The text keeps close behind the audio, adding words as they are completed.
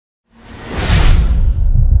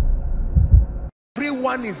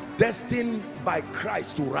everyone is destined by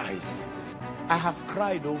Christ to rise. I have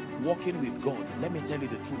cried, oh, walking with God. Let me tell you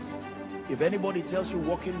the truth. If anybody tells you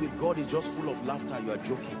walking with God is just full of laughter, you are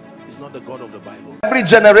joking. It's not the God of the Bible. Every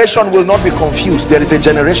generation will not be confused. There is a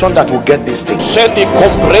generation that will get this thing. From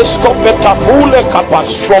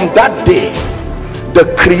that day,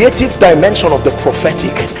 the creative dimension of the prophetic.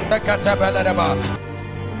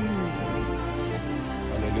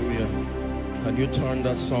 Hallelujah. Can you turn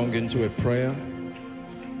that song into a prayer?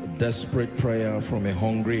 A desperate prayer from a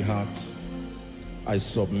hungry heart. I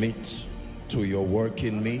submit to your work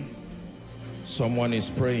in me. Someone is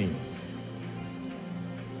praying.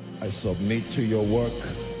 I submit to your work.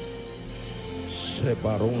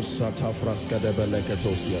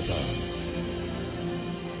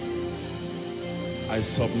 I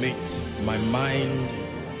submit my mind,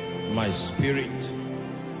 my spirit,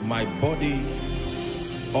 my body,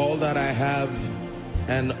 all that I have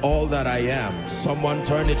and all that I am. Someone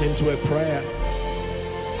turn it into a prayer.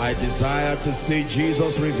 I desire to see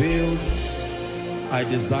Jesus revealed. I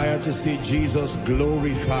desire to see Jesus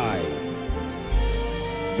glorified.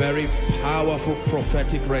 Very powerful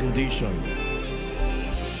prophetic rendition.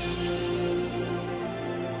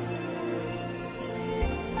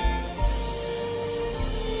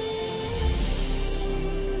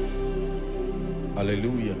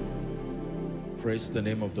 Hallelujah. Praise the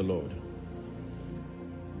name of the Lord.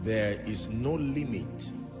 There is no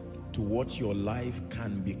limit to what your life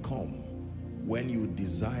can become when you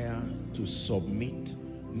desire to submit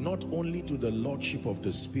not only to the lordship of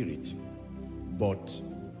the Spirit, but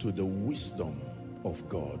to the wisdom of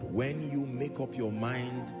God. When you make up your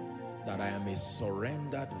mind that I am a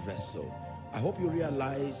surrendered vessel. I hope you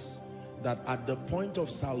realize that at the point of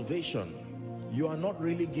salvation, you are not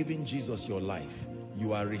really giving Jesus your life.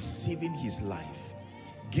 You are receiving his life.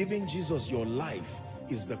 Giving Jesus your life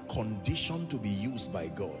is the condition to be used by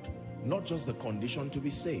God, not just the condition to be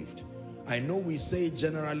saved. I know we say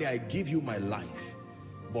generally, I give you my life,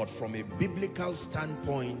 but from a biblical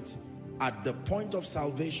standpoint, at the point of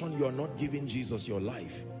salvation, you are not giving Jesus your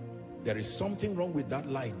life. There is something wrong with that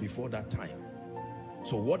life before that time.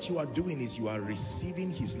 So what you are doing is you are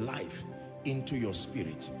receiving his life into your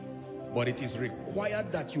spirit. But it is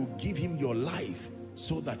required that you give him your life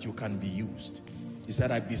so that you can be used. He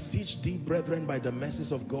said, I beseech thee, brethren, by the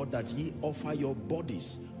mercies of God, that ye offer your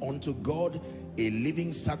bodies unto God a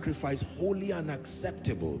living sacrifice, holy and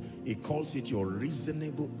acceptable. He calls it your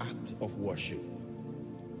reasonable act of worship.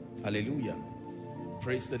 Hallelujah.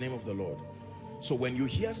 Praise the name of the Lord. So when you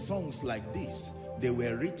hear songs like this, they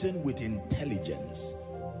were written with intelligence.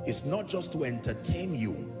 It's not just to entertain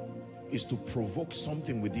you, it's to provoke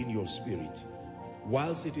something within your spirit.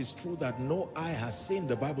 Whilst it is true that no eye has seen,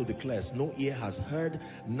 the Bible declares, no ear has heard,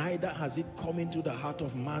 neither has it come into the heart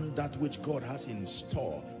of man that which God has in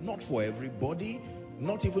store. Not for everybody,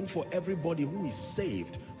 not even for everybody who is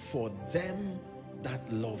saved, for them that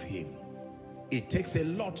love him. It takes a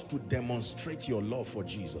lot to demonstrate your love for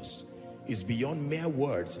Jesus. It's beyond mere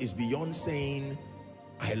words. It's beyond saying,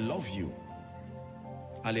 I love you.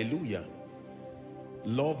 Hallelujah.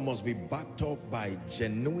 Love must be backed up by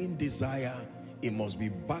genuine desire. It must be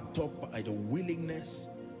backed up by the willingness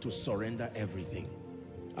to surrender everything.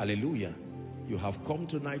 Hallelujah. You have come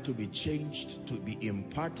tonight to be changed, to be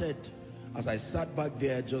imparted. As I sat back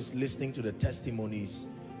there just listening to the testimonies,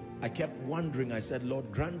 I kept wondering, I said,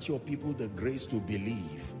 Lord, grant your people the grace to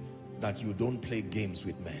believe that you don't play games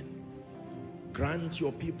with men. Grant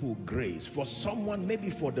your people grace for someone, maybe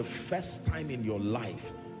for the first time in your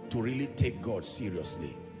life, to really take God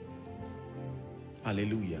seriously.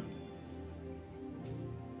 Hallelujah.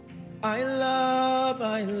 I love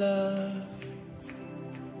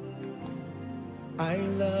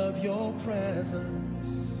your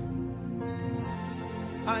presence.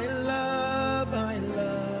 I love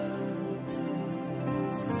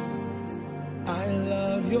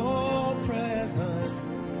your presence.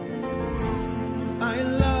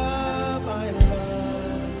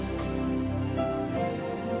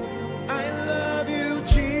 I love you,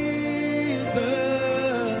 Jesus.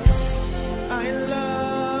 I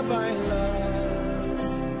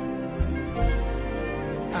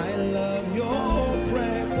love your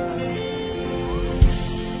presence.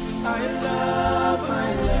 I love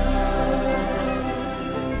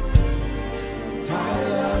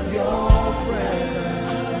your presence.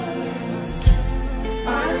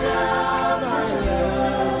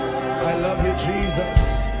 I love you, Jesus.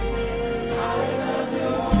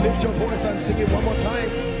 Lift your voice and sing it one more time.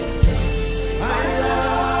 I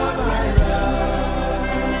love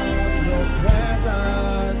your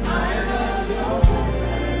presence. I love your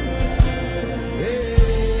presence. Hey,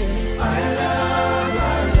 I love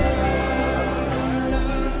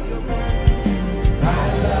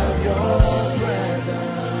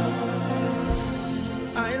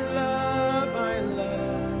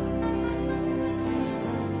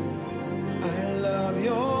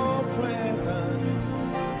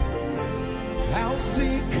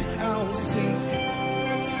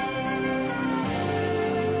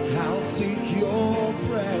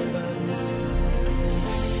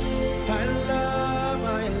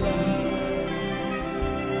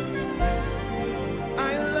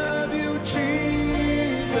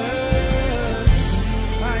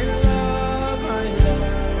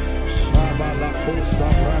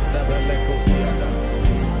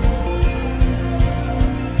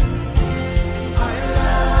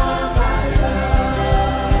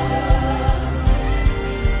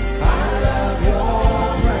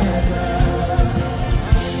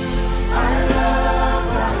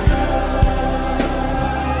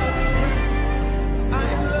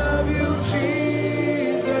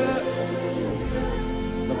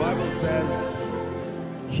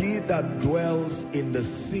the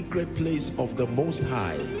secret place of the Most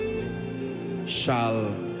High shall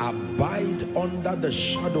abide under the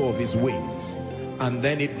shadow of his wings. And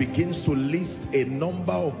then it begins to list a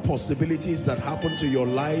number of possibilities that happen to your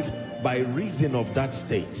life by reason of that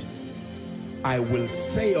state. I will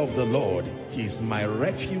say of the Lord, he is my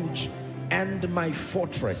refuge and my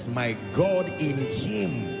fortress, my God, in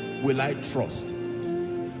him will I trust.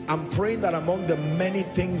 I'm praying that among the many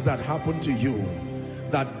things that happen to you,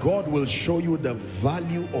 that God will show you the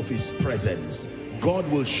value of his presence. God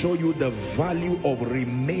will show you the value of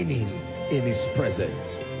remaining in his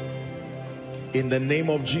presence. In the name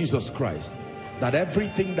of Jesus Christ, that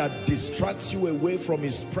everything that distracts you away from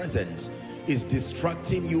his presence is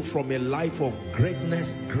distracting you from a life of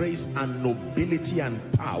greatness, grace, and nobility and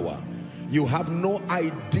power. You have no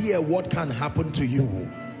idea what can happen to you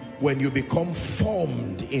when you become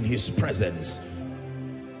formed in his presence.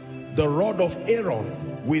 The rod of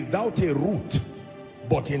Aaron, without a root,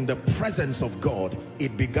 but in the presence of God,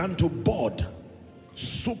 it began to bud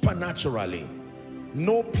supernaturally.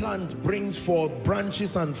 No plant brings forth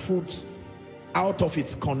branches and fruits out of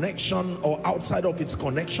its connection or outside of its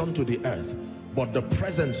connection to the earth, but the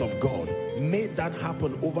presence of God made that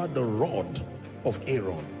happen over the rod of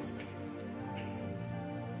Aaron.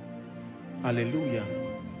 Hallelujah.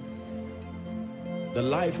 The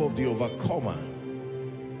life of the overcomer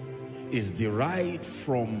is derived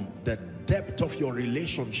from the depth of your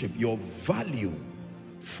relationship, your value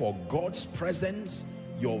for God's presence,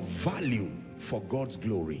 your value for God's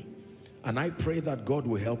glory. And I pray that God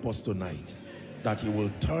will help us tonight, that he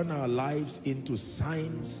will turn our lives into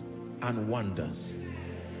signs and wonders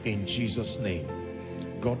in Jesus' name.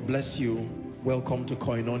 God bless you. Welcome to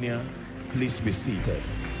Koinonia. Please be seated.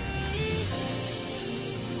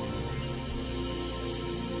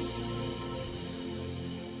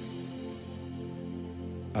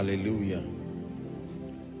 Hallelujah.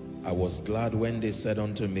 I was glad when they said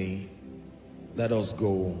unto me, let us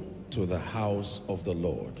go to the house of the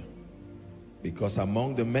Lord. Because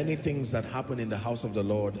among the many things that happen in the house of the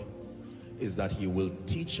Lord is that he will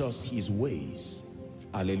teach us his ways.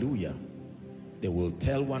 Hallelujah. They will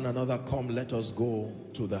tell one another, come, let us go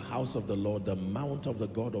to the house of the Lord, the mount of the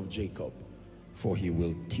God of Jacob, for he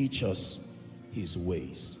will teach us his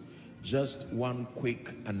ways. Just one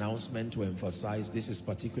quick announcement to emphasize, this is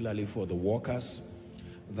particularly for the workers,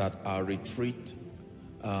 that our retreat,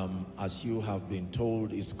 as you have been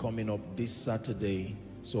told, is coming up this Saturday.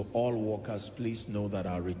 So all workers, please know that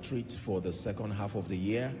our retreat for the second half of the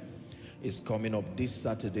year is coming up this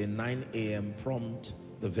Saturday, 9 a.m. prompt.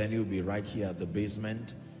 The venue will be right here at the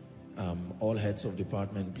basement. All heads of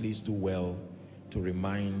department, please do well to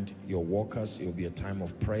remind your workers. It will be a time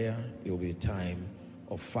of prayer. It will be a time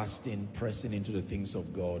of fasting, pressing into the things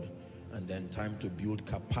of God, and then time to build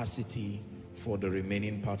capacity for the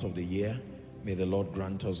remaining part of the year. May the Lord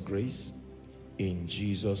grant us grace in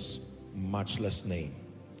Jesus' matchless name.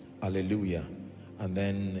 Hallelujah. And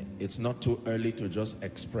then it's not too early to just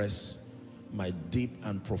express my deep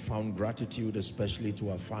and profound gratitude, especially to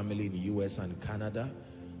our family in the US and Canada.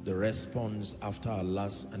 The response after our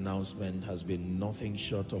last announcement has been nothing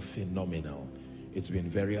short of phenomenal. It's been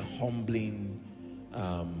very humbling,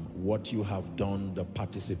 what you have done, the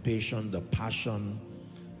participation, the passion.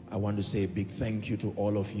 I want to say a big thank you to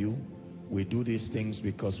all of you. We do these things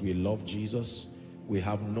because we love Jesus. We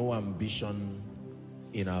have no ambition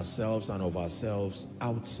in ourselves and of ourselves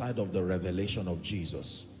outside of the revelation of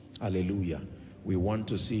Jesus. Hallelujah. We want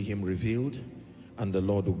to see him revealed, and the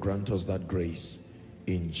Lord will grant us that grace.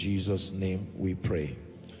 In Jesus' name we pray.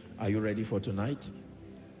 Are you ready for tonight?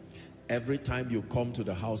 Every time you come to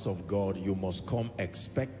the house of God, you must come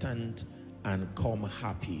expectant and come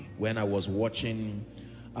happy. When I was watching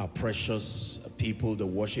our precious people, the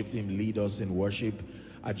worship team, lead us in worship,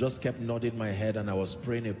 I just kept nodding my head, and I was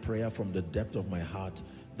praying a prayer from the depth of my heart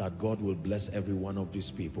that God will bless every one of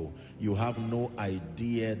these people. You have no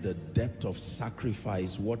idea the depth of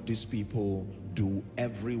sacrifice, what these people do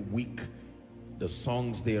every week. The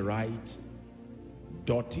songs they write,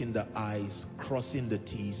 dotting the I's, crossing the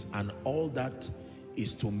T's, and all that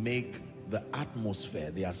is to make the atmosphere.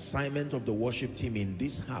 The assignment of the worship team in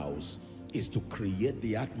this house is to create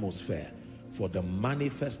the atmosphere for the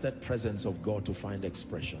manifested presence of God to find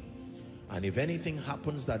expression. And if anything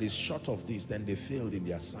happens that is short of this, then they failed in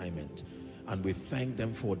the assignment. And we thank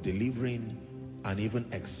them for delivering and even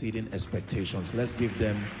exceeding expectations. Let's give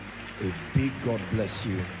them a big God bless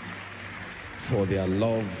you for their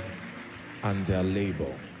love and their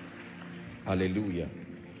labor. Hallelujah.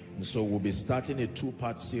 And so we'll be starting a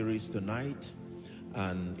two-part series tonight,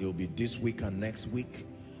 and it'll be this week and next week.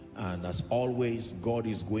 And as always, God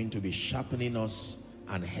is going to be sharpening us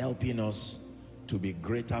and helping us to be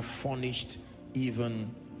greater furnished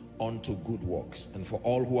even unto good works. And for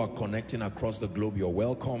all who are connecting across the globe, you're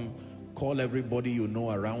welcome. Call everybody you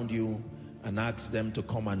know around you and ask them to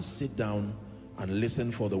come and sit down and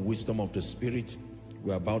listen for the wisdom of the Spirit.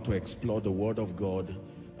 We're about to explore the Word of God,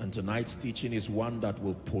 and tonight's teaching is one that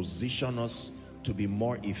will position us to be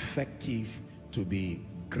more effective, to be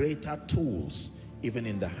greater tools even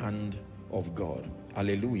in the hand of God.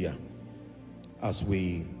 Hallelujah. As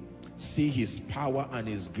we see his power and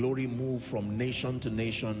his glory move from nation to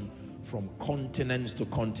nation, from continent to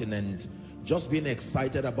continent, just being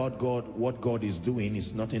excited about God, what God is doing,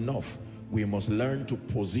 is not enough. We must learn to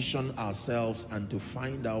position ourselves and to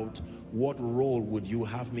find out, what role would you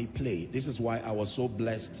have me play? This is why I was so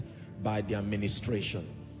blessed by the administration,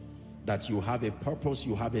 that you have a purpose,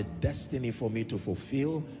 you have a destiny for me to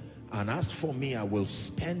fulfill, and as for me, I will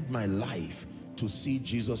spend my life to see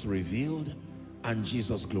Jesus revealed and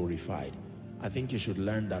Jesus glorified. I think you should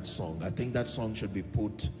learn that song. I think that song should be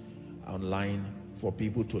put online for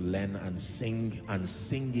people to learn and sing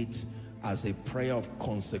it as a prayer of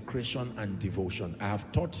consecration and devotion. I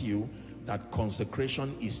have taught you that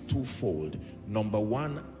consecration is twofold. Number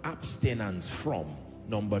one, abstinence from.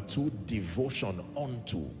 Number two, devotion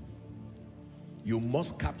unto. You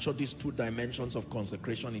must capture these two dimensions of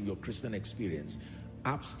consecration in your Christian experience.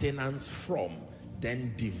 Abstinence from,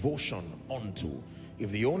 then devotion unto.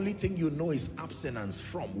 If the only thing you know is abstinence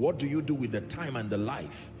from, what do you do with the time and the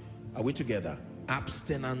life? Are we together?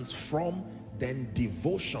 Abstinence from, then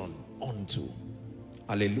devotion unto.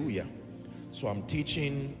 Hallelujah. So I'm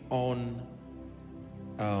teaching on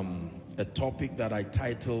a topic that I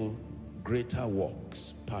title Greater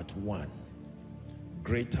Works, Part 1.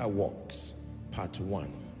 Greater Works, Part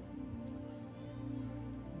 1.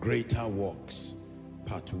 Greater Works,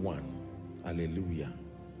 Part 1. Hallelujah.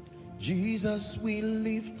 Jesus, we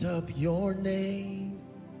lift up your name.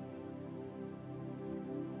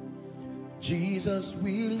 Jesus,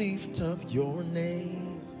 we lift up your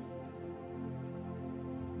name.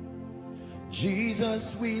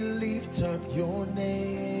 Jesus, we lift up your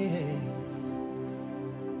name.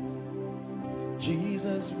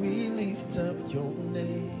 Jesus, we lift up your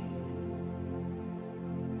name.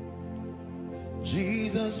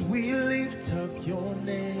 Jesus, we lift up your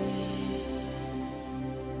name.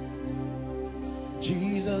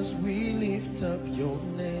 Jesus, we lift up your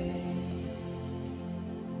name.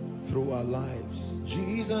 Through our lives,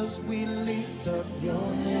 Jesus, we lift up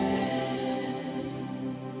your name.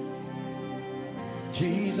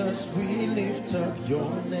 Jesus, we lift up your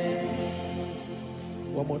name.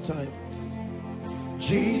 One more time.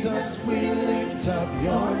 Jesus, we lift up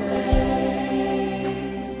your name.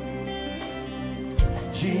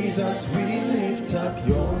 Jesus, we lift up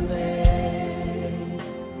your name.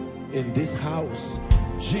 In this house,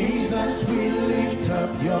 Jesus, we lift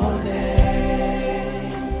up your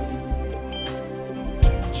name.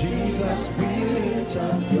 Jesus, we lift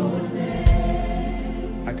up your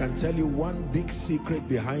name. I can tell you one big secret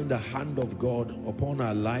behind the hand of God upon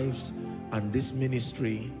our lives and this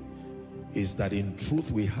ministry is that in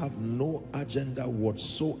truth we have no agenda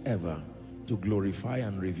whatsoever to glorify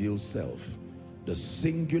and reveal self. The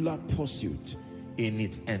singular pursuit in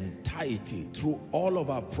its entirety through all of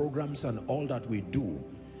our programs and all that we do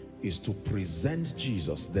is to present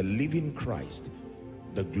Jesus, the living Christ,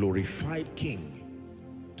 the glorified King,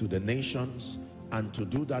 to the nations, and to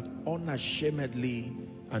do that unashamedly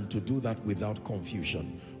and to do that without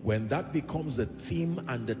confusion. When that becomes the theme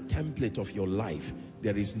and the template of your life,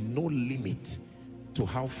 there is no limit to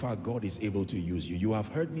how far God is able to use you. You have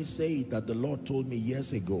heard me say that the Lord told me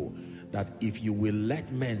years ago that if you will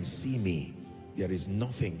let men see me, there is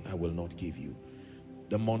nothing I will not give you.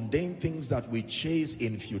 The mundane things that we chase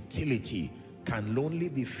in futility can only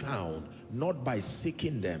be found not by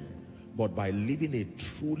seeking them, but by living a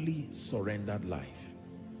truly surrendered life.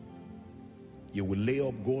 You will lay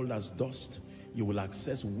up gold as dust. You will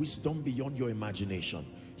access wisdom beyond your imagination.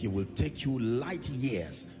 He will take you light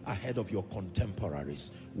years ahead of your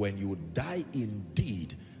contemporaries. When you die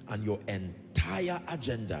indeed and your entire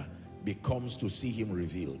agenda becomes to see him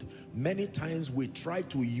revealed. Many times we try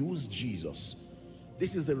to use Jesus.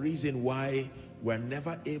 This is the reason why we're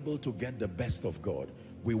never able to get the best of God.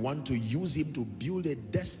 We want to use him to build a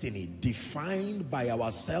destiny defined by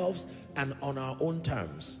ourselves and on our own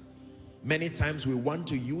terms. Many times we want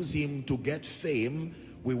to use him to get fame.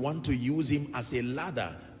 We want to use him as a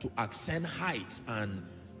ladder to ascend heights and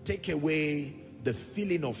take away the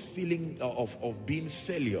feeling of being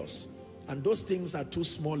failures. And those things are too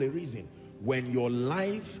small a reason. When your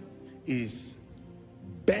life is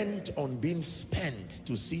bent on being spent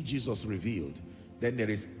to see Jesus revealed, then there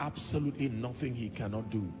is absolutely nothing he cannot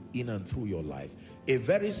do in and through your life. A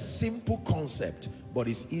very simple concept, but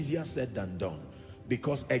it's easier said than done,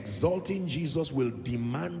 because exalting Jesus will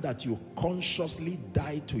demand that you consciously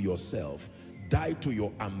die to yourself, die to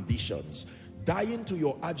your ambitions. Dying to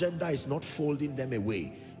your agenda is not folding them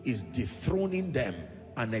away, is dethroning them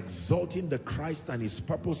and exalting the Christ and his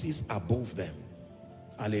purposes above them.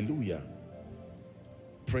 Hallelujah.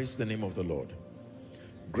 Praise the name of the Lord.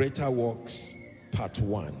 Greater Works, Part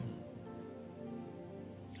 1.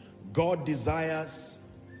 God desires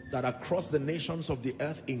that across the nations of the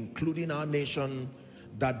earth, including our nation,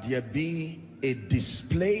 that there be a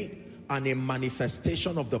display and a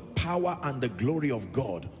manifestation of the power and the glory of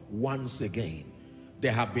God once again.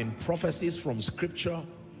 There have been prophecies from scripture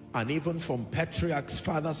and even from patriarchs,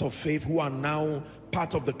 fathers of faith, who are now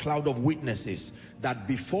part of the cloud of witnesses, that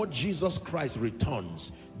before Jesus Christ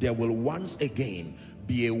returns, there will once again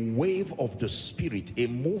be a wave of the Spirit, a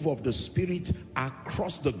move of the Spirit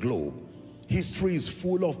across the globe. History is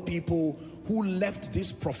full of people who left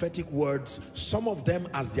these prophetic words, some of them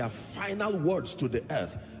as their final words to the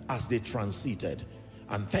earth as they transited.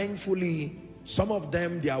 And thankfully, some of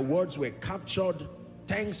them, their words were captured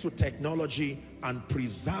thanks to technology and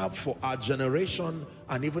preserved for our generation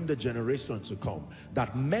and even the generation to come.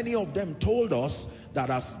 That many of them told us that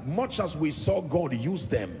as much as we saw God use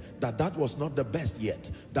them, that was not the best yet,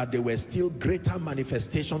 that there were still greater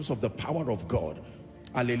manifestations of the power of God.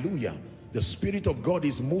 Hallelujah. The Spirit of God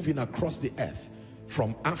is moving across the earth,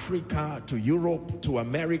 from Africa to Europe to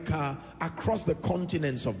America, across the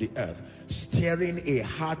continents of the earth, stirring a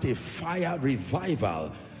heart, a fire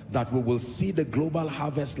revival, that we will see the global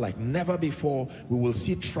harvest like never before. We will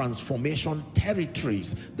see transformation,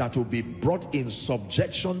 territories that will be brought in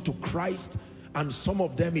subjection to Christ, and some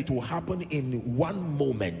of them it will happen in one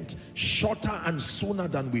moment, shorter and sooner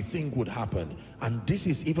than we think would happen. And this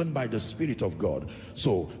is even by the Spirit of God.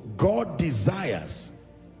 So God desires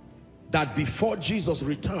that before Jesus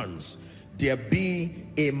returns, there be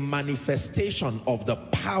a manifestation of the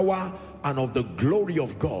power and of the glory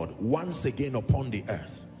of God once again upon the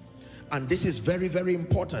earth. And this is very, very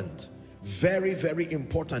important. Very, very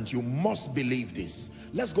important. You must believe this.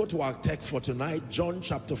 Let's go to our text for tonight, John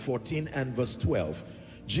chapter 14 and verse 12.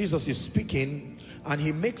 Jesus is speaking and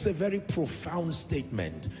he makes a very profound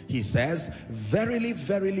statement. He says, "Verily,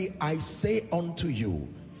 verily, I say unto you,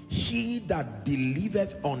 he that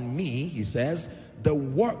believeth on me," he says, "the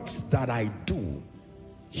works that I do,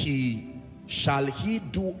 shall he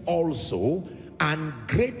do also, and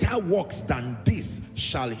greater works than this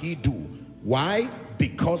shall he do." Why?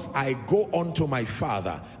 Because I go unto my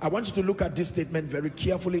Father. I want you to look at this statement very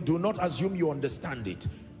carefully. Do not assume you understand it.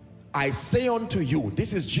 I say unto you,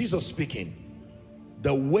 this is Jesus speaking,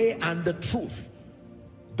 the way and the truth,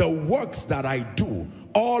 the works that I do,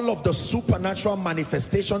 all of the supernatural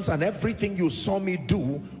manifestations and everything you saw me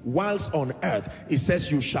do whilst on earth, it says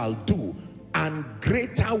you shall do, and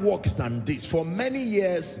greater works than this. For many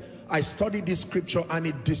years I studied this scripture and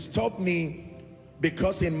it disturbed me,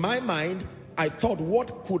 because in my mind I thought,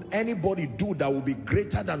 what could anybody do that would be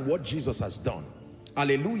greater than what Jesus has done?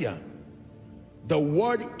 Hallelujah. The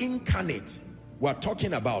word incarnate we're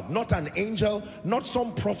talking about, not an angel, not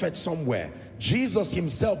some prophet somewhere. Jesus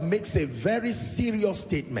himself makes a very serious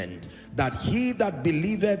statement that he that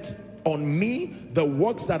believeth on me, the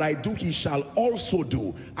works that I do, he shall also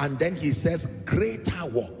do. And then he says, greater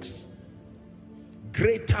works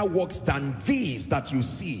than these that you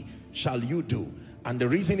see shall you do. And the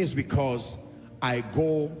reason is because I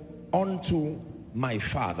go unto my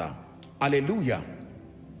Father. Hallelujah.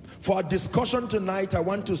 For our discussion tonight, I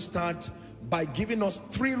want to start by giving us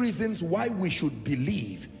 3 reasons why we should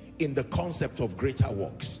believe in the concept of greater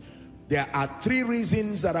works. There are 3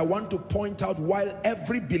 reasons that I want to point out why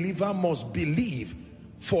every believer must believe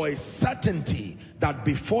for a certainty that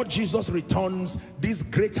before Jesus returns, this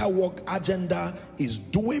greater work agenda is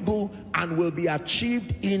doable and will be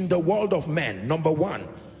achieved in the world of men. Number 1,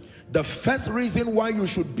 the first reason why you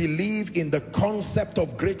should believe in the concept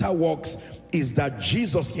of greater works is that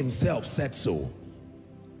Jesus himself said so.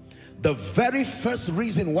 The very first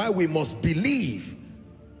reason why we must believe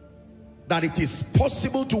that it is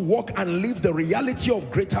possible to walk and live the reality of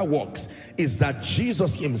greater works is that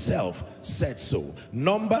Jesus himself said so.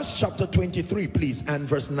 Numbers chapter 23, please, and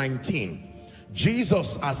verse 19.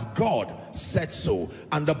 Jesus as God said so.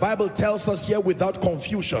 And the Bible tells us here without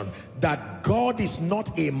confusion that God is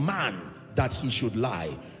not a man that he should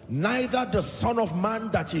lie, neither the Son of Man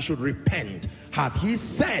that he should repent. Hath he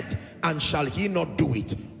said, and shall he not do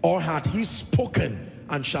it? Or had he spoken,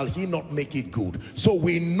 and shall he not make it good? So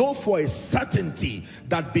we know for a certainty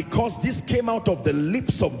that because this came out of the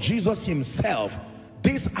lips of Jesus himself,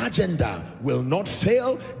 this agenda will not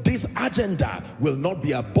fail, this agenda will not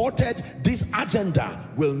be aborted, this agenda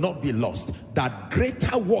will not be lost. That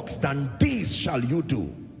greater works than these shall you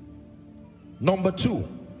do. Number two,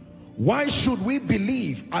 why should we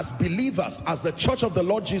believe as believers, as the church of the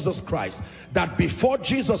Lord Jesus Christ, that before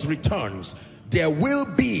Jesus returns, there will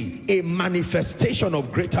be a manifestation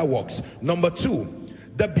of greater works? Number two,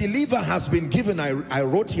 the believer has been given, I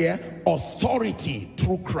wrote here, authority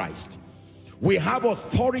through Christ. We have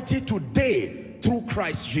authority today through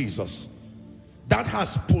Christ Jesus. That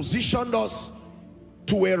has positioned us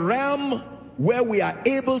to a realm where we are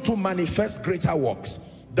able to manifest greater works.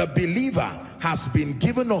 The believer has been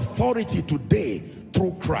given authority today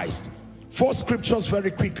through Christ. 4 scriptures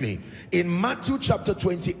very quickly. In Matthew chapter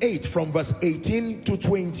 28 from verse 18 to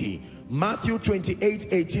 20. Matthew 28,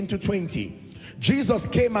 18 to 20. Jesus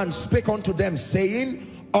came and spake unto them, saying,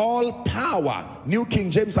 all power, New King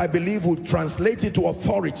James I believe would translate it to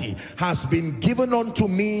authority, has been given unto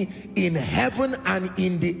me in heaven and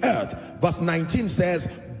in the earth. Verse 19 says,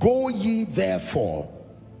 go ye therefore.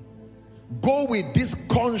 Go with this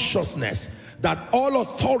consciousness that all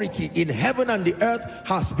authority in heaven and the earth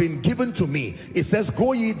has been given to me. It says,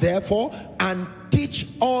 go ye therefore and teach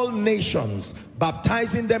all nations,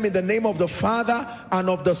 baptizing them in the name of the Father and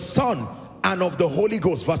of the Son and of the Holy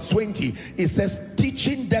Ghost. Verse 20, it says,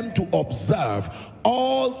 teaching them to observe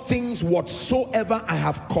all things whatsoever I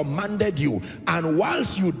have commanded you. And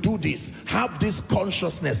whilst you do this, have this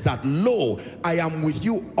consciousness that, lo, I am with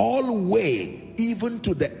you always, even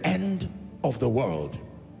to the end of the world.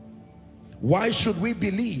 Why should we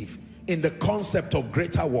believe in the concept of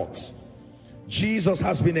greater works? Jesus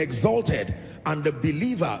has been exalted, and the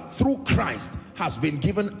believer through Christ has been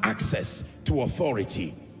given access to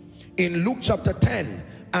authority. In Luke chapter 10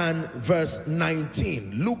 and verse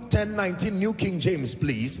 19, Luke 10:19, New King James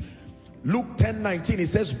please. Luke 10:19, it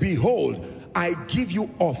says, behold, I give you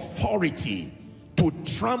authority to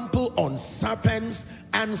trample on serpents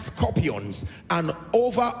and scorpions and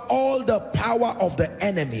over all the power of the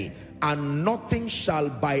enemy, and nothing shall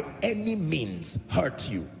by any means hurt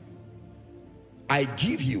you. I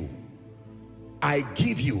give you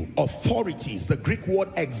authorities, the Greek word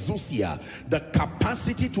exousia, the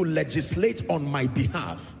capacity to legislate on my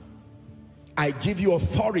behalf. I give you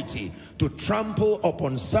authority to trample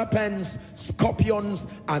upon serpents, scorpions,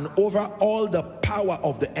 and over all the power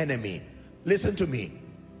of the enemy. Listen to me.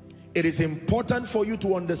 It is important for you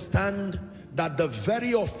to understand that the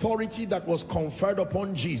very authority that was conferred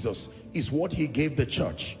upon Jesus is what he gave the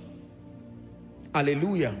church.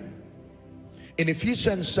 Hallelujah. In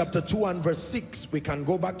Ephesians chapter 2 and verse 6, we can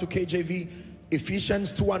go back to KJV.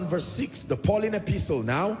 Ephesians 2 and verse 6, the Pauline epistle.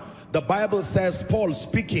 Now the Bible says, Paul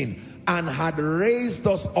speaking, and had raised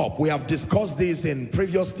us up. We have discussed this in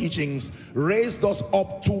previous teachings. Raised us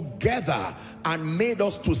up together and made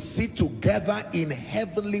us to sit together in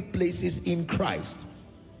heavenly places in Christ.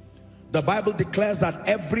 The Bible declares that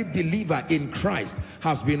every believer in Christ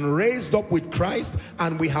has been raised up with Christ,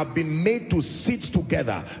 and we have been made to sit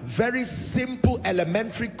together. Very simple,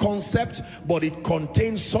 elementary concept, but it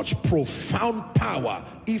contains such profound power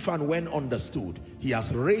if and when understood. He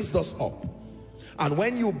has raised us up. And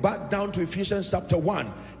when you back down to Ephesians chapter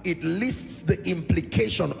 1, it lists the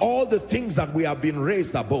implication, all the things that we have been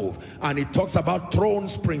raised above. And it talks about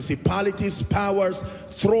thrones, principalities, powers,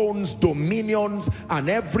 thrones, dominions, and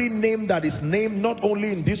every name that is named not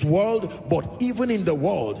only in this world, but even in the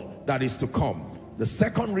world that is to come. The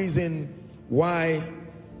second reason why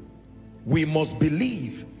we must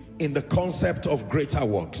believe in the concept of greater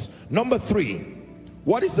works. Number 3,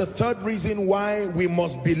 what is the third reason why we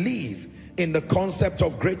must believe in the concept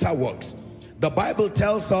of greater works? The Bible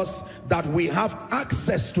tells us that we have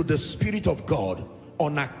access to the Spirit of God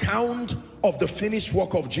on account of the finished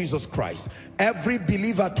work of Jesus Christ. Every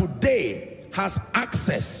believer today has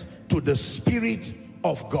access to the Spirit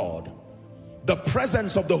of God. The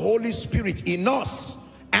presence of the Holy Spirit in us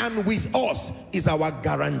and with us is our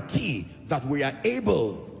guarantee that we are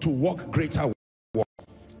able to walk greater works.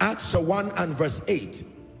 Acts 1 and verse 8,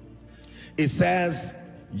 it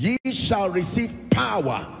says, ye shall receive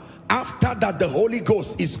power after that the Holy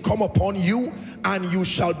Ghost is come upon you, and you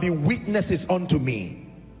shall be witnesses unto me.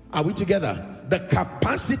 Are we together? The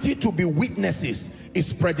capacity to be witnesses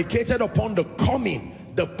is predicated upon the coming,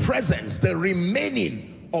 the presence, the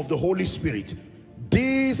remaining of the Holy Spirit.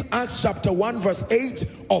 This Acts chapter 1 verse 8,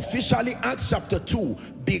 officially Acts chapter 2,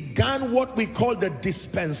 began what we call the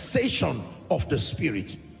dispensation of the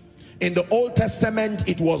Spirit. In the Old Testament,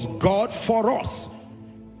 it was God for us.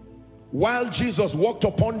 While Jesus walked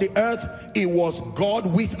upon the earth, it was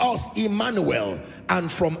God with us, Emmanuel.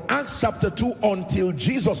 And from Acts chapter 2 until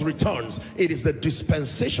Jesus returns, it is the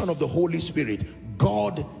dispensation of the Holy Spirit,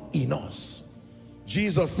 God in us.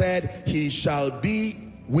 Jesus said, he shall be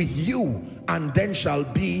with you and then shall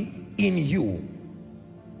be in you.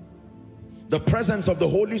 The presence of the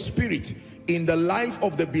Holy Spirit in the life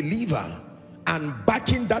of the believer and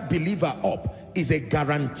backing that believer up is a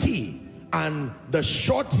guarantee and the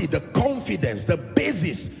surety, the confidence, the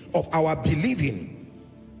basis of our believing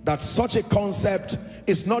that such a concept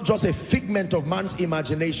is not just a figment of man's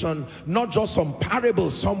imagination, not just some parable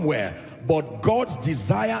somewhere, but God's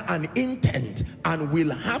desire and intent, and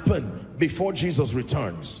will happen before Jesus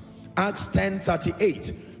returns. Acts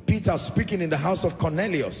 10:38, Peter speaking in the house of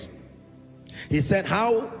Cornelius, he said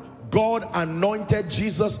how God anointed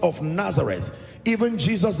Jesus of Nazareth, even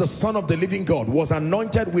Jesus, the Son of the living God, was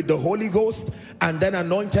anointed with the Holy Ghost and then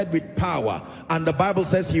anointed with power. And the Bible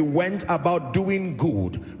says he went about doing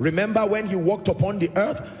good. Remember when he walked upon the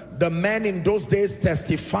earth, the men in those days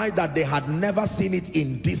testified that they had never seen it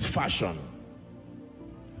in this fashion.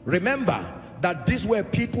 Remember that these were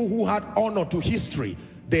people who had honor to history.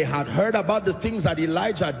 They had heard about the things that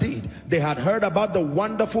Elijah did. They had heard about the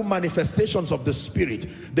wonderful manifestations of the Spirit.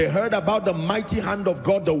 They heard about the mighty hand of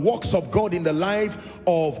God, the works of God in the life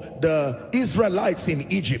of the Israelites in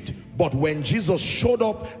Egypt. But when Jesus showed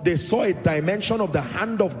up, they saw a dimension of the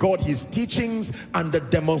hand of God. His teachings and the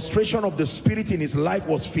demonstration of the Spirit in his life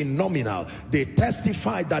was phenomenal. They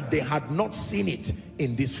testified that they had not seen it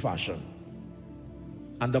in this fashion.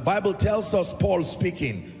 And the Bible tells us, Paul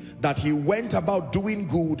speaking, that he went about doing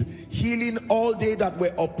good, healing all they that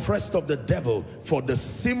were oppressed of the devil, for the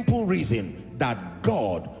simple reason that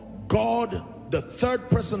God, the third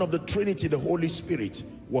person of the Trinity, the Holy Spirit,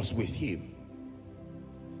 was with him.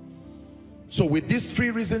 So with these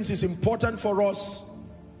three reasons, it's important for us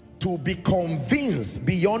to be convinced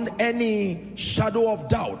beyond any shadow of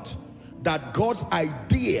doubt that God's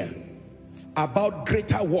idea about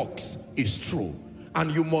greater works is true. And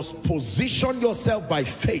you must position yourself by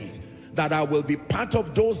faith that I will be part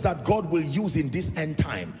of those that God will use in this end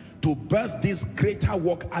time to birth this greater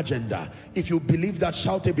work agenda. If you believe that,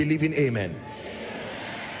 shout a believing amen.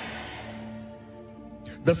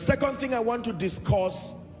 The second thing I want to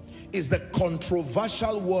discuss is the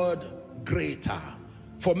controversial word greater.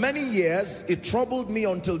 For many years, it troubled me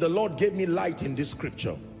until the Lord gave me light in this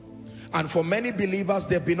scripture. And for many believers,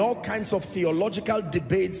 there have been all kinds of theological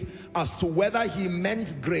debates as to whether he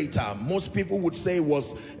meant greater. Most people would say it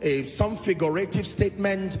was some figurative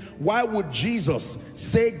statement. Why would Jesus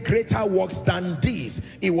say greater works than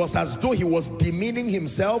these? It was as though he was demeaning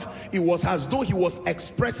himself. It was as though he was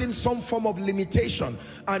expressing some form of limitation.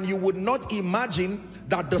 And you would not imagine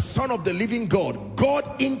that the Son of the living God, God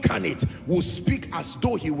incarnate, will speak as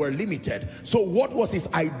though he were limited. So what was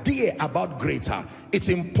his idea about greater? It's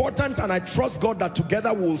important, and I trust God that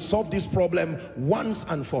together we will solve this problem once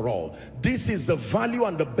and for all. This is the value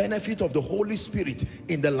and the benefit of the Holy Spirit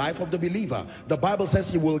in the life of the believer. The Bible says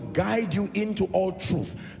he will guide you into all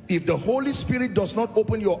truth. If the Holy Spirit does not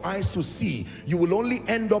open your eyes to see, you will only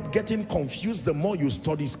end up getting confused the more you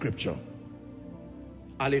study scripture.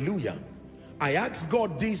 Hallelujah. I asked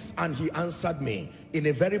God this and he answered me in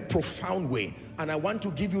a very profound way. And I want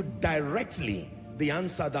to give you directly the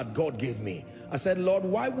answer that God gave me. I said, Lord,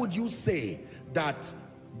 why would you say that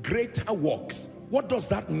greater works? What does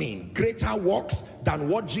that mean? Greater works than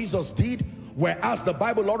what Jesus did? Whereas the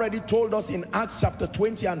Bible already told us in Acts chapter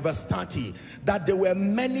 20 and verse 30 that there were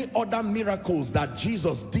many other miracles that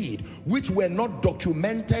Jesus did which were not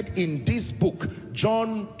documented in this book.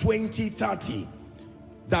 John 20:30.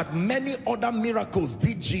 That many other miracles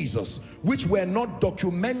did Jesus which were not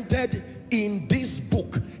documented in this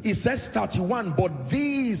book. It says 31, but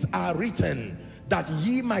these are written that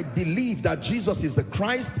ye might believe that Jesus is the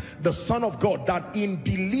Christ, the Son of God, that in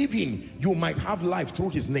believing you might have life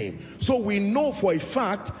through his name. So we know for a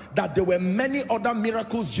fact that there were many other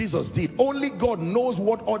miracles Jesus did. Only God knows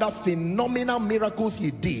what other phenomenal miracles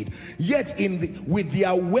he did. Yet with the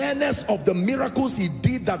awareness of the miracles he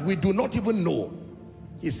did that we do not even know,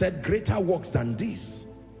 he said, greater works than this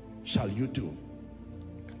shall you do.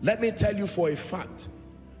 Let me tell you for a fact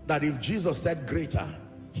that if Jesus said greater,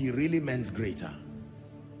 he really meant greater.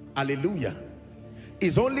 Hallelujah.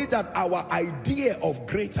 It's only that our idea of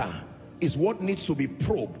greater is what needs to be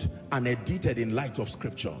probed and edited in light of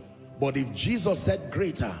scripture. But if Jesus said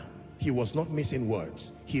greater, he was not missing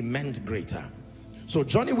words. He meant greater. So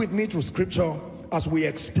journey with me through scripture as we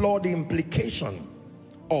explore the implication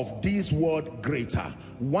of this word greater.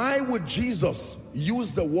 Why would Jesus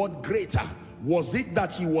use the word greater Was it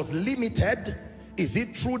that he was limited? Is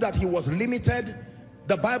it true that he was limited?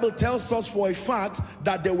 The Bible tells us for a fact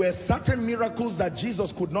that there were certain miracles that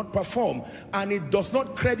Jesus could not perform, and it does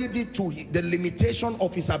not credit it to the limitation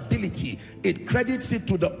of his ability. It credits it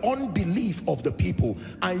to the unbelief of the people.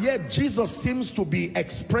 And yet Jesus seems to be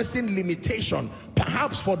expressing limitation,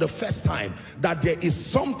 perhaps for the first time, that there is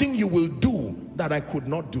something you will do that I could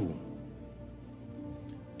not do.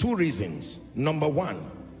 Two reasons. Number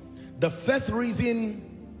one, the first reason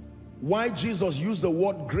why Jesus used the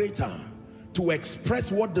word greater to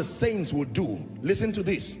express what the saints would do. Listen to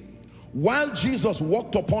this. While Jesus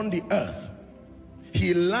walked upon the earth,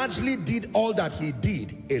 he largely did all that he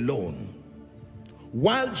did alone.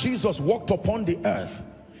 While Jesus walked upon the earth,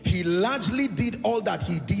 he largely did all that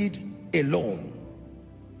he did alone.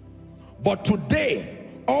 But today,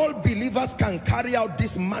 all believers can carry out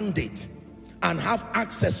this mandate and have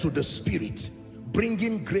access to the Spirit,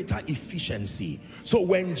 bringing greater efficiency. So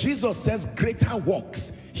when Jesus says greater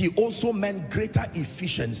works, he also meant greater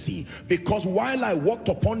efficiency, because while I walked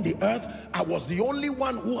upon the earth, I was the only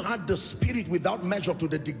one who had the Spirit without measure to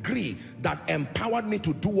the degree that empowered me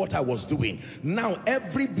to do what I was doing. Now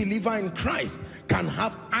every believer in Christ can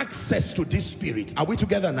have access to this Spirit. Are we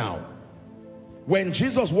together now? When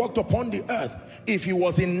Jesus walked upon the earth, if he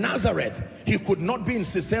was in Nazareth, he could not be in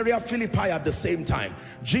Caesarea Philippi at the same time.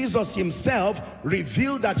 Jesus himself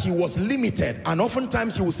revealed that he was limited, and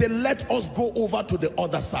oftentimes he would say, let us go over to the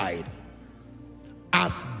other side.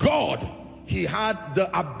 As God, he had the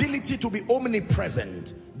ability to be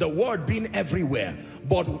omnipresent, the word being everywhere.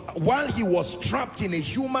 But while he was trapped in a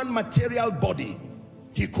human material body,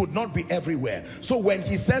 he could not be everywhere. So when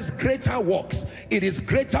he says greater works, it is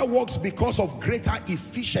greater works because of greater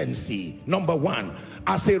efficiency. Number one,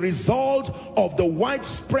 as a result of the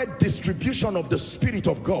widespread distribution of the Spirit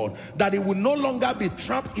of God, that it will no longer be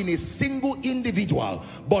trapped in a single individual,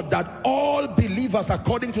 but that all believers,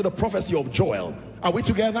 according to the prophecy of Joel, are we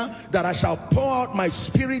together? That I shall pour out my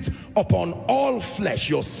Spirit upon all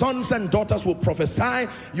flesh. Your sons and daughters will prophesy,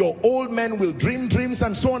 your old men will dream dreams,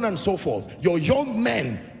 and so on and so forth. Your young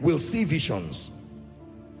men will see visions.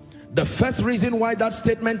 The first reason why that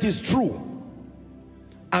statement is true,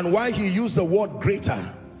 and why he used the word greater,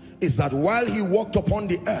 is that while he walked upon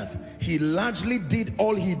the earth, he largely did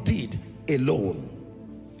all he did alone.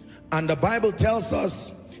 And the Bible tells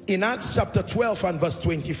us in Acts chapter 12 and verse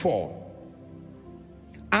 24,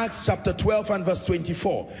 Acts chapter 12 and verse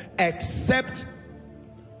 24,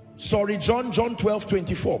 John 12,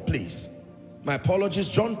 24, please. My apologies,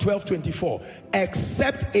 John 12, 24.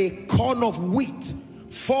 Except a corn of wheat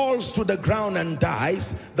falls to the ground and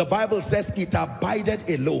dies, the Bible says it abideth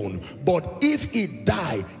alone. But if it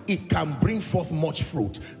die, it can bring forth much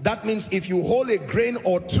fruit. That means if you hold a grain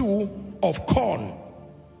or two of corn,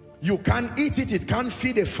 you can't eat it, it can't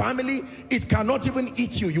feed a family, it cannot even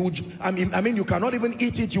eat you. You cannot even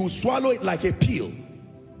eat it, you swallow it like a pill,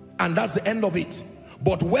 and that's the end of it.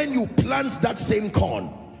 But when you plant that same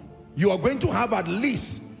corn, you are going to have at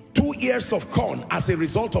least 2 ears of corn as a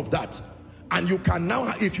result of that. And you can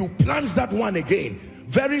now, if you plant that one again,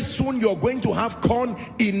 very soon you're going to have corn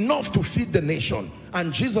enough to feed the nation.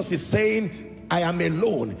 And Jesus is saying, I am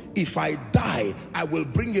alone. If I die, I will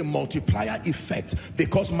bring a multiplier effect,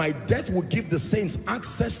 because my death will give the saints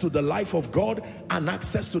access to the life of God and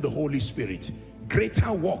access to the Holy Spirit.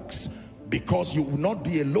 Greater works, because you will not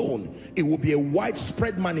be alone. It will be a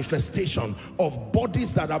widespread manifestation of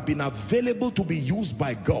bodies that have been available to be used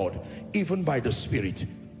by God, even by the Spirit.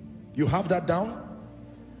 You have that down?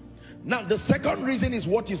 Now, the second reason is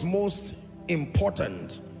what is most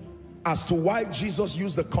important as to why Jesus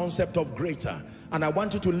used the concept of greater. And I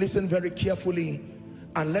want you to listen very carefully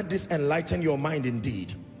and let this enlighten your mind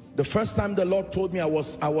indeed. The first time the Lord told me, I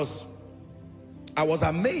was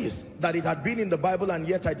amazed that it had been in the Bible, and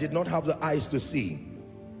yet I did not have the eyes to see.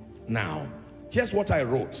 Now, here's what I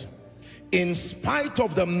wrote. In spite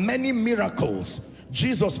of the many miracles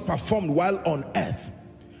Jesus performed while on earth,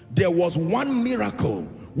 there was one miracle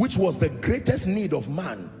which was the greatest need of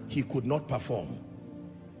man he could not perform.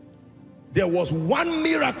 There was one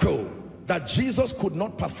miracle that Jesus could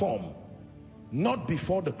not perform, not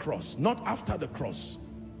before the cross, not after the cross,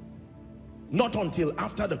 not until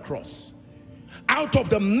after the cross. Out of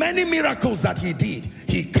the many miracles that he did,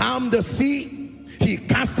 he calmed the sea, he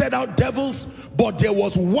casted out devils, but there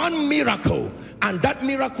was one miracle, and that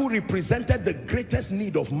miracle represented the greatest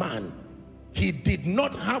need of man. He did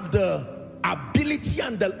not have the ability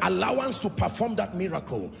and the allowance to perform that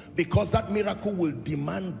miracle, because that miracle will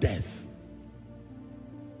demand death.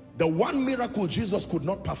 The one miracle Jesus could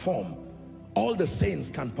not perform, all the saints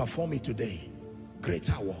can perform it today.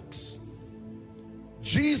 Greater works.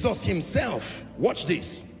 Jesus himself, watch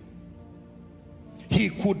this, he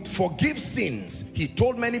could forgive sins. He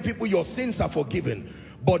told many people, your sins are forgiven.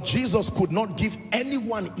 But Jesus could not give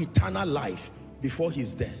anyone eternal life before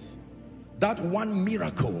his death. That one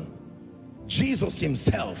miracle, Jesus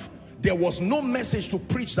himself, there was no message to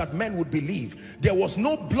preach that men would believe. There was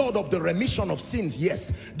no blood of the remission of sins,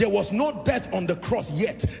 yes. There was no death on the cross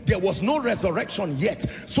yet. There was no resurrection yet.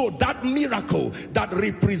 So that miracle that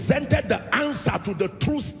represented the answer to the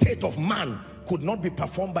true state of man could not be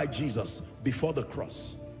performed by Jesus before the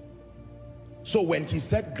cross. So when he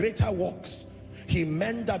said greater works, he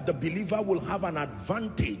meant that the believer will have an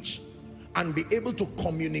advantage and be able to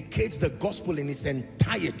communicate the gospel in its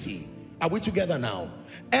entirety. Are we together now?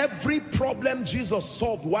 Every problem Jesus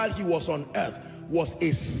solved while he was on earth was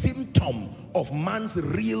a symptom of man's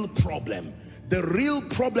real problem. The real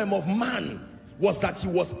problem of man was that he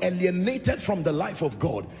was alienated from the life of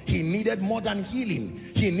God. He needed more than healing.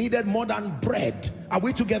 He needed more than bread. Are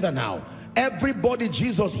we together now? Everybody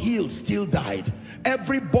Jesus healed still died.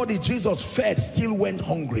 Everybody Jesus fed still went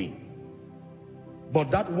hungry.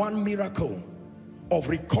 But that one miracle of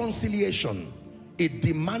reconciliation, it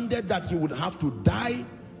demanded that he would have to die,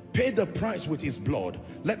 pay the price with his blood.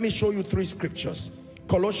 Let me show you 3 scriptures.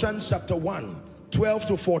 Colossians chapter 1, 12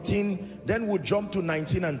 to 14, then we'll jump to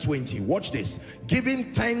 19 and 20. Watch this. Giving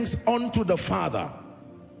thanks unto the Father,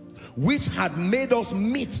 which had made us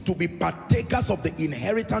meet to be partakers of the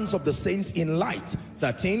inheritance of the saints in light.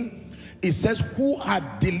 13. It says, who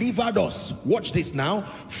had delivered us, watch this now,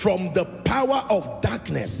 from the power of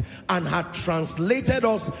darkness and had translated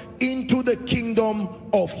us into the kingdom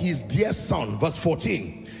of his dear Son. Verse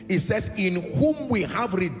 14. It says, in whom we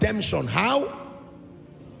have redemption. How?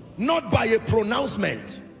 Not by a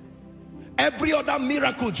pronouncement. Every other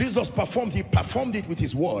miracle Jesus performed, he performed it with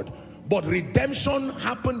his word. But redemption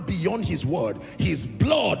happened beyond his word. His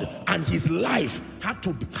blood and his life had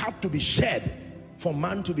to be shed for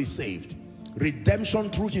man to be saved.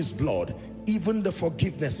 Redemption through his blood, even the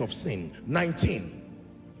forgiveness of sin. 19.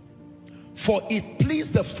 For it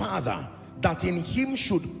pleased the Father that in him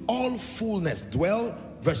should all fullness dwell.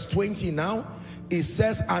 Verse 20 now, it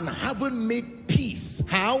says, and having made peace.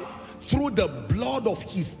 How? Through the blood of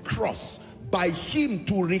his cross, by him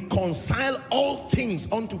to reconcile all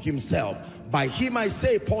things unto himself. By him I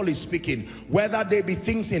say, Paul is speaking, whether they be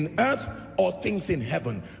things in earth or things in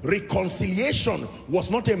heaven. Reconciliation was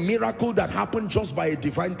not a miracle that happened just by a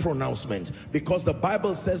divine pronouncement, because the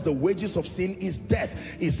Bible says the wages of sin is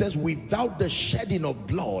death. It says without the shedding of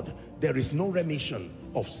blood there is no remission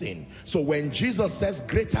of sin. So when Jesus says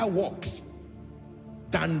greater works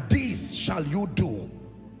than these shall you do,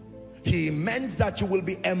 he meant that you will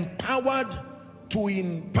be empowered to,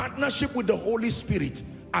 in partnership with the Holy Spirit,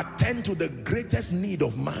 attend to the greatest need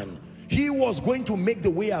of man. He was going to make the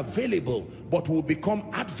way available, but will become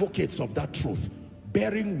advocates of that truth,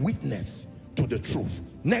 bearing witness to the truth.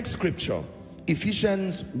 Next scripture,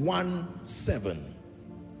 Ephesians 1:7.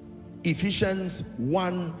 Ephesians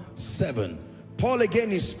 1:7. Paul again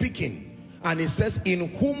is speaking, and he says, in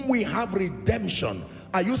whom we have redemption.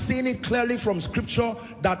 Are you seeing it clearly from scripture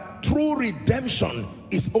that true redemption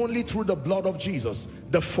is only through the blood of Jesus?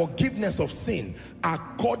 The forgiveness of sin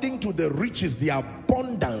according to the riches, the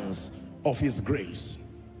abundance of his grace.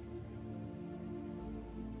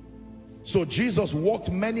 So Jesus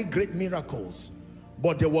worked many great miracles,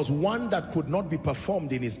 but there was one that could not be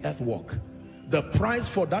performed in his earth walk. The price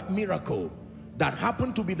for that miracle, that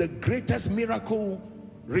happened to be the greatest miracle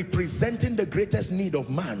representing the greatest need of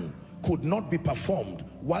man, could not be performed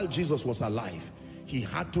while Jesus was alive. He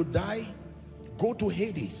had to die, go to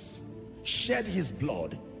Hades, shed his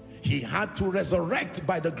blood. He had to resurrect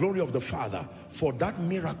by the glory of the Father for that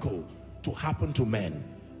miracle to happen to men.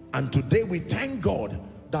 And today we thank God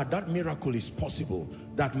that that miracle is possible,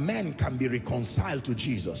 that men can be reconciled to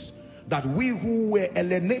Jesus, that we who were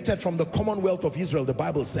alienated from the commonwealth of Israel, the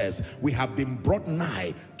Bible says, we have been brought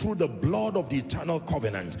nigh through the blood of the eternal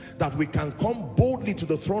covenant, that we can come boldly to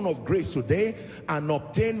the throne of grace today and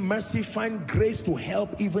obtain mercy, find grace to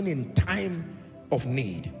help even in time of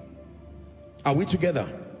need. Are we together?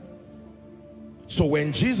 So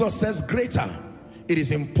when Jesus says greater, it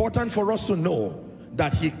is important for us to know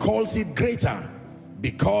that he calls it greater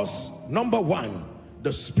because, number one,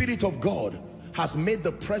 the Spirit of God has made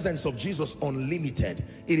the presence of Jesus unlimited.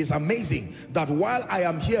 It is amazing that while I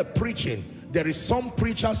am here preaching, there is some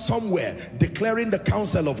preacher somewhere declaring the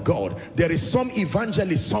counsel of God. There is some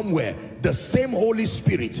evangelist somewhere, the same Holy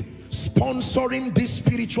Spirit sponsoring this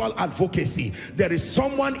spiritual advocacy. There is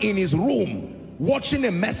someone in his room watching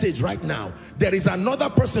a message right now. There is another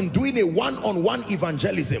person doing a one-on-one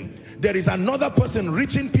evangelism. There is another person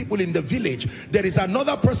reaching people in the village. There is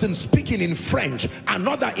another person speaking in French,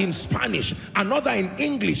 another in Spanish, another in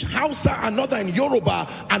English, Hausa, another in Yoruba,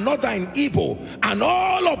 another in Igbo. And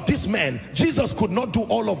all of these men, Jesus could not do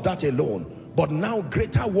all of that alone. But now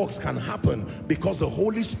greater works can happen because the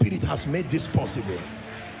Holy Spirit has made this possible.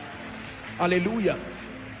 Hallelujah.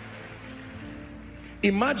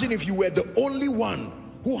 Imagine if you were the only one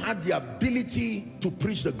who had the ability to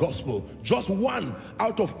preach the gospel. Just one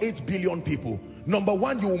out of 8 billion people. Number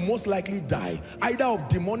one, you will most likely die, either of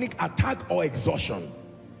demonic attack or exhaustion.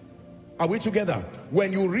 Are we together?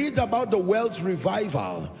 When you read about the world's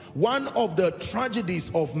revival, one of the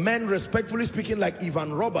tragedies of men, respectfully speaking, like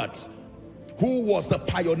Evan Roberts, who was the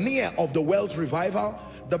pioneer of the world's revival,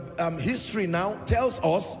 the history now tells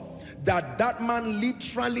us that that man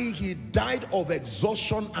literally, he died of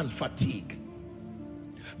exhaustion and fatigue.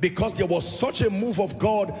 Because there was such a move of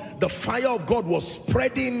God, the fire of God was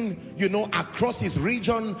spreading, you know, across his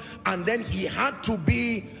region, and then he had to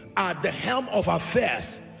be at the helm of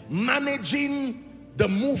affairs, managing the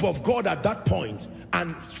move of God at that point.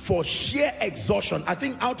 And for sheer exhaustion, I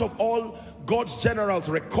think out of all God's generals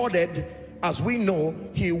recorded, as we know,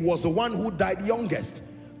 he was the one who died youngest.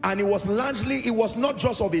 And it was largely, it was not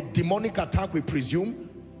just of a demonic attack, we presume.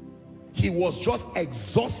 He was just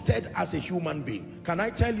exhausted as a human being. Can I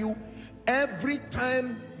tell you, every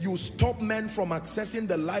time you stop men from accessing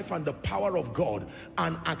the life and the power of God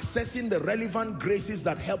and accessing the relevant graces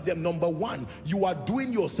that help them, number one, you are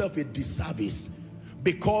doing yourself a disservice,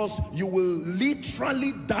 because you will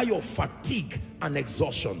literally die of fatigue and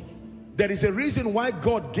exhaustion. There is a reason why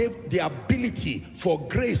God gave the ability for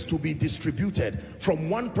grace to be distributed from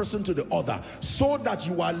one person to the other, so that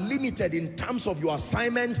you are limited in terms of your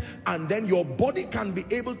assignment, and then your body can be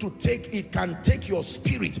able to take, it can take your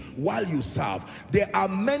spirit while you serve. There are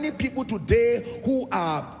many people today who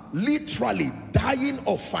are literally dying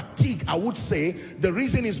of fatigue, I would say. The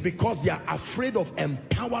reason is because they are afraid of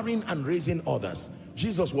empowering and raising others.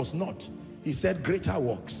 Jesus was not. He said greater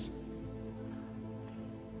works.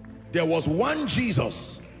 There was one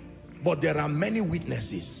Jesus, but there are many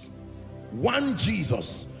witnesses. One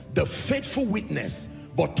Jesus, the faithful witness,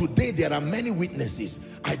 but today there are many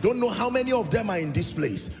witnesses. I don't know how many of them are in this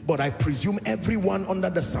place, but I presume everyone under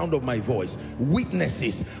the sound of my voice,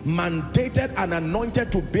 witnesses, mandated and anointed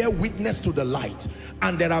to bear witness to the light.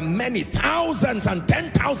 And there are many, thousands and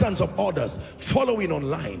 10,000s of others following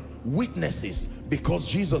online, witnesses, because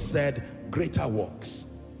Jesus said greater works.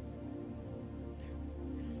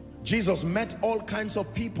 Jesus met all kinds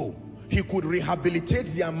of people. He could rehabilitate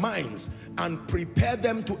their minds and prepare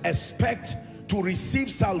them to expect to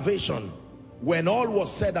receive salvation when all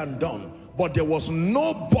was said and done. But there was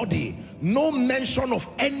nobody, no mention of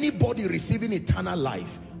anybody receiving eternal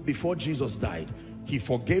life before Jesus died. He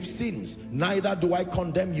forgave sins. Neither do I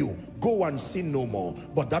condemn you. Go and sin no more.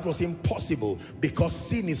 But that was impossible, because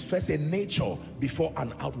sin is first a nature before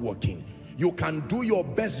an outworking. You can do your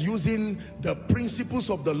best using the principles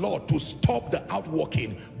of the law to stop the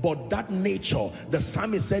outworking, but that nature, the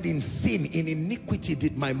psalmist said, in sin, in iniquity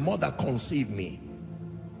did my mother conceive me.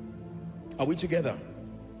 Are we together?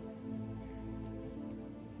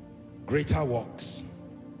 Greater works.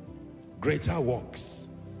 Greater works.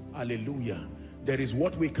 Hallelujah. There is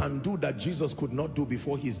what we can do that Jesus could not do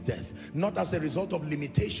before his death. Not as a result of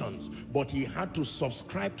limitations, but he had to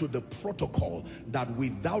subscribe to the protocol that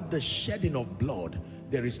without the shedding of blood,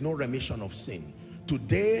 there is no remission of sin.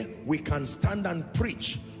 Today, we can stand and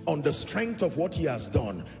preach on the strength of what he has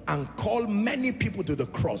done and call many people to the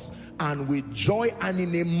cross, and with joy and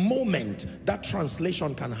in a moment, that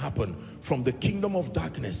translation can happen from the kingdom of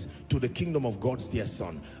darkness to the kingdom of God's dear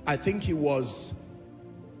Son. I think he was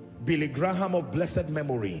Billy Graham of blessed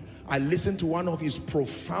memory. I listened to one of his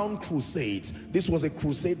profound crusades. This was a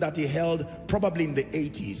crusade that he held probably in the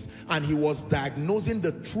 80s, and he was diagnosing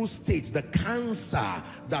the true states, the cancer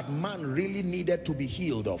that man really needed to be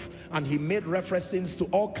healed of. And he made references to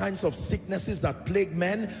all kinds of sicknesses that plague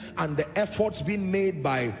men, and the efforts being made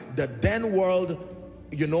by the then world,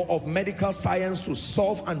 you know, of medical science to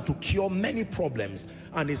solve and to cure many problems.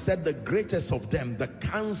 And he said the greatest of them, the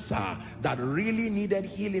cancer that really needed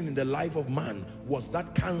healing in the life of man, was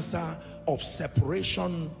that cancer of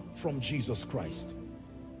separation from Jesus Christ.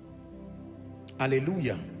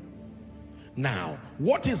 Hallelujah. Now,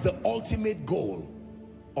 what is the ultimate goal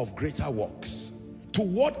of greater works? To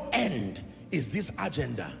what end is this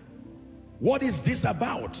agenda? What is this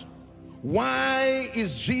about? Why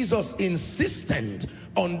is Jesus insistent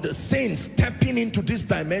on the saints stepping into this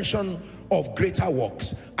dimension of greater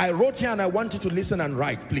works? I wrote here, and I want you to listen and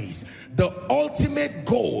write, please. The ultimate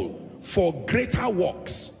goal for greater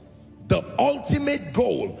works The ultimate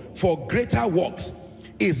goal for greater works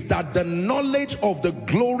is that the knowledge of the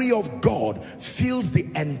glory of God fills the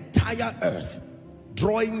entire earth,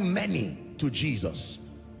 drawing many to Jesus.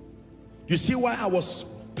 You see why I was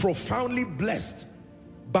profoundly blessed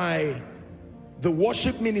by the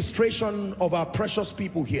worship ministration of our precious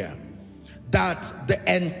people here, that the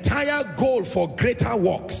entire goal for greater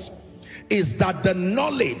works is that the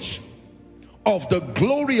knowledge of the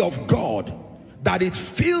glory of God, that it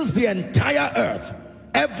fills the entire earth,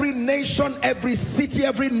 every nation, every city,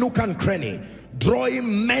 every nook and cranny,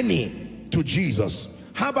 drawing many to Jesus.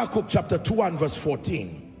 Habakkuk chapter 2 and verse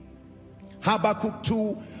 14. Habakkuk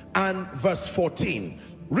 2 and verse 14.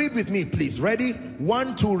 Read with me, please. Ready?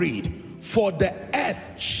 1, 2, read. For the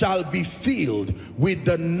earth shall be filled with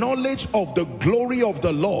the knowledge of the glory of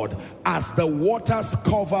the Lord as the waters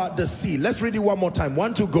cover the sea. Let's read it one more time.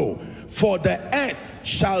 1, 2, go. For the earth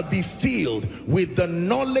shall be filled with the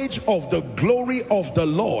knowledge of the glory of the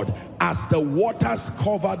Lord as the waters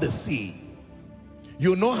cover the sea.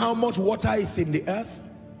 You know how much water is in the earth?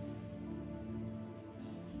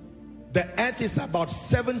 The earth is about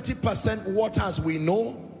 70% water as we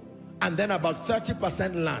know, and then about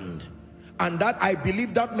 30% land. And that, I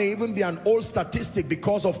believe that may even be an old statistic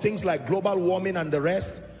because of things like global warming and the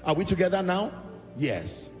rest. Are we together now?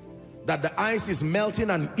 Yes. That the ice is melting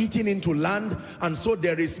and eating into land, and so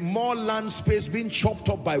there is more land space being chopped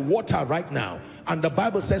up by water right now. And the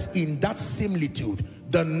Bible says in that similitude,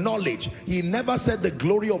 the knowledge, he never said the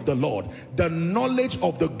glory of the Lord, the knowledge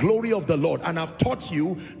of the glory of the Lord. And I've taught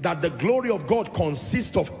you that the glory of God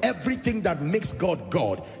consists of everything that makes God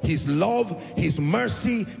God. His love, his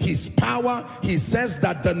mercy, his power. He says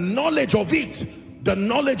that the knowledge of it, the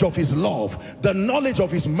knowledge of his love, the knowledge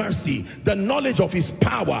of his mercy, the knowledge of his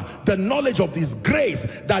power, the knowledge of his grace,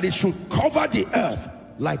 that it should cover the earth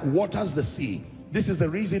like waters the sea. This is the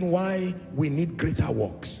reason why we need greater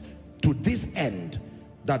works. To this end,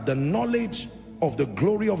 that the knowledge of the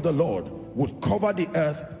glory of the Lord would cover the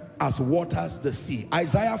earth as waters the sea.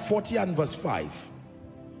 Isaiah 40 and verse 5.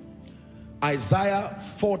 Isaiah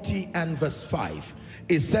 40 and verse 5.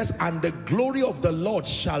 It says, and the glory of the Lord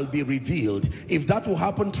shall be revealed. If that will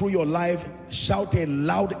happen through your life, shout a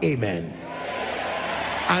loud amen.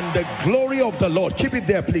 And the glory of the Lord, keep it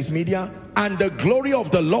there please media, and the glory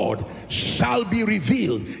of the Lord shall be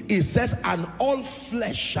revealed. It says, and all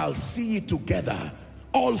flesh shall see it together.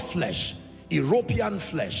 All flesh, European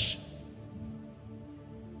flesh,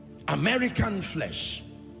 American flesh,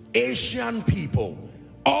 Asian people,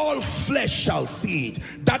 all flesh shall see it.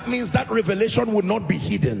 That means that revelation would not be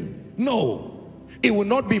hidden. No, it will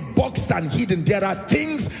not be boxed and hidden. There are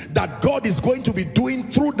things that God is going to be doing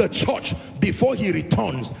through the church before he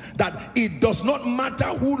returns, that it does not matter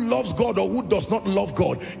who loves God or who does not love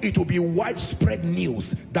God. It will be widespread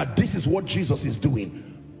news that this is what Jesus is doing.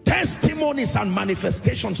 Testimonies and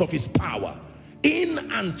manifestations of his power in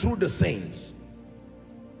and through the saints.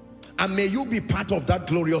 And may you be part of that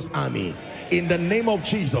glorious army in the name of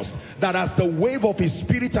Jesus, that as the wave of his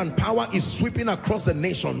spirit and power is sweeping across the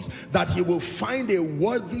nations, that he will find a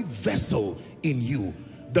worthy vessel in you.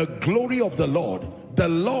 The glory of the Lord, the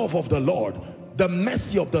love of the Lord, the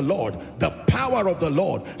mercy of the Lord, the power of the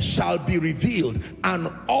Lord shall be revealed, and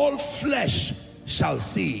all flesh shall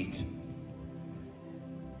see it.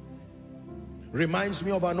 Reminds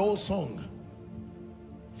me of an old song.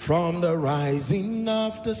 From the rising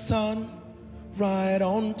of the sun right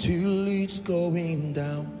on till it's going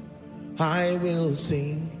down, I will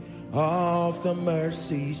sing of the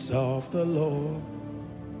mercies of the Lord.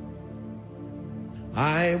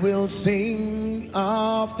 I will sing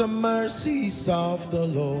of the mercies of the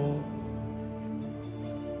Lord.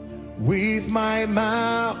 With my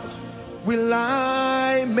mouth will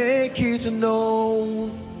I make it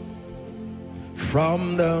known.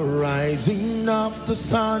 From the rising of the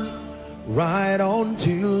sun right on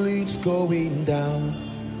till it's going down,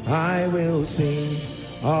 I will sing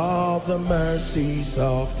of the mercies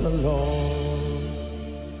of the Lord.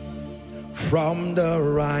 From the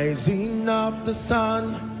rising of the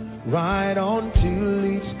sun right on till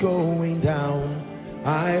it's going down,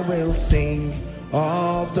 I will sing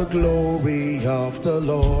of the glory of the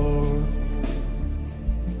Lord.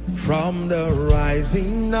 From the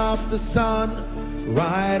rising of the sun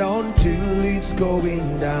right on till it's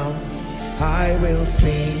going down, I will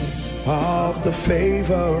sing of the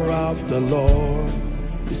favor of the Lord.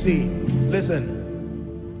 You see, listen,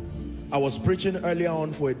 I was preaching earlier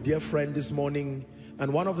on for a dear friend this morning,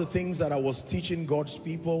 and one of the things that I was teaching God's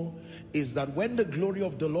people is that when the glory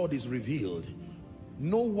of the Lord is revealed,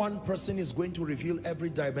 No one person is going to reveal every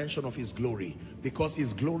dimension of his glory, because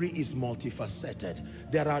his glory is multifaceted.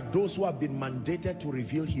 There are those who have been mandated to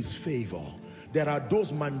reveal his favor. There are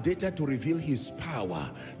those mandated to reveal his power.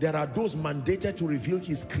 There are those mandated to reveal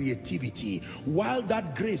his creativity. While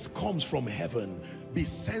that grace comes from heaven, be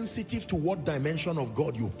sensitive to what dimension of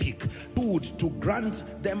God you pick. Good to grant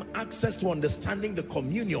them access to understanding the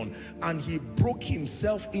communion, and he broke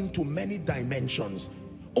himself into many dimensions.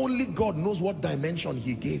 Only God knows what dimension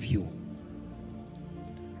he gave you.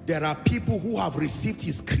 There are people who have received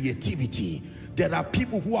his creativity. There are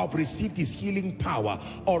people who have received his healing power.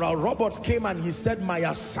 Oral Roberts came and he said, my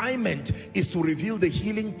assignment is to reveal the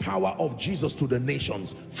healing power of Jesus to the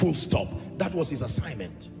nations. Full stop. That was his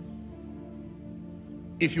assignment.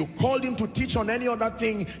 If you called him to teach on any other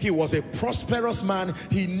thing, he was a prosperous man.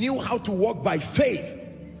 He knew how to walk by faith.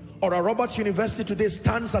 Oral Roberts University today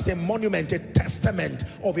stands as a monument, a testament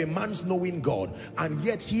of a man's knowing God. And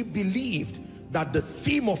yet he believed that the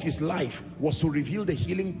theme of his life was to reveal the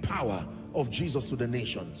healing power of Jesus to the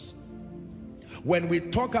nations. When we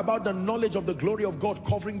talk about the knowledge of the glory of God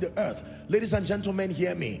covering the earth, ladies and gentlemen,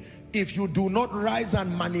 hear me. If you do not rise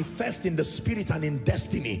and manifest in the spirit and in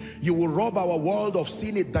destiny, you will rob our world of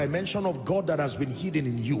seeing a dimension of God that has been hidden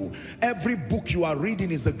in you. Every book you are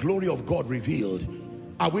reading is the glory of God revealed.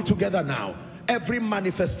 Are we together now? Every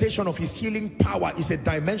manifestation of his healing power is a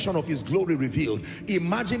dimension of his glory revealed.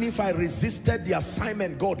 Imagine if I resisted the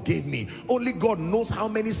assignment God gave me. Only God knows how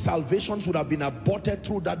many salvations would have been aborted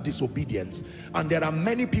through that disobedience. And there are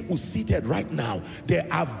many people seated right now. There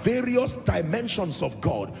are various dimensions of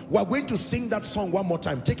God. We're going to sing that song one more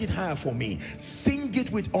time. Take it higher for me. Sing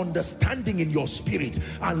it with understanding in your spirit,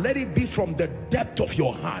 and let it be from the depth of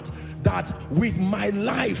your heart, that with my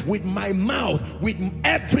life, with my mouth, with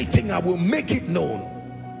everything, I will make it known.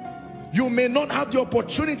 You may not have the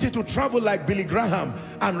opportunity to travel like Billy Graham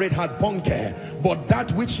and Reinhard Bonnke, but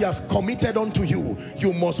that which he has committed unto you,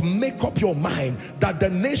 you must make up your mind that the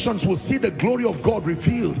nations will see the glory of God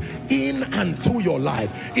revealed in and through your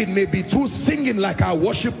life. It may be through singing like our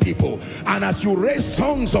worship people, and as you raise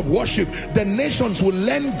songs of worship, the nations will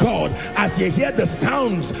learn God as you hear the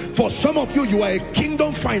sounds. For some of you, you are a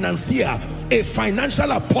kingdom financier, a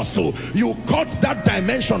financial apostle. You caught that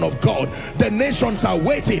dimension of God. The nations are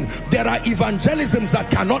waiting. There are evangelisms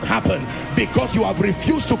that cannot happen because you have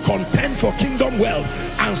refused to contend for kingdom wealth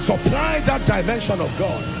and supply that dimension of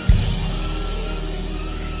God.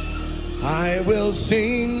 I will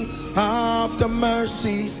sing of the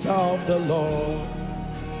mercies of the Lord.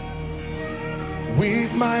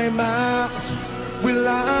 With my mouth will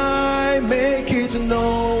I make it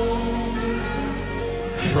known.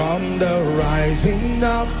 From the rising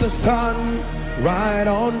of the sun right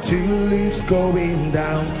on till it's going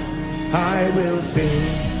down, I will sing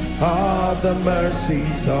of the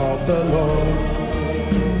mercies of the Lord.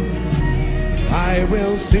 I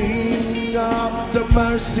will sing of the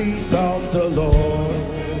mercies of the Lord.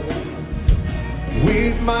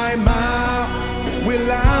 With my mouth will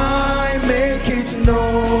I make it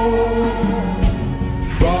known.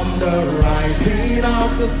 From the rising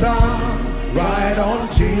of the sun right on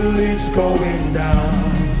till it's going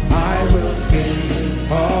down, I will sing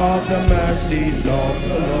of the mercies of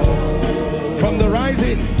the Lord. From the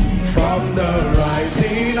rising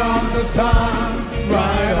of the sun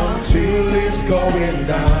right on till it's going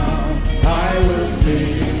down, I will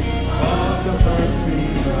sing of the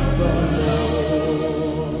mercies of the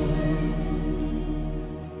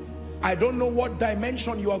Lord. I don't know what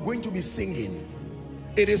dimension you are going to be singing.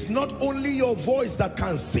 It is not only your voice that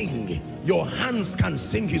can sing. Your hands can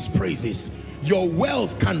sing his praises. Your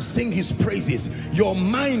wealth can sing his praises. Your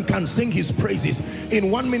mind can sing his praises.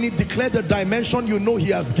 In 1 minute, declare the dimension you know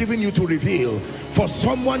he has given you to reveal. For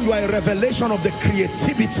someone, you are a revelation of the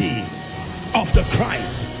creativity of the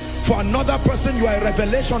Christ. For another person, you are a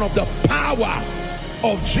revelation of the power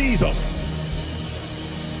of Jesus.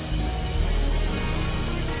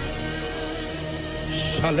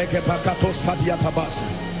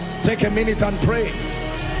 Take a minute and pray.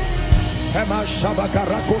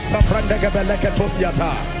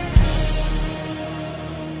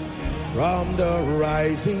 From the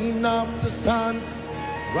rising of the sun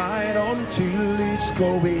right on till it's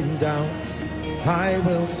going down, I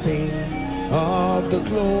will sing of the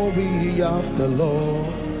glory of the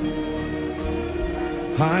Lord.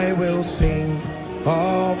 I will sing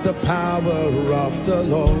of the power of the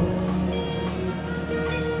Lord.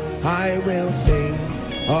 I will sing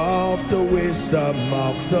of the wisdom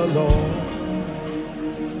of the Lord.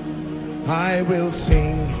 I will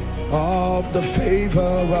sing of the favor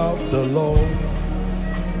of the Lord.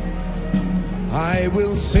 I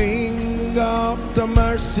will sing of the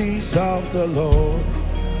mercies of the Lord.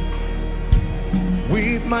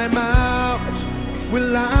 With my mouth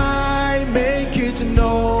will I make it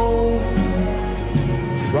known.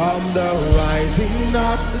 From the rising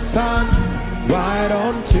of the sun right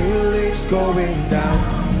until it's going down,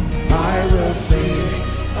 I will sing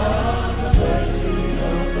of the mercies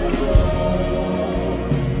of the Lord.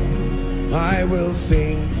 I will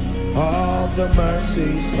sing of the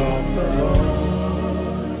mercies of the Lord.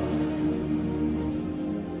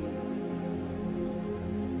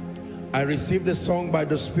 I received a song by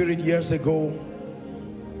the Spirit years ago,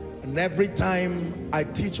 and every time I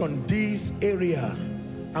teach on this area,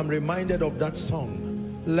 I'm reminded of that song.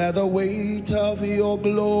 Let the weight of your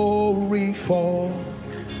glory fall.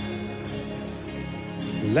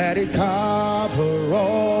 Let it cover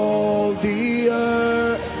all the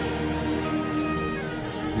earth.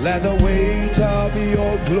 Let the weight of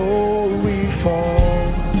your glory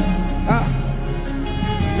fall.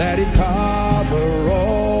 Let it cover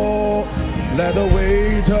all. Let the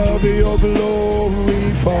weight of your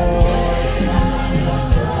glory fall.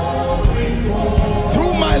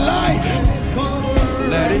 Through my life,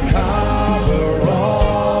 let it cover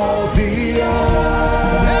all the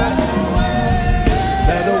earth.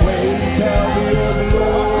 Let the weight of your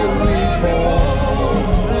glory fall.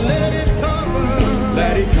 Let it cover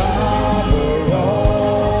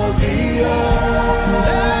all the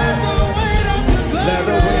earth. Let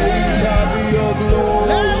the weight of your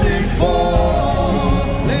glory fall.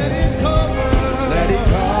 Let it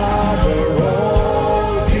cover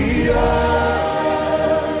all the earth.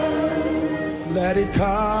 Let it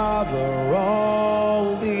cover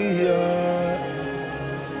all the earth.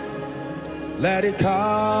 Let it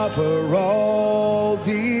cover all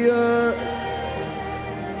the earth.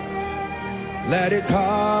 Let it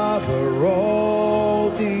cover all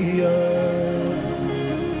the earth.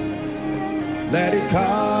 Let it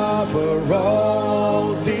cover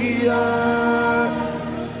all the earth.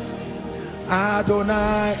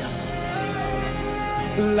 Adonai,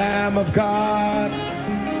 Lamb of God,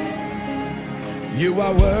 you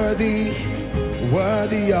are worthy,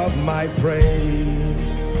 worthy of my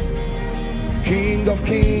praise. King of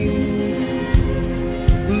kings,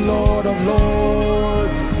 Lord of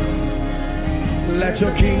lords, let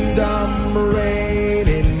your kingdom reign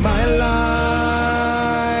in my life.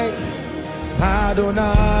 Adonai,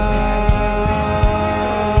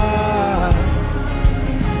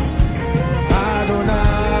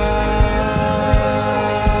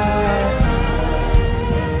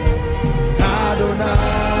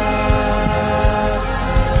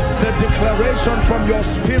 declaration from your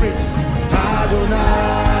spirit. Adonai.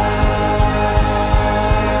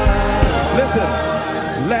 Listen,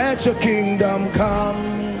 let your kingdom come.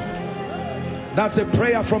 That's a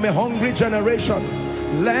prayer from a hungry generation.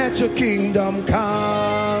 Let your kingdom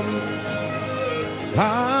come.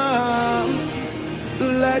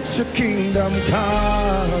 Let your kingdom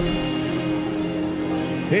come.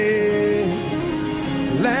 Hey,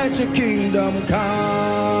 let your kingdom come.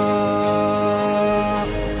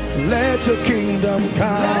 Let your kingdom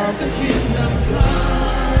come. Let your kingdom come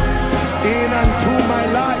in and through my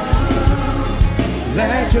life.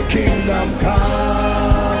 Let your kingdom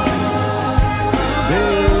come.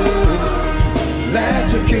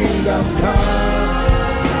 Let your kingdom come.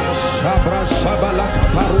 Shabra shabalaka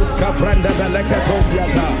paruska frenda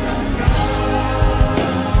beleketosiata.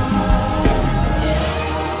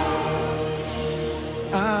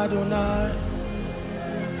 Adonai,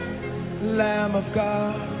 Lamb of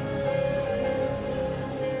God,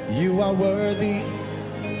 you are worthy,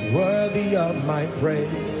 worthy of my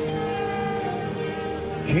praise.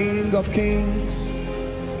 King of kings,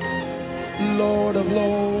 Lord of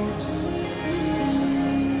lords,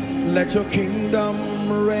 let your kingdom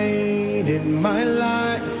reign in my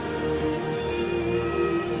life.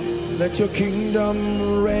 Let your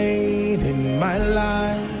kingdom reign in my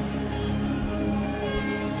life.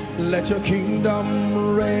 Let your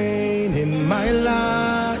kingdom reign in my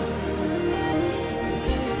life.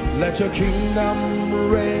 Let your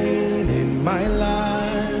kingdom reign in my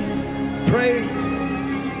life. Pray it.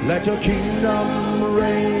 Let your kingdom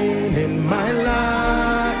reign in my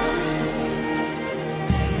life.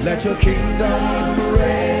 Let your kingdom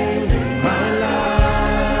reign in my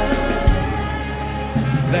life.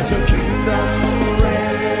 Let your kingdom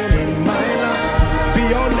reign in my life.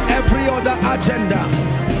 Beyond every other agenda.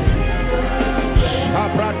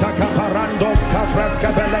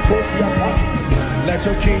 Let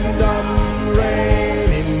your kingdom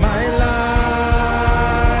reign in my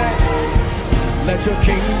life. Let your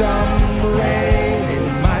kingdom reign in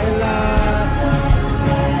my life.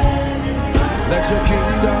 Let your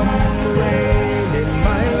kingdom reign.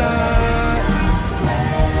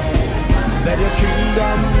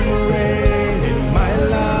 kingdom reign in my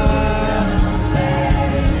life.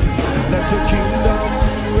 Let your kingdom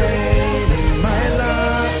reign in my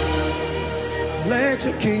life. Let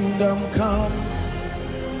your kingdom come.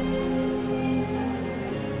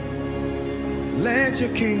 Let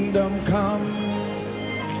your kingdom come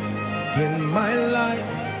in my life.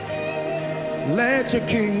 Let your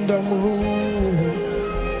kingdom rule.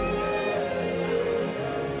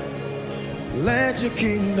 Let your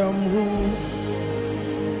kingdom rule.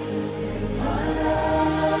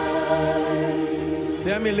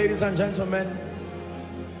 Hear me, ladies and gentlemen.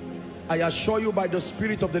 I assure you by the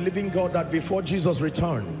Spirit of the living God that before Jesus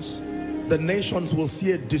returns, the nations will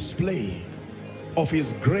see a display of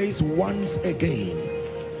his grace once again,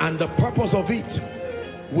 and the purpose of it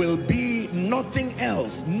will be nothing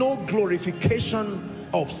else, no glorification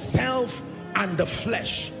of self and the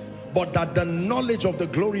flesh, but that the knowledge of the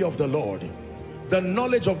glory of the Lord, the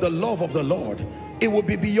knowledge of the love of the Lord, it will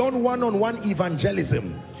be beyond one-on-one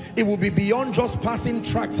evangelism. It will be beyond just passing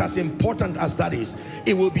tracts, as important as that is.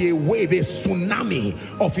 It will be a wave, a tsunami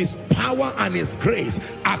of his power and his grace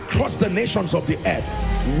across the nations of the earth.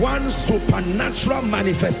 One supernatural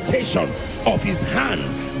manifestation of his hand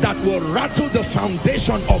that will rattle the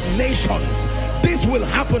foundation of nations. This will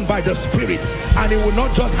happen by the Spirit, and it will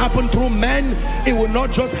not just happen through men, it will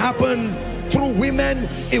not just happen through women,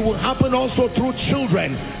 it will happen also through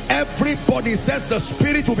children. Everybody says the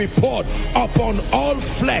Spirit will be poured upon all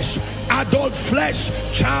flesh, adult flesh,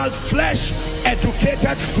 child flesh,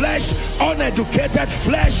 educated flesh, uneducated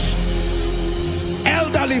flesh,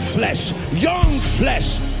 elderly flesh, young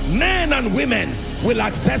flesh. Men and women will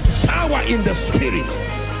access power in the Spirit.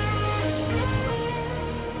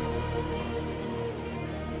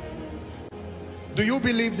 Do you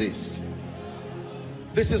believe this?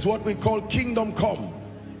 This is what we call kingdom come.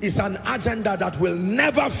 It's an agenda that will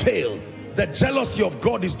never fail. The jealousy of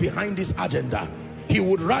God is behind this agenda. He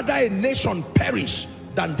would rather a nation perish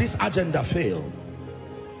than this agenda fail.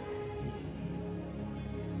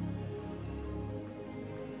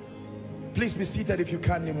 Please be seated if you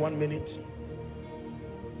can in 1 minute.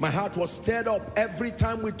 My heart was stirred up every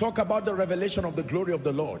time we talk about the revelation of the glory of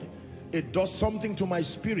the Lord. It does something to my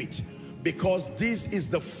spirit, because this is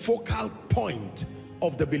the focal point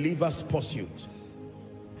of the believer's pursuit.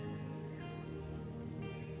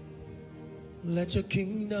 Let your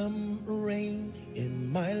kingdom reign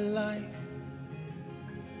in my life.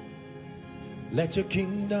 Let your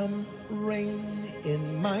kingdom reign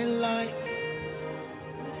in my life.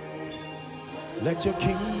 Let your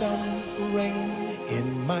kingdom reign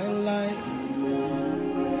in my life.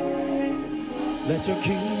 Let your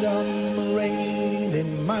kingdom reign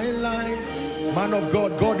in my life. Man of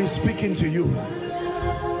God, God is speaking to you.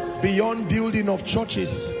 Beyond building of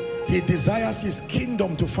churches, he desires his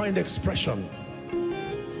kingdom to find expression.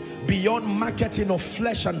 Beyond marketing of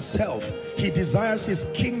flesh and self, he desires his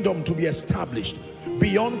kingdom to be established.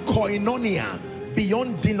 Beyond koinonia,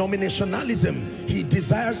 beyond denominationalism, he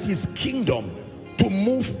desires his kingdom to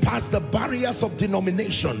move past the barriers of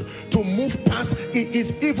denomination, to move past, it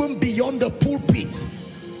is even beyond the pulpit.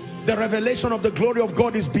 The revelation of the glory of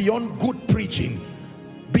God is beyond good preaching,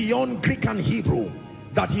 beyond Greek and Hebrew,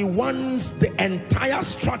 that he wants the entire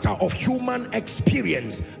strata of human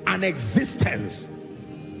experience and existence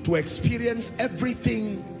to experience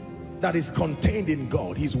everything that is contained in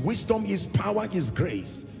God, his wisdom, his power, his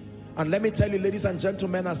grace. And let me tell you, ladies and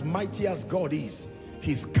gentlemen, as mighty as God is,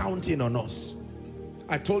 he's counting on us.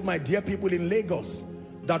 I told my dear people in Lagos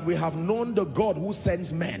that we have known the God who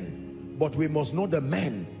sends men, but we must know the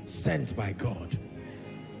men sent by God.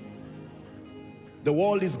 The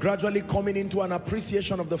world is gradually coming into an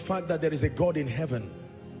appreciation of the fact that there is a God in heaven.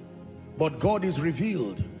 But God is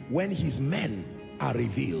revealed when his men are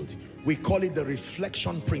revealed. We call it the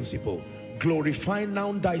reflection principle. Glorify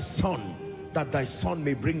now thy Son, that thy Son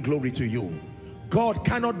may bring glory to you. God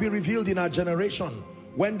cannot be revealed in our generation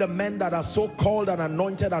when the men that are so called and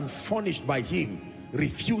anointed and furnished by him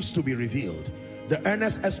refuse to be revealed. The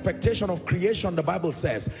earnest expectation of creation, the Bible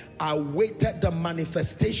says, awaited the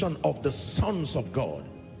manifestation of the sons of God.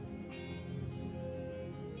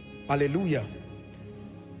 Hallelujah.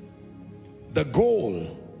 The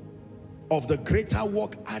goal of the greater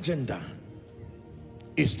work agenda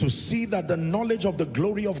is to see that the knowledge of the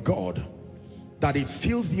glory of God, that it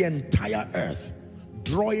fills the entire earth,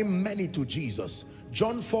 drawing many to Jesus.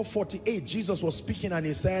 John 4:48, Jesus was speaking and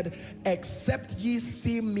he said, except ye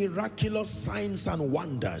see miraculous signs and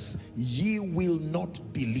wonders, ye will not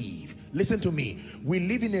believe. Listen to me. We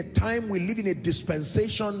live in a time, we live in a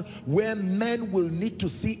dispensation where men will need to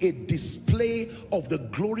see a display of the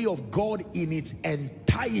glory of God in its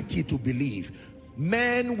entirety to believe.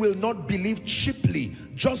 Men will not believe cheaply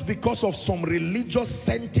just because of some religious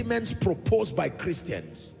sentiments proposed by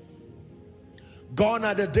Christians. Gone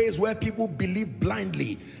are the days where people believe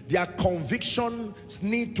blindly. Their convictions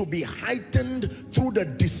need to be heightened through the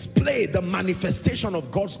display, the manifestation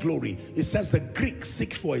of God's glory. It says the Greeks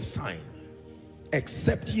seek for a sign.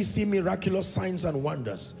 Except ye see miraculous signs and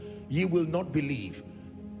wonders, ye will not believe.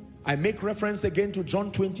 I make reference again to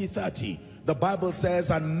John 20:30. The Bible says,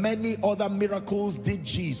 and many other miracles did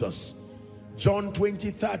Jesus. John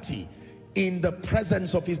 20:30. In the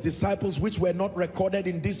presence of his disciples, which were not recorded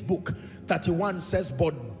in this book. 31 says,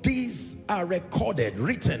 but these are recorded,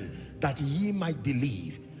 written, that ye might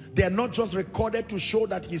believe. They are not just recorded to show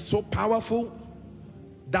that he's so powerful,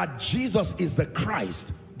 that Jesus is the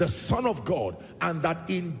Christ, the Son of God, and that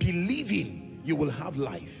in believing you will have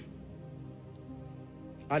life.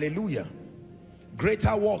 Hallelujah.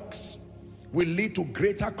 Greater works will lead to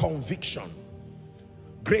greater conviction.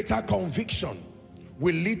 Greater conviction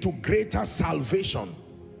will lead to greater salvation,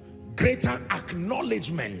 greater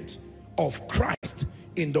acknowledgement of Christ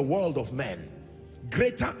in the world of men,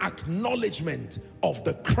 greater acknowledgement of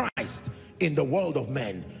the Christ in the world of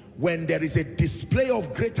men. When there is a display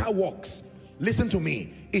of greater works, listen to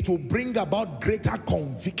me, it will bring about greater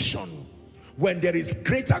conviction. When there is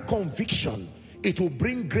greater conviction, it will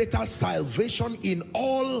bring greater salvation in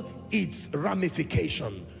all its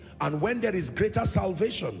ramifications. And when there is greater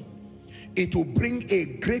salvation, it will bring a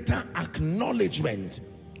greater acknowledgement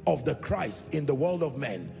of the Christ in the world of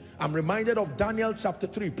men. I'm reminded of Daniel chapter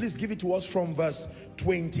 3. Please give it to us from verse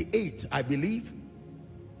 28, I believe.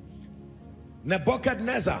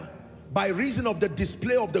 Nebuchadnezzar, by reason of the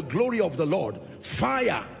display of the glory of the Lord,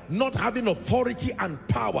 fire not having authority and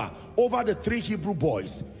power over the 3 Hebrew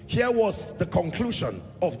boys. Here was the conclusion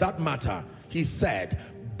of that matter. He said,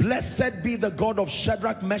 blessed be the God of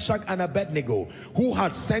Shadrach, Meshach, and Abednego, who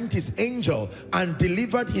had sent his angel and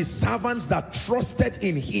delivered his servants that trusted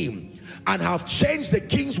in him, and have changed the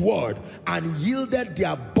king's word and yielded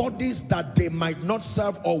their bodies that they might not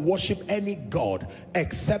serve or worship any God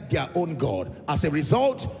except their own God. As a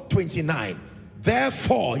result, 29.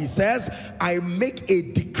 Therefore, he says, I make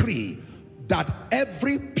a decree that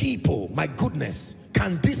every people, my goodness,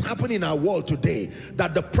 can this happen in our world today,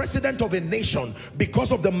 that the president of a nation,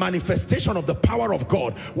 because of the manifestation of the power of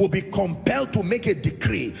God, will be compelled to make a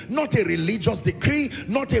decree, not a religious decree,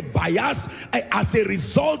 not a bias, as a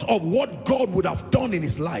result of what God would have done in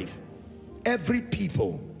his life. Every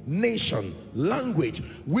people, nation, language,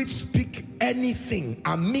 which speak anything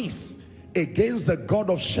amiss against the God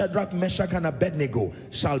of Shadrach, Meshach, and Abednego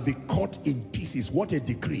shall be cut in pieces. What a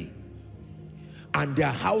decree. And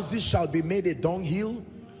their houses shall be made a dunghill,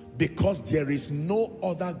 because there is no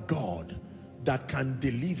other God that can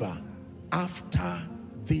deliver after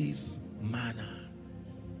this manner.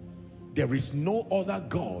 There is no other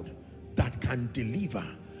God that can deliver.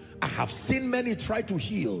 I have seen many try to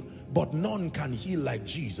heal, but none can heal like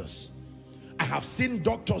Jesus. I have seen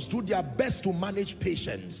doctors do their best to manage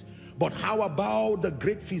patients, but how about the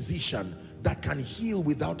great physician that can heal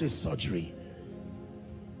without a surgery?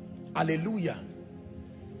 Hallelujah.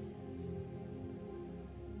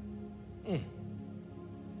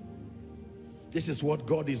 This is what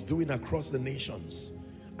God is doing across the nations.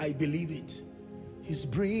 I believe it. He's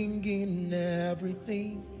bringing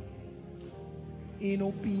everything in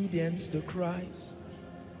obedience to Christ.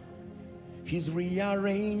 He's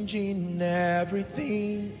rearranging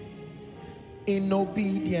everything in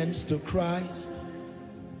obedience to Christ.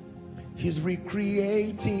 He's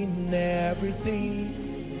recreating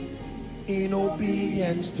everything in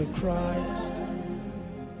obedience to Christ.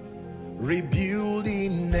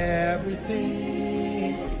 Rebuilding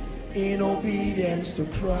everything in obedience to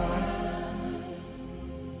Christ.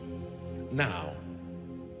 Now,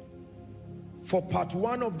 for part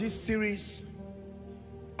 1 of this series,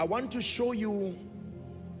 I want to show you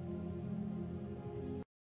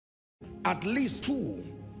at least 2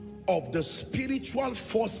 of the spiritual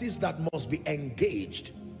forces that must be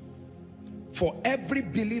engaged for every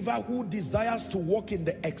believer who desires to walk in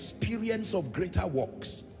the experience of greater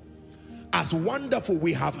works. As wonderful,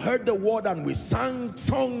 we have heard the word and we sang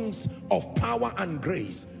songs of power and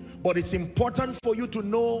grace, but it's important for you to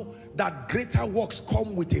know that greater works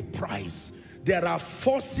come with a price. There are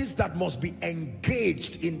forces that must be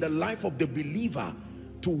engaged in the life of the believer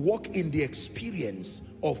to walk in the experience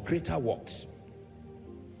of greater works.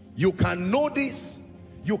 You can know this,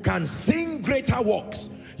 you can sing greater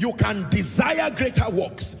works, you can desire greater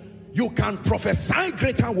works, you can prophesy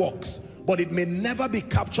greater works, but it may never be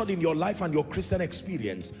captured in your life and your Christian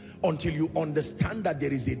experience until you understand that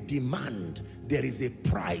there is a demand, there is a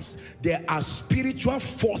price, there are spiritual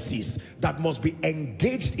forces that must be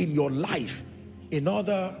engaged in your life in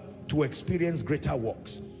order to experience greater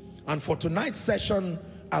works. And for tonight's session,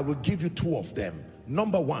 I will give you two of them.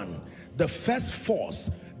 Number one, the first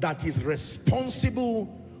force that is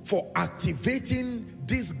responsible for activating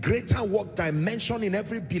this greater work dimension in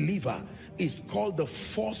every believer is called the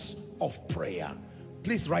force of prayer.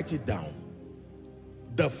 Please write it down.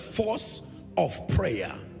 The force of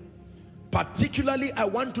prayer. Particularly, I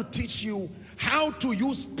want to teach you how to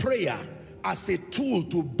use prayer as a tool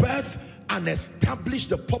to birth and establish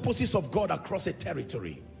the purposes of God across a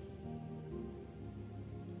territory.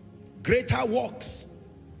 Greater works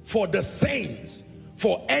for the saints,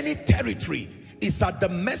 for any territory, is at the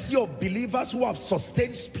mercy of believers who have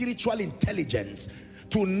sustained spiritual intelligence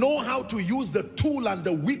to know how to use the tool and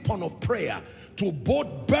the weapon of prayer to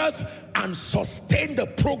both birth and sustain the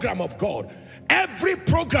program of God. Every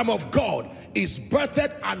program of God is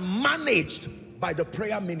birthed and managed by the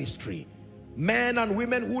prayer ministry. Men and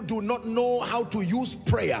women who do not know how to use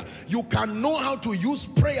prayer, you can know how to use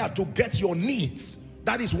prayer to get your needs.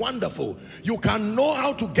 That is wonderful. You can know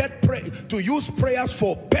how to use prayers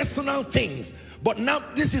for personal things. But now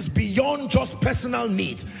this is beyond just personal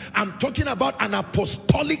needs. I'm talking about an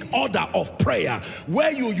apostolic order of prayer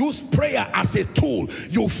where you use prayer as a tool.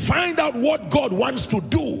 You find out what God wants to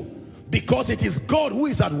do, because it is God who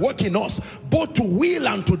is at work in us, both to will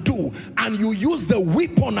and to do. And you use the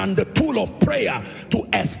weapon and the tool of prayer to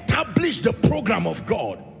establish the program of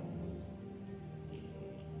God.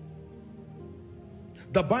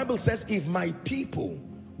 The Bible says, if my people,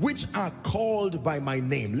 which are called by my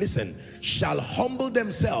name, listen, shall humble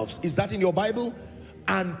themselves, is that in your Bible?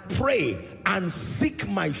 And pray and seek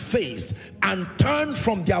my face and turn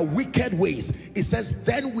from their wicked ways. It says,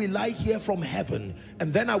 then will I hear from heaven,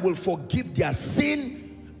 and then I will forgive their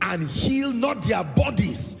sin and heal not their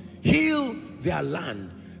bodies, heal their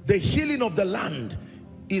land. The healing of the land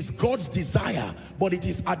is God's desire, but it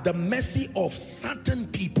is at the mercy of certain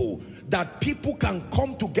people, that people can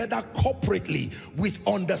come together corporately with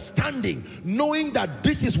understanding, knowing that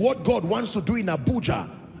this is what God wants to do in Abuja.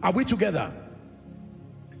 Are we together?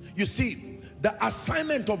 You see, the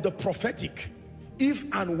assignment of the prophetic,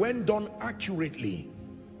 if and when done accurately,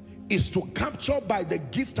 is to capture by the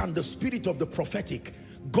gift and the spirit of the prophetic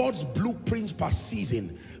God's blueprint per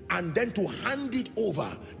season, and then to hand it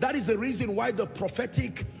over. That is the reason why the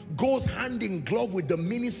prophetic goes hand in glove with the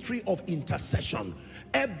ministry of intercession.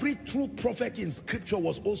 Every true prophet in scripture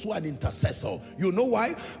was also an intercessor. You know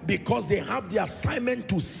why? Because they have the assignment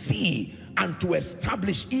to see and to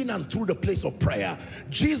establish in and through the place of prayer.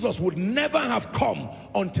 Jesus would never have come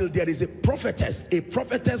until there is a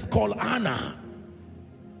prophetess called Anna.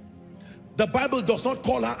 The Bible does not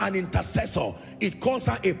call her an intercessor. It calls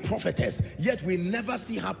her a prophetess. Yet we never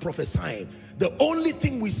see her prophesying. The only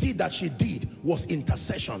thing we see that she did was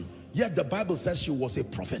intercession. Yet the Bible says she was a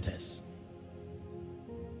prophetess.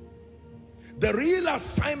 The real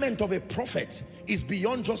assignment of a prophet is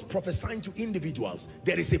beyond just prophesying to individuals.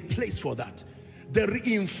 There is a place for that.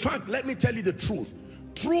 In fact, let me tell you the truth.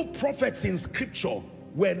 True prophets in scripture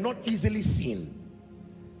were not easily seen.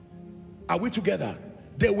 Are we together?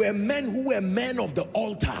 There were men who were men of the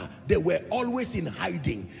altar. They were always in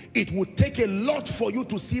hiding. It would take a lot for you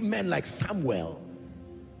to see men like Samuel.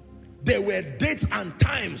 There were dates and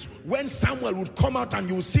times when Samuel would come out and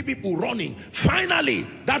you would see people running. Finally,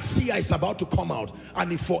 that seer is about to come out.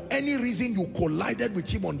 And if for any reason you collided with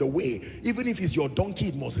him on the way, even if it's your donkey,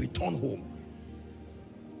 it must return home.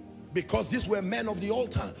 Because these were men of the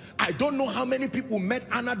altar. I don't know how many people met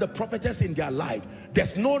Anna the prophetess in their life.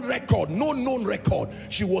 There's no record, no known record.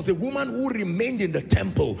 She was a woman who remained in the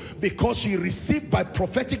temple because she received by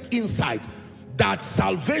prophetic insight that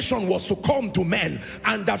salvation was to come to men,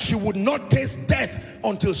 and that she would not taste death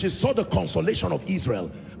until she saw the consolation of Israel.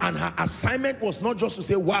 And her assignment was not just to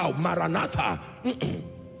say, wow, Maranatha.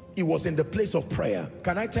 It was in the place of prayer.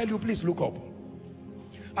 Can I tell you, please look up.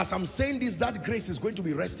 As I'm saying this, that grace is going to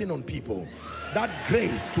be resting on people. That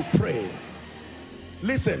grace to pray.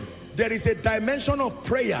 Listen, there is a dimension of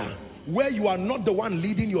prayer where you are not the one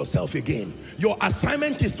leading yourself again. Your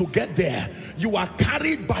assignment is to get there. You are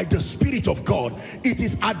carried by the Spirit of God. It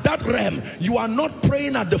is at that realm. You are not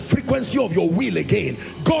praying at the frequency of your will again.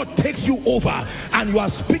 God takes you over and you are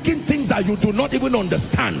speaking things that you do not even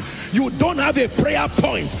understand. You don't have a prayer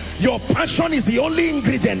point. Your passion is the only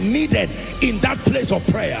ingredient needed in that place of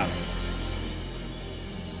prayer.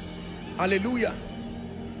 Hallelujah.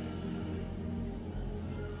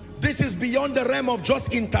 This is beyond the realm of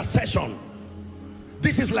just intercession.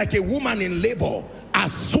 This is like a woman in labor.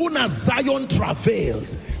 As soon as Zion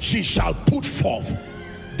travails, she shall put forth.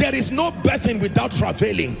 There is no birthing without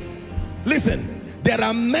travailing. Listen, there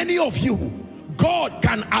are many of you, God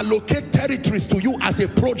can allocate territories to you as a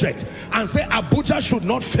project and say Abuja should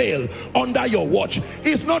not fail under your watch.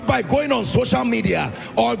 It's not by going on social media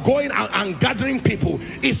or going and gathering people.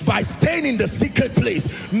 It's by staying in the secret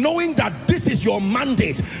place, knowing that this is your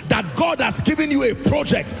mandate, that God has given you a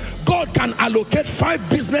project. God can allocate 5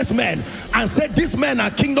 businessmen and say these men are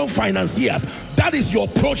kingdom financiers. That is your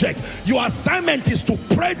project. Your assignment is to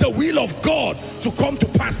pray the will of God to come to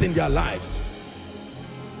pass in their lives.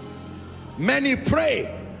 Many pray,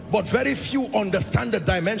 but very few understand the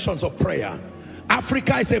dimensions of prayer.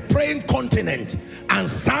 Africa is a praying continent, and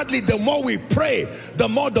sadly the more we pray, the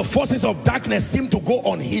more the forces of darkness seem to go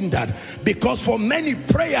unhindered, because for many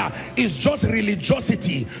prayer is just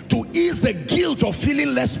religiosity to ease the guilt of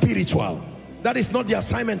feeling less spiritual. That is not the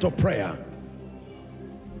assignment of prayer.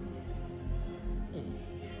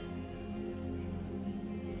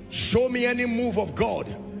 Show me any move of God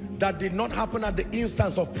that did not happen at the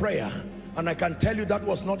instance of prayer, and I can tell you that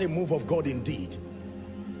was not a move of God indeed.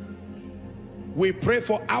 We pray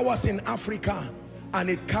for hours in Africa and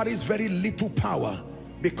it carries very little power,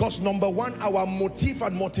 because number one, our motive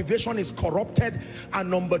and motivation is corrupted, and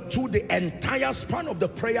number two, the entire span of the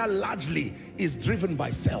prayer largely is driven by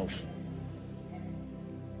self.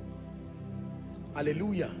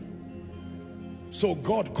 Hallelujah. So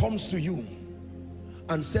God comes to you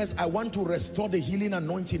and says, I want to restore the healing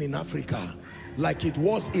anointing in Africa like it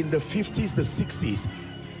was in the 50s, the 60s.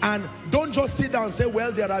 And don't just sit down and say,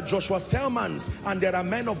 well, there are Joshua Selmans and there are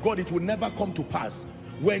men of God. It will never come to pass.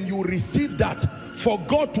 When you receive that, for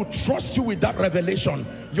God to trust you with that revelation,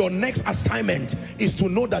 your next assignment is to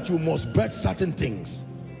know that you must birth certain things.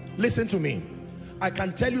 Listen to me. I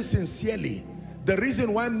can tell you sincerely, the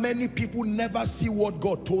reason why many people never see what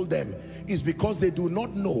God told them is because they do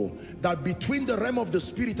not know that between the realm of the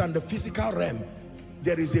spirit and the physical realm,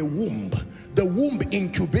 there is a womb. The womb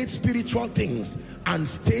incubates spiritual things and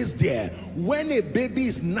stays there. When a baby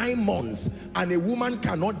is 9 months and a woman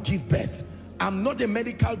cannot give birth, I'm not a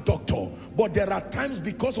medical doctor, but there are times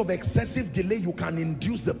because of excessive delay you can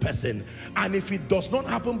induce the person, and if it does not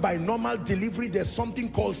happen by normal delivery, there's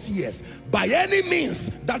something called CS. By any means,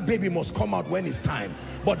 that baby must come out when it's time.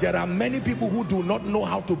 But there are many people who do not know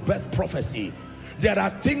how to birth prophecy. There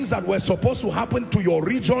are things that were supposed to happen to your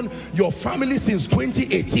region, your family since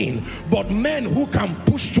 2018, but men who can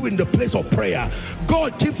push through in the place of prayer.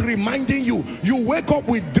 God keeps reminding you, you wake up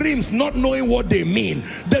with dreams not knowing what they mean.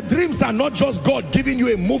 The dreams are not just God giving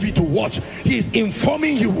you a movie to watch. He's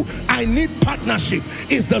informing you, I need partnership.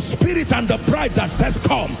 It's the spirit and the bride that says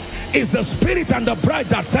come. It's the spirit and the bride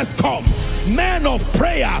that says come. Men of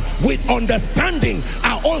prayer with understanding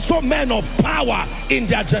are also men of power in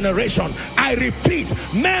their generation. I repeat,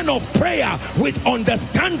 men of prayer with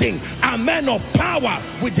understanding are men of power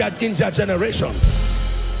in their generation.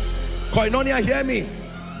 Koinonia, hear me.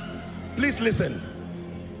 Please listen.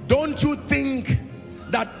 Don't you think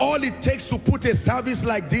that all it takes to put a service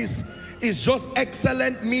like this is just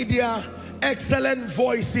excellent media, excellent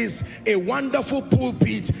voices, a wonderful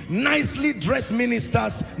pulpit, nicely dressed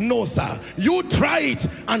ministers? No, sir. You try it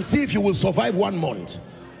and see if you will survive 1 month.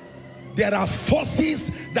 There are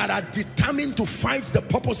forces that are determined to fight the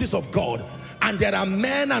purposes of God, and there are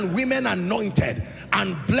men and women anointed.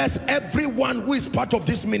 And bless everyone who is part of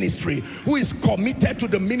this ministry, who is committed to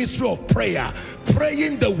the ministry of prayer,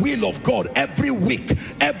 praying the will of God every week,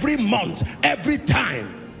 every month, every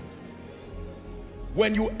time.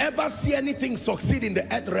 When you ever see anything succeed in the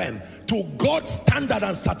earth realm to God's standard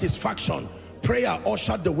and satisfaction, prayer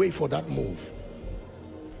ushered the way for that move.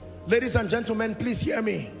 Ladies and gentlemen, please hear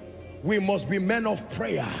me. We must be men of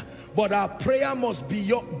prayer, but our prayer must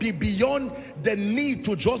be beyond the need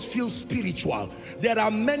to just feel spiritual. There are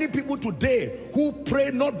many people today who pray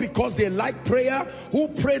not because they like prayer, who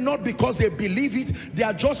pray not because they believe it. They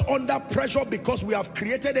are just under pressure because we have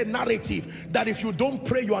created a narrative that if you don't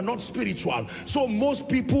pray, you are not spiritual. So most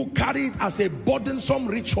people carry it as a burdensome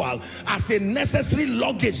ritual, as a necessary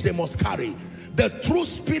luggage they must carry. The true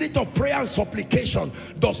spirit of prayer and supplication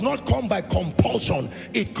does not come by compulsion.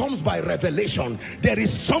 It comes by revelation. There is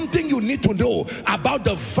something you need to know about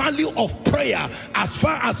the value of prayer as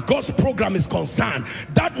far as God's program is concerned.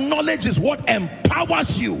 That knowledge is what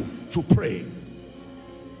empowers you to pray.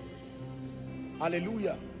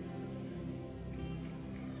 Hallelujah.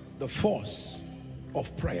 The force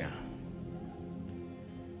of prayer.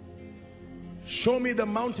 Show me the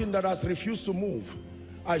mountain that has refused to move.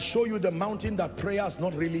 I show you the mountain that prayer has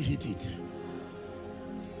not really hit it.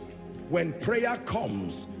 When prayer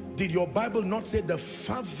comes, did your Bible not say the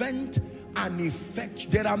fervent and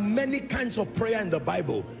effectual? There are many kinds of prayer in the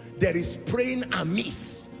Bible. There is praying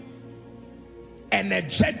amiss,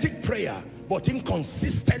 energetic prayer, but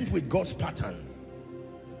inconsistent with God's pattern.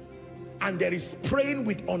 And there is praying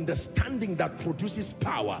with understanding that produces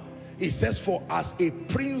power. It says, for as a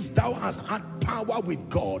prince thou hast had power with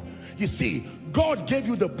God. You see, God gave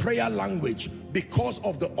you the prayer language because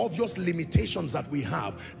of the obvious limitations that we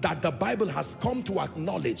have, that the Bible has come to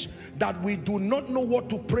acknowledge, that we do not know what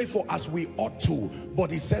to pray for as we ought to,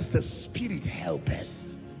 but it says the Spirit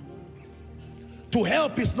helpeth. To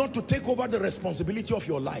help is not to take over the responsibility of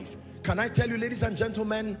your life. Can I tell you, ladies and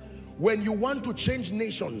gentlemen, when you want to change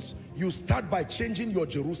nations, you start by changing your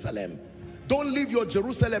Jerusalem. Don't leave your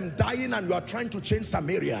Jerusalem dying and you are trying to change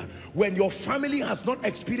Samaria. When your family has not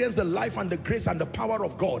experienced the life and the grace and the power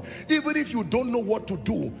of God, even if you don't know what to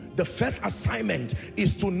do, the first assignment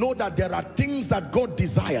is to know that there are things that God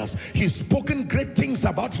desires. He's spoken great things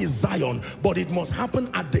about his Zion, but it must happen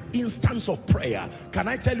at the instance of prayer. Can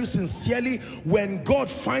I tell you sincerely, when God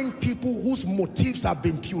finds people whose motives have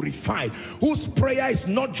been purified, whose prayer is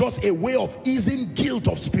not just a way of easing guilt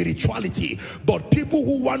of spirituality, but people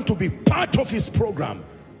who want to be part of his program,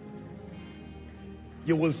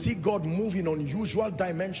 you will see God move in unusual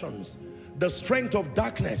dimensions. The strength of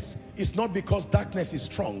darkness is not because darkness is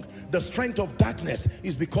strong. The strength of darkness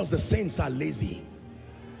is because the saints are lazy.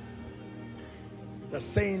 The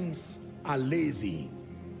saints are lazy.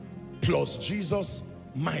 Plus Jesus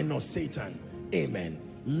minus Satan. Amen.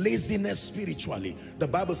 Laziness spiritually. The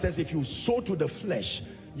Bible says if you sow to the flesh,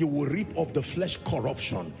 you will reap of the flesh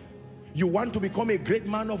corruption. You want to become a great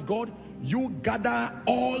man of God? You gather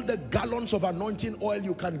all the gallons of anointing oil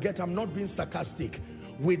you can get. I'm not being sarcastic.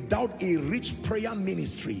 Without a rich prayer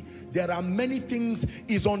ministry, there are many things.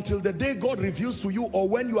 Is until the day God reveals to you, or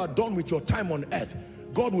when you are done with your time on earth,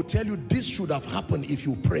 God will tell you, this should have happened if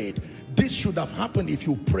you prayed. This should have happened if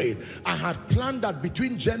you prayed. I had planned that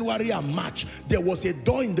between January and March, there was a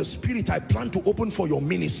door in the spirit I planned to open for your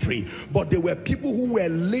ministry. But there were people who were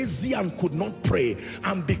lazy and could not pray.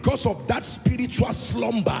 And because of that spiritual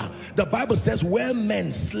slumber, the Bible says, where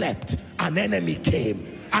men slept, an enemy came.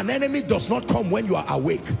 An enemy does not come when you are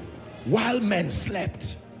awake. While men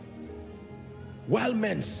slept. While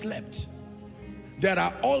men slept. There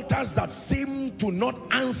are altars that seem to not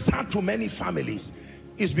answer to many families.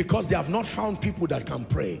 It's because they have not found people that can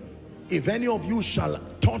pray. If any of you shall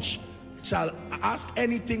ask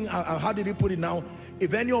anything, how did he put it now?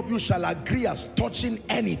 If any of you shall agree as touching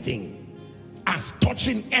anything,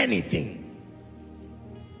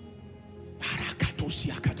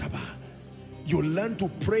 you learn to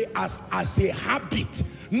pray as a habit,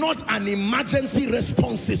 not an emergency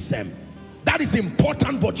response system. That is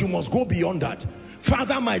important, but you must go beyond that.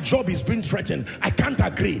 Father, my job is being threatened. I can't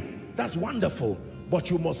agree. That's wonderful,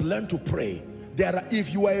 but you must learn to pray.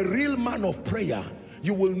 If you are a real man of prayer,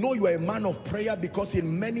 you will know you are a man of prayer, because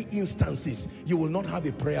in many instances, you will not have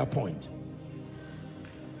a prayer point.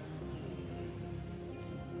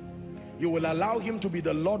 You will allow him to be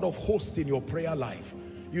the Lord of hosts in your prayer life.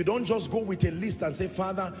 You don't just go with a list and say,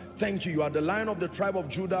 Father, thank you. You are the Lion of the tribe of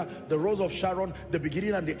Judah, the Rose of Sharon, the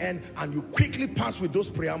beginning and the end. And you quickly pass with those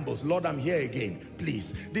preambles. Lord, I'm here again.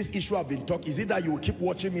 Please, this issue I've been talking. Is it that you will keep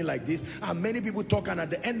watching me like this? And many people talk, and at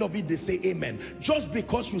the end of it, they say amen. Just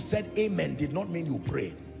because you said amen did not mean you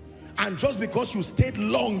prayed. And just because you stayed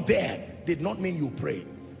long there did not mean you prayed.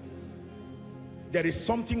 There is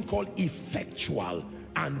something called effectual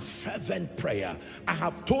and fervent prayer. I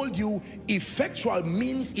have told you, effectual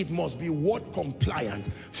means it must be word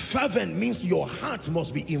compliant. Fervent means your heart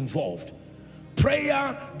must be involved.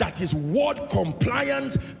 Prayer that is word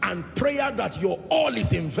compliant and prayer that your all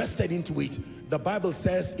is invested into it. The Bible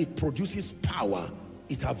says it produces power.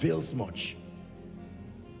 It avails much.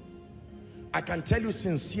 I can tell you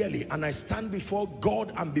sincerely, and I stand before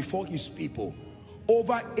God and before his people,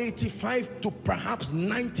 over 85 to perhaps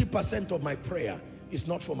 90% of my prayer is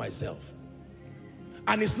not for myself.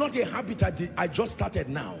 And it's not a habit I just started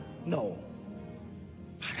now. No.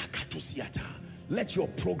 Let your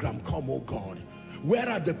program come, oh God. Where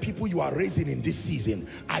are the people you are raising in this season?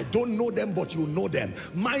 I don't know them, but you know them.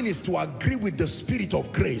 Mine is to agree with the spirit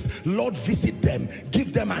of grace. Lord, visit them.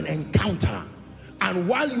 Give them an encounter. And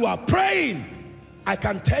while you are praying, I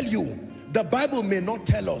can tell you, the Bible may not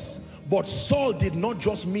tell us, But Saul did not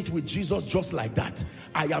just meet with Jesus just like that.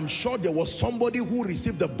 I am sure there was somebody who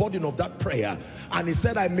received the burden of that prayer, and he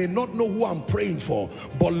said, I may not know who I'm praying for,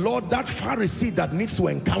 but Lord, that Pharisee that needs to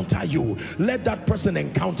encounter you, let that person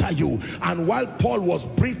encounter you. And while Paul was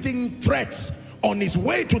breathing threats on his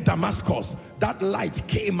way to Damascus, that light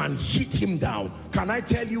came and hit him down. Can I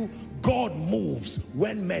tell you, God moves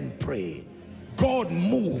when men pray. God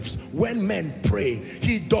moves when men pray.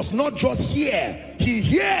 He does not just hear, he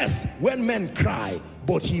hears when men cry,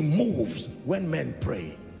 but he moves when men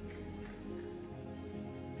pray.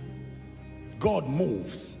 God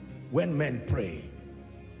moves when men pray.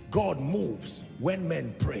 God moves when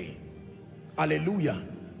men pray. Hallelujah.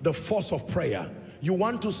 The force of prayer. You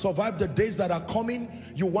want to survive the days that are coming.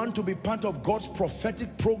 You want to be part of God's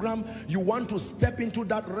prophetic program. You want to step into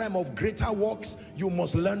that realm of greater works. You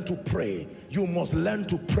must learn to pray. You must learn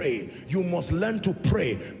to pray. You must learn to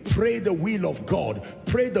pray. Pray the will of God.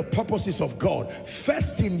 Pray the purposes of God.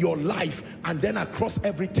 First in your life and then across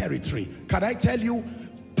every territory. Can I tell you,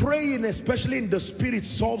 praying, especially in the spirit,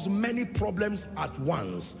 solves many problems at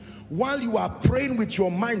once. While you are praying with your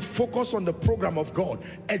mind focused on the program of God,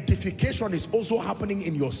 edification is also happening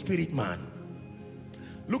in your spirit man.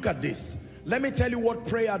 Look at this. Let me tell you what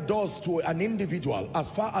prayer does to an individual as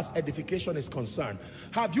far as edification is concerned.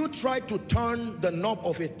 Have you tried to turn the knob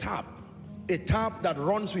of a tap that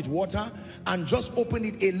runs with water, and just open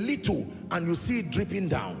it a little and you see it dripping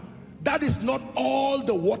down? That is not all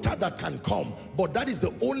the water that can come, but that is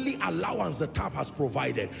the only allowance the tap has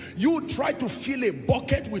provided. You try to fill a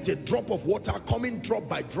bucket with a drop of water coming drop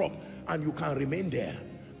by drop, and you can remain there.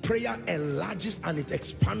 Prayer enlarges and it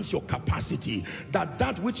expands your capacity,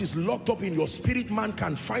 that which is locked up in your spirit man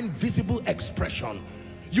can find visible expression.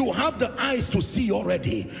 You have the eyes to see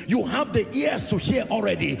already, you have the ears to hear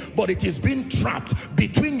already, but it is being trapped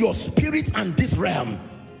between your spirit and this realm.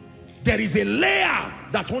 There is a layer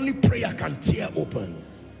that only prayer can tear open.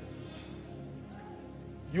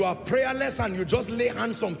 You are prayerless and you just lay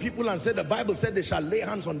hands on people and say the Bible said they shall lay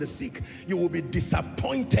hands on the sick. You will be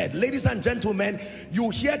disappointed. Ladies and gentlemen, you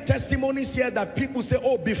hear testimonies here that people say,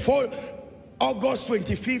 oh, before August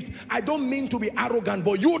 25th, I don't mean to be arrogant,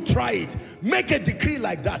 but you try it. Make a decree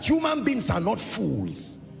like that. Human beings are not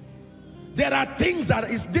fools. There are things that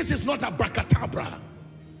this is not abracadabra.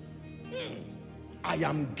 I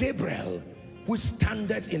am Gabriel who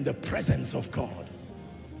standeth in the presence of God.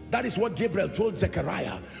 That is what Gabriel told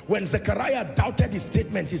Zechariah. When Zechariah doubted his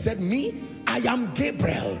statement, he said, me, I am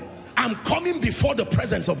Gabriel. I'm coming before the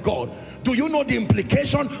presence of God. Do you know the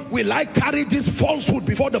implication? Will I carry this falsehood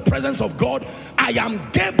before the presence of God? I am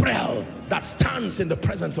Gabriel that stands in the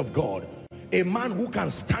presence of God. A man who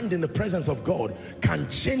can stand in the presence of God can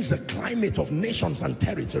change the climate of nations and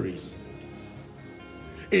territories.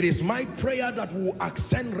 It is my prayer that we will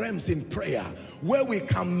ascend realms in prayer where we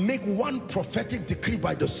can make one prophetic decree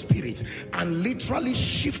by the Spirit and literally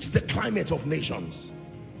shift the climate of nations.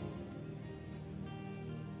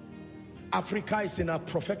 Africa is in a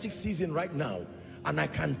prophetic season right now, and I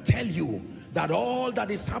can tell you that all that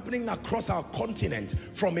is happening across our continent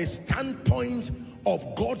from a standpoint of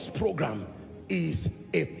God's program is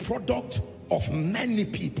a product of many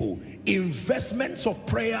people, investments of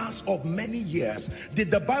prayers of many years.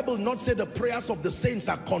 Did the Bible not say the prayers of the saints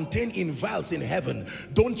are contained in vials in heaven?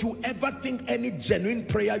 Don't you ever think any genuine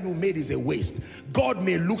prayer you made is a waste. God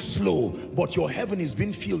may look slow, but your heaven is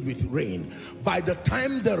being filled with rain. By the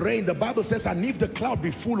time the rain, the Bible says, and if the cloud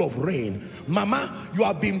be full of rain, mama, you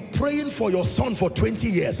have been praying for your son for 20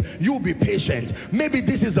 years. You be patient. Maybe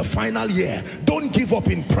this is the final year. Don't give up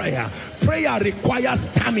in prayer. Prayer requires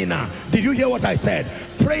stamina. Did you hear what I said?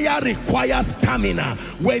 Prayer requires stamina.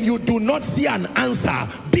 When you do not see an answer,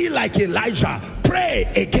 be like Elijah.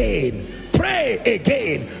 Pray again. Pray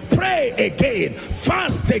again. Pray again.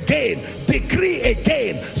 Fast again. Decree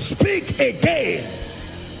again. Speak again.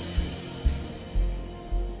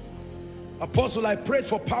 Apostle, I prayed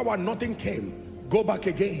for power, nothing came. Go back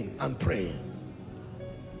again and pray.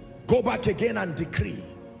 Go back again and decree.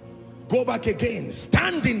 Go back again.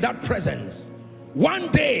 Stand in that presence. One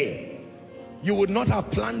day, you would not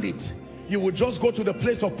have planned it. You would just go to the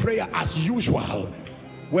place of prayer as usual.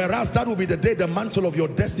 Whereas that will be the day the mantle of your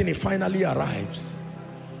destiny finally arrives.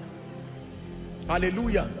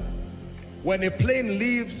 Hallelujah. When a plane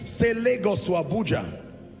leaves, say Lagos to Abuja,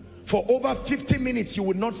 for over 50 minutes you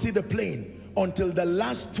would not see the plane until the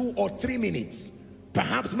last 2 or 3 minutes.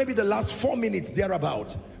 Perhaps maybe the last 4 minutes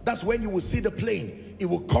thereabout. That's when you will see the plane. It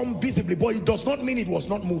will come visibly, but it does not mean it was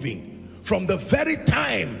not moving. From the very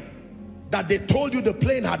time that they told you the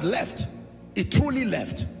plane had left, it truly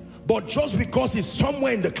left. But just because it's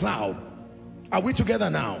somewhere in the cloud, are we together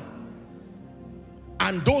now?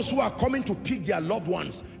 And those who are coming to pick their loved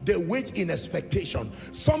ones, they wait in expectation.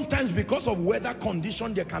 Sometimes because of weather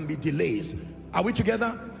condition, there can be delays. Are we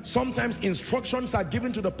together? Sometimes instructions are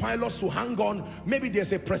given to the pilots to hang on. Maybe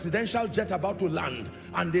there's a presidential jet about to land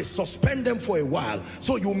and they suspend them for a while.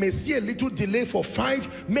 So you may see a little delay for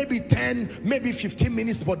 5, maybe 10, maybe 15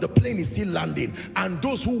 minutes, but the plane is still landing. And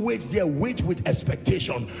those who wait there wait with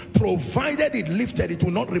expectation. Provided it lifted, it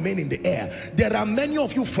will not remain in the air. There are many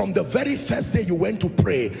of you from the very first day you went to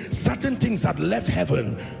pray, certain things had left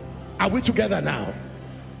heaven. Are we together now?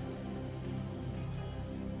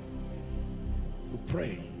 We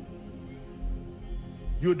pray.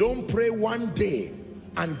 You don't pray one day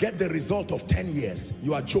and get the result of 10 years.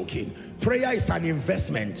 You are joking. Prayer is an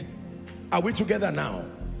investment. Are we together now?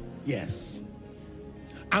 Yes.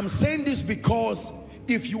 I'm saying this because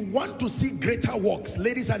if you want to see greater works,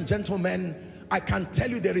 ladies and gentlemen, I can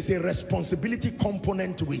tell you there is a responsibility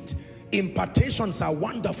component to it. Impartations are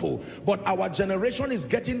wonderful, but our generation is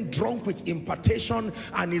getting drunk with impartation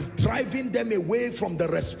and is driving them away from the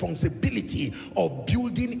responsibility of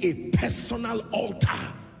building a personal altar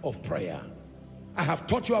of prayer. I have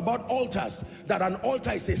taught you about altars, that an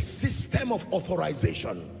altar is a system of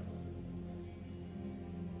authorization.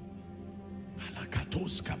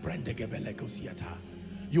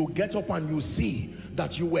 You get up and you see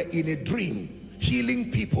that you were in a dream,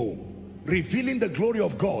 healing people, revealing the glory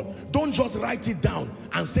of God. Don't just write it down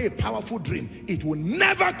and say a powerful dream. It will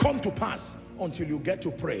never come to pass until you get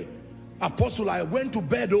to pray. Apostle, I went to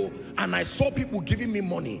bed and I saw people giving me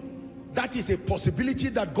money. That is a possibility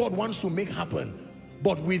that God wants to make happen.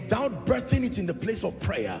 But without birthing it in the place of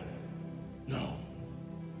prayer, no.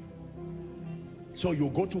 So you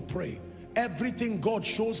go to pray. Everything God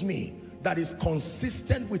shows me that is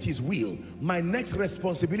consistent with his will, my next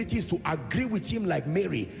responsibility is to agree with him like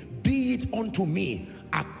Mary. Be it unto me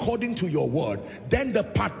according to your word. Then the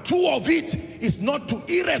part 2 of it is not to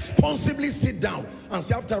irresponsibly sit down and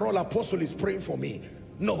say, after all, Apostle is praying for me.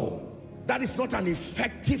 No, that is not an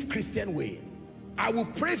effective Christian way. I will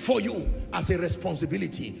pray for you as a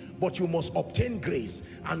responsibility, but you must obtain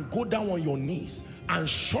grace and go down on your knees and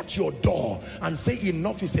shut your door and say,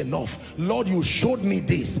 enough is enough. Lord, you showed me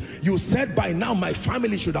this. You said by now my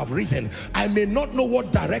family should have risen. I may not know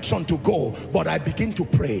what direction to go, but I begin to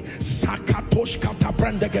pray.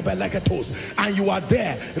 And you are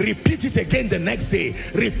there. Repeat it again the next day.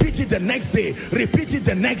 Repeat it the next day. Repeat it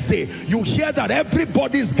the next day. You hear that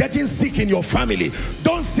everybody is getting sick in your family.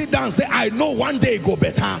 Don't sit down and say, I know one day go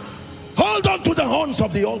better. Hold on to the horns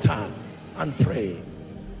of the altar and pray.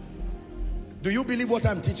 Do you believe what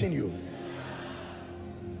I'm teaching you?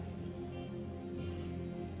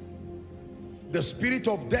 The spirit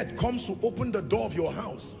of death comes to open the door of your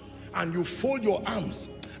house and you fold your arms.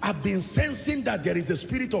 I've been sensing that there is a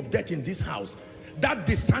spirit of death in this house. That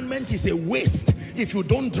discernment is a waste if you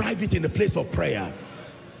don't drive it in the place of prayer.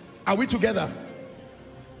 Are we together?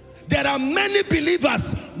 There are many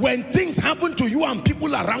believers, when things happen to you and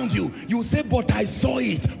people around you, you say, but I saw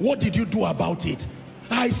it. What did you do about it?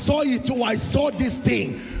 I saw it too. I saw this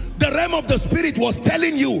thing. The realm of the spirit was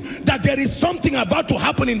telling you that there is something about to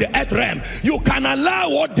happen in the earth realm. You can allow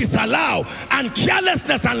or disallow, and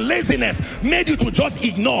carelessness and laziness made you to just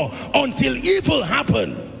ignore until evil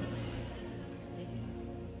happened.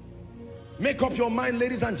 Make up your mind,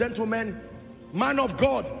 ladies and gentlemen. Man of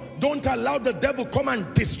God, don't allow the devil come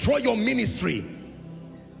and destroy your ministry.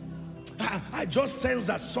 I just sense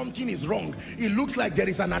that something is wrong. It looks like there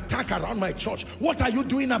is an attack around my church. What are you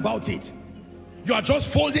doing about it? You are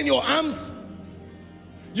just folding your arms.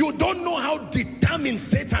 You don't know how determined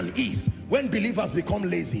Satan is when believers become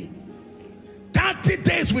lazy. 30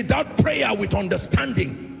 days without prayer with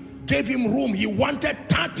understanding gave him room. He wanted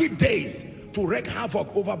 30 days to wreak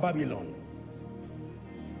havoc over Babylon.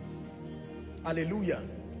 Hallelujah.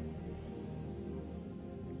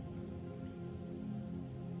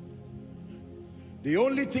 The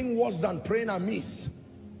only thing worse than praying amiss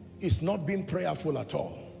is not being prayerful at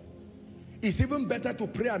all. It's even better to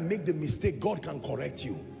pray and make the mistake. God can correct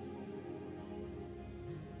you.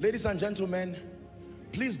 Ladies and gentlemen,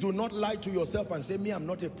 please do not lie to yourself and say, me, I'm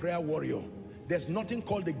not a prayer warrior. There's nothing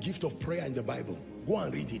called the gift of prayer in the Bible. Go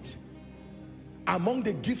and read it. Among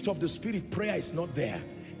the gift of the Spirit, prayer is not there.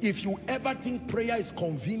 If you ever think prayer is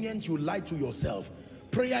convenient, you lie to yourself.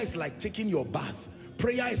 Prayer is like taking your bath.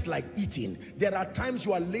 Prayer is like eating. There are times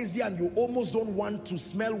you are lazy and you almost don't want to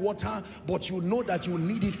smell water, but you know that you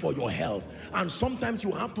need it for your health. And sometimes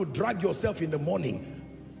you have to drag yourself in the morning.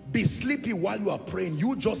 Be sleepy while you are praying.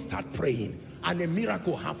 You just start praying and a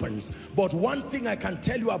miracle happens. But one thing I can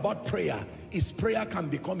tell you about prayer, is prayer can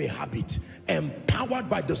become a habit, empowered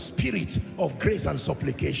by the spirit of grace and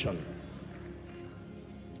supplication.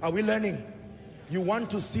 Are we learning? You want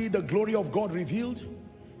to see the glory of God revealed?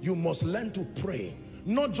 You must learn to pray,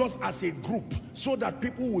 not just as a group, so that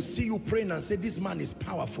people will see you praying and say, this man is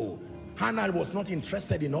powerful. Hannah was not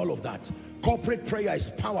interested in all of that. Corporate prayer is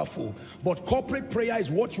powerful, but corporate prayer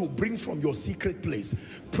is what you bring from your secret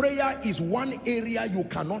place. Prayer is one area you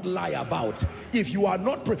cannot lie about. If you are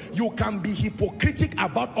not, you can be hypocritic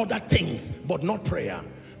about other things, but not prayer.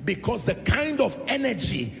 Because the kind of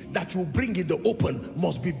energy that you bring in the open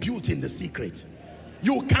must be built in the secret.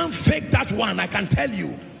 You can't fake that one, I can tell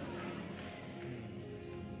you.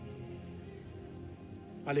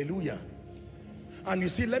 Hallelujah. And you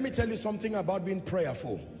see, let me tell you something about being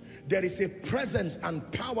prayerful. There is a presence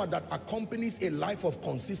and power that accompanies a life of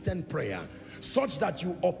consistent prayer, such that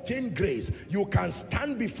you obtain grace. You can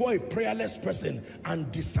stand before a prayerless person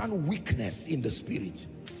and discern weakness in the spirit.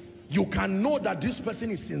 You can know that this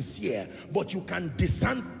person is sincere, but you can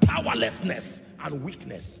discern powerlessness and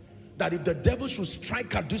weakness. That if the devil should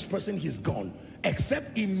strike at this person, he's gone,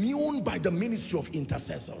 except immune by the ministry of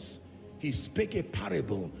intercessors. He spake a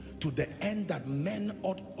parable to the end that men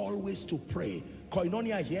ought always to pray.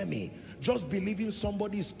 Koinonia, hear me. Just believing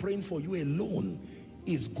somebody is praying for you alone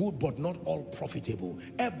is good, but not all profitable.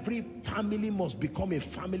 Every family must become a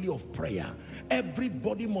family of prayer.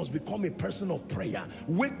 Everybody must become a person of prayer.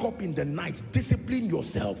 Wake up in the night, discipline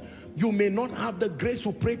yourself. You may not have the grace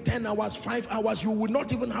to pray 10 hours, 5 hours. You will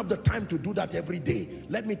not even have the time to do that every day.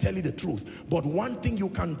 Let me tell you the truth. But one thing you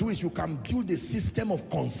can do is you can build a system of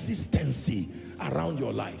consistency around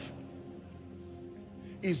your life.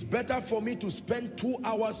 It's better for me to spend 2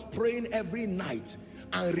 hours praying every night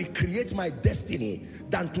and recreate my destiny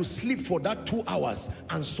than to sleep for that 2 hours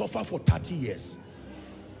and suffer for 30 years.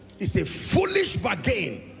 It's a foolish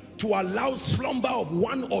bargain to allow slumber of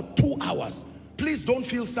 1 or 2 hours. Please don't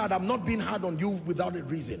feel sad. I'm not being hard on you without a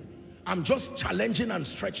reason. I'm just challenging and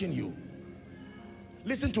stretching you.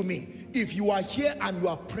 Listen to me. If you are here and you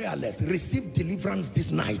are prayerless, receive deliverance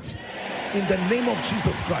this night in the name of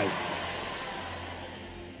Jesus Christ.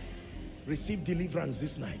 Receive deliverance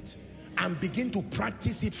this night and begin to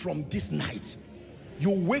practice it from this night. You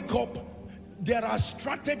wake up. There are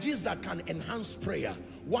strategies that can enhance prayer.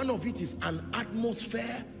 One of it is an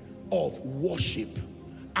atmosphere of worship.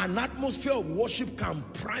 An atmosphere of worship can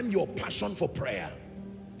prime your passion for prayer.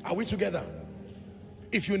 Are we together?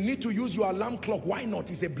 If you need to use your alarm clock, why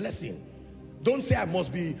not? It's a blessing. Don't say I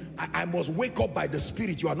must wake up by the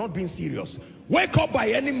Spirit. You are not being serious. Wake up by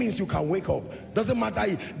any means you can wake up. Doesn't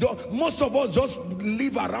matter. Most of us just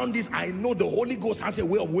live around this. I know the Holy Ghost has a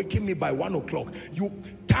way of waking me by 1 o'clock.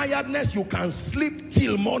 Tiredness, you can sleep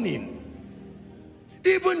till morning.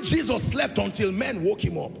 Even Jesus slept until men woke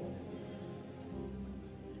him up.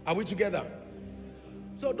 Are we together?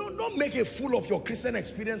 So don't make a fool of your Christian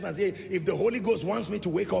experience and say, if the Holy Ghost wants me to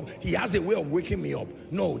wake up, he has a way of waking me up.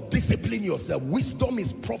 No, discipline yourself. Wisdom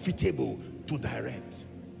is profitable to direct.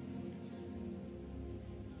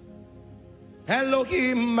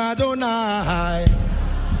 Elohim Adonai.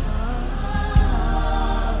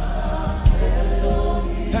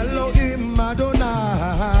 Elohim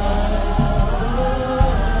Adonai.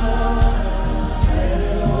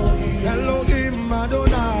 Elohim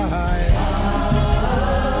Adonai.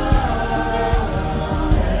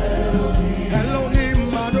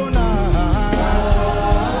 Elohim Adonai.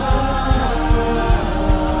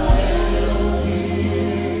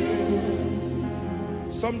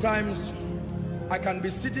 Sometimes I can be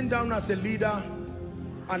sitting down as a leader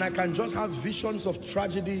and I can just have visions of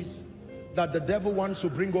tragedies that the devil wants to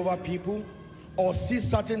bring over people, or see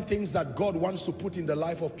certain things that God wants to put in the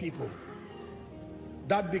life of people.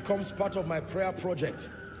 That becomes part of my prayer project.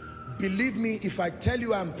 Believe me, if I tell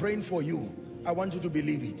you I'm praying for you, I want you to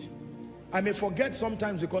believe it. I may forget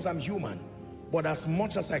sometimes because I'm human, but as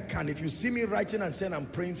much as I can, if you see me writing and saying I'm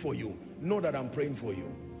praying for you, know that I'm praying for you.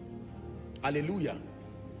 Hallelujah.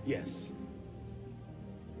 Yes.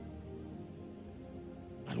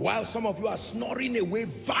 And while some of you are snoring away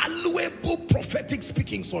valuable prophetic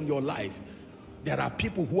speakings on your life, there are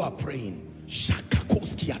people who are praying.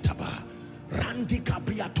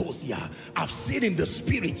 I've seen in the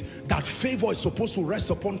spirit that favor is supposed to rest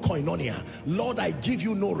upon Koinonia. Lord, I give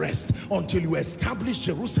you no rest until you establish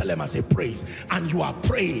Jerusalem as a praise. And you are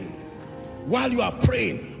praying. While you are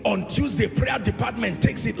praying, on Tuesday, prayer department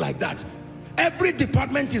takes it like that. Every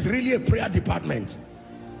department is really a prayer department.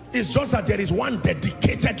 It's just that there is one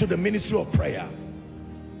dedicated to the ministry of prayer.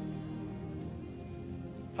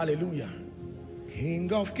 Hallelujah.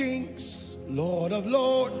 King of kings, Lord of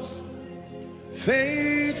lords,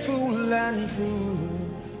 Faithful and true,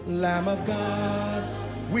 Lamb of God,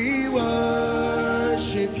 we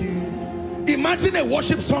worship you. Imagine a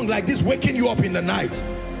worship song like this waking you up in the night.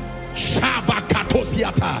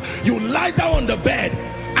 You lie down on the bed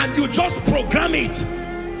and you just program it.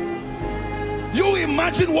 You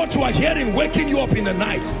imagine what you are hearing waking you up in the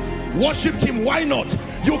night. Worship him. Why not?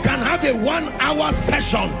 You can have a 1-hour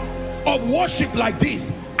session of worship like this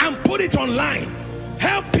and put it online.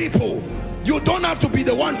 Help people. You don't have to be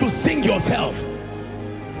the one to sing yourself.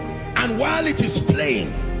 And while it is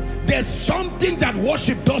playing, there's something that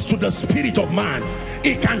worship does to the spirit of man.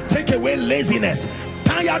 It can take away laziness.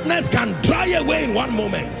 Tiredness can dry away in one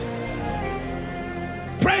moment.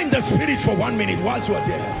 Pray in the spirit for 1 minute whilst you are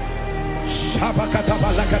there.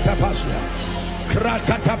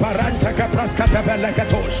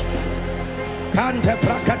 Kante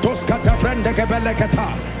prakatos kata frende ke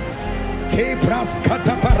beleketa. Ke pras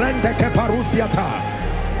kata parende ke parusiata.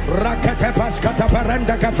 Rakete pas kata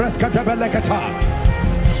parende ke freskata beleketa.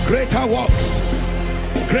 Greater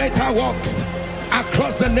works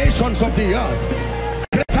across the nations of the earth.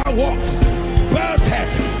 Greater works birthed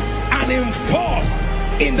and enforced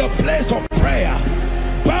in the place of prayer.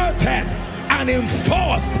 Birthed and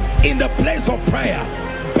enforced in the place of prayer.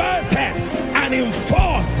 Birthed and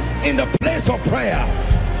enforced in the place of prayer.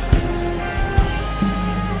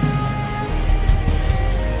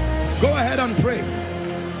 Go ahead and pray.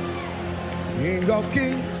 King of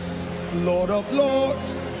kings, Lord of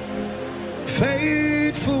lords,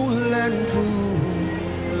 faithful and true,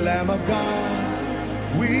 Lamb of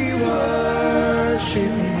God, we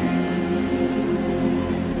worship you.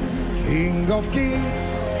 King of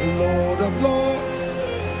kings, Lord of lords,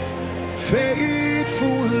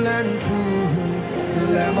 faithful and true,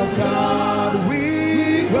 Lamb of God,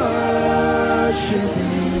 we worship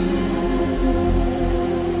you.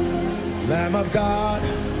 Lamb of God,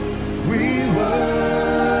 we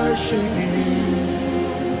worship you.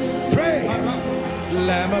 Pray.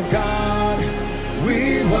 Lamb of God,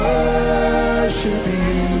 we worship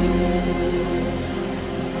you.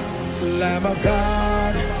 Lamb of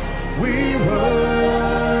God, we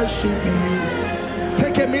worship you.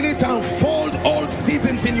 Take a minute and fold all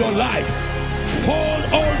seasons in your life. Fold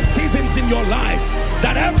all seasons in your life.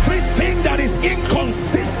 That everything that is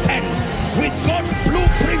inconsistent with God's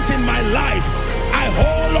blueprint in my life, I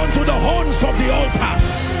hold on to the horns of the altar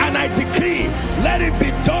and I decree, let it be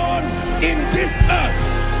done in this earth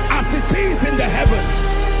as it is in the heavens.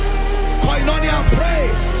 Koinonia, pray.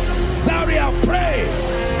 Zaria, pray.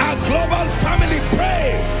 Our global family,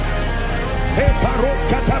 pray.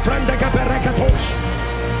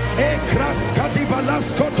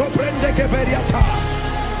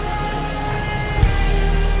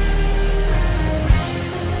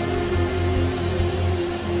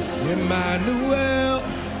 Emmanuel,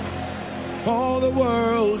 all the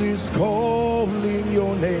world is calling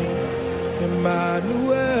your name.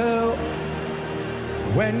 Emmanuel,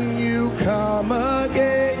 when you come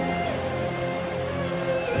again.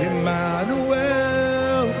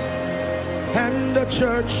 Emmanuel, and the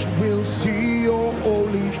church will see your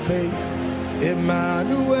holy face.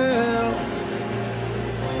 Emmanuel.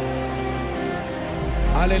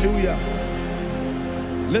 Hallelujah.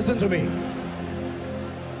 Listen to me.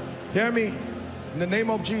 Hear me. In the name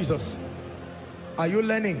of Jesus. Are you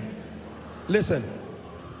learning? Listen.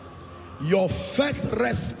 Your first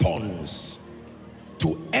response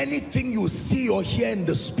to anything you see or hear in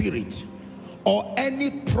the spirit, or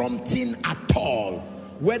any prompting at all,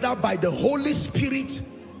 whether by the Holy Spirit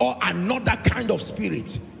or another kind of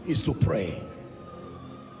spirit, is to pray.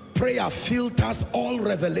 Prayer filters all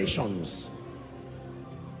revelations,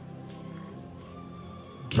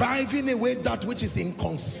 driving away that which is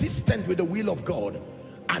inconsistent with the will of God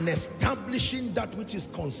and establishing that which is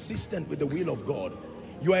consistent with the will of God.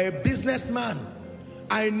 You are a businessman.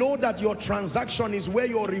 I know that your transaction is where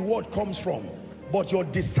your reward comes from, but your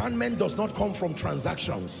discernment does not come from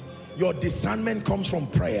transactions. Your discernment comes from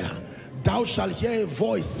prayer. Thou shalt hear a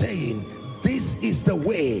voice saying, this is the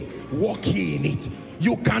way, walk ye in it.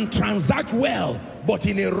 You can transact well, but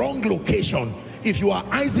in a wrong location. If you are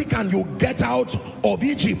Isaac and you get out of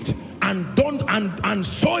Egypt and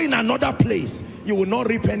sow in another place, you will not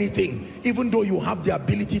reap anything, even though you have the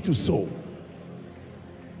ability to sow.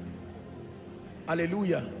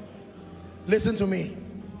 Hallelujah. Listen to me.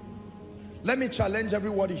 Let me challenge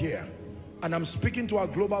everybody here, and I'm speaking to our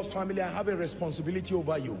global family. I have a responsibility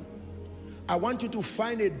over you. I want you to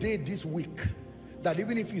find a day this week that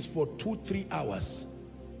even if it's for 2-3 hours,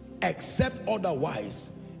 except otherwise,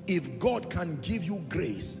 if God can give you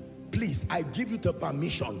grace, please, I give you the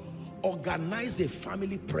permission, organize a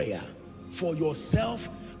family prayer for yourself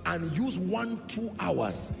and use 1-2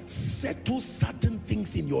 hours, settle certain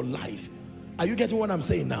things in your life. Are you getting what I'm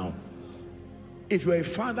saying now? If you're a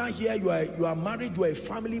father here, you are married, you are a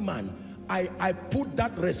family man, I put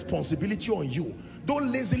that responsibility on you.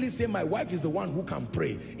 Don't lazily say, my wife is the one who can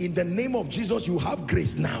pray. In the name of Jesus, you have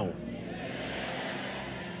grace now.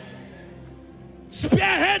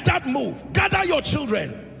 Spearhead that move. Gather your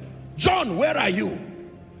children. John, where are you?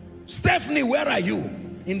 Stephanie, where are you?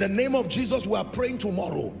 In the name of Jesus, we are praying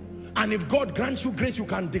tomorrow. And if God grants you grace, you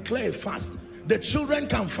can declare a fast. The children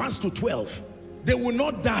can fast to 12. They will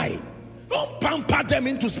not die. Don't pamper them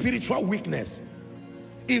into spiritual weakness.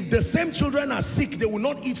 If the same children are sick, they will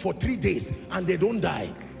not eat for 3 days and they don't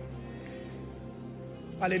die.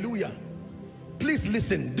 Hallelujah. Please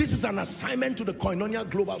listen. This is an assignment to the Koinonia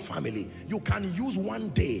Global family. You can use 1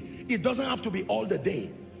 day. It doesn't have to be all the day,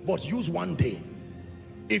 but use 1 day.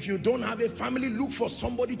 If you don't have a family, look for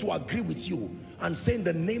somebody to agree with you and say, in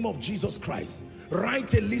the name of Jesus Christ,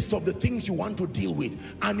 write a list of the things you want to deal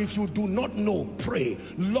with. And if you do not know, pray,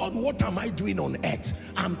 Lord, what am I doing on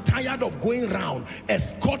earth? I'm tired of going around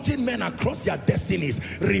escorting men across their destinies.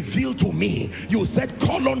 Reveal to me. You said,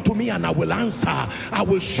 call unto me and I will answer. I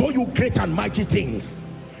will show you great and mighty things.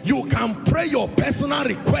 You can pray your personal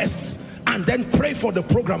requests and then pray for the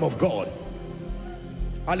program of God.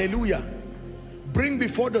 Hallelujah. Bring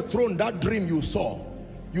before the throne that dream you saw.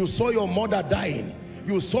 You saw your mother dying.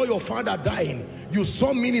 You saw your father dying. You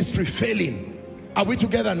saw ministry failing. Are we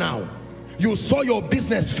together now? You saw your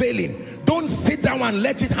business failing. Don't sit down and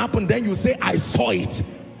let it happen. Then you say, I saw it.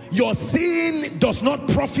 Your seeing does not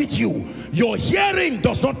profit you. Your hearing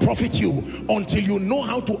does not profit you until you know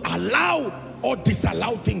how to allow or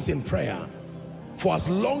disallow things in prayer. For as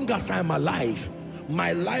long as I am alive,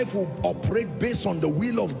 my life will operate based on the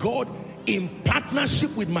will of God, in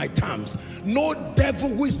partnership with my terms. No devil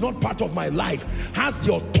who is not part of my life has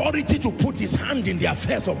the authority to put his hand in the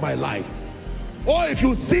affairs of my life. Or if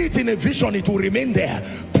you see it in a vision, it will remain there.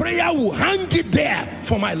 Prayer will hang it there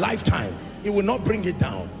for my lifetime. It will not bring it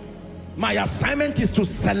down. My assignment is to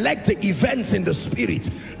select the events in the spirit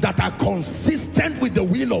that are consistent with the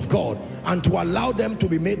will of God and to allow them to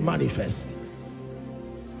be made manifest.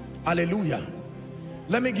 Hallelujah.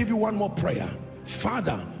 Let me give you one more prayer.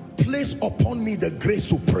 Father, place upon me the grace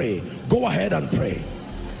to pray. Go ahead and pray.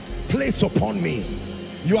 Place upon me.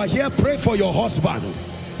 You are here, pray for your husband.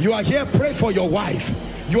 You are here, pray for your wife.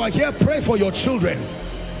 You are here, pray for your children.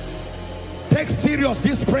 Take serious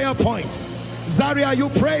this prayer point. Zaria, are you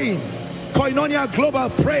praying? Koinonia Global,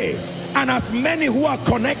 pray. And as many who are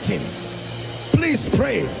connecting, please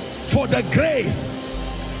pray for the grace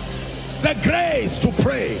to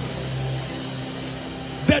pray,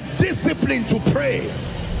 the discipline to pray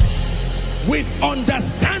with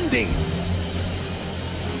understanding,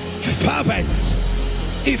 fervent,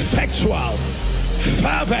 effectual,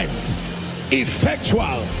 fervent,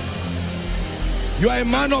 effectual. You are a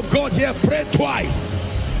man of God here, pray twice.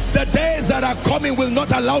 The days that are coming will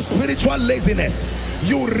not allow spiritual laziness.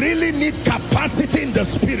 You really need capacity in the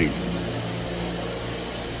spirit.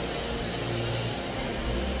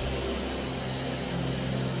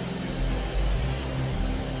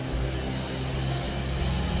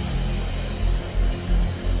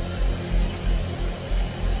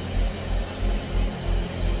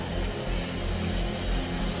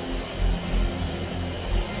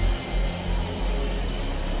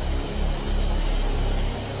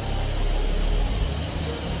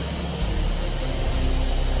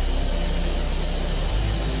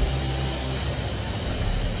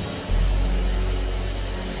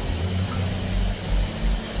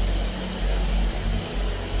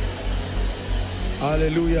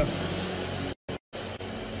 Hallelujah.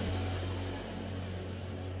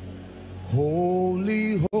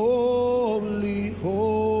 Holy, holy,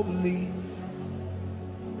 holy.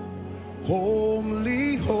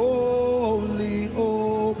 Holy, holy,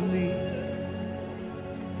 holy.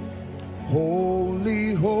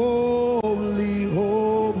 Holy, holy,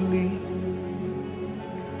 holy.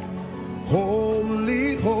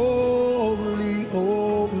 Holy, holy,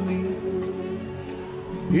 holy.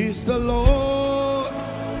 Is the Lord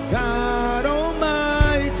God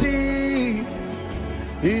Almighty.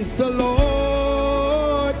 Is the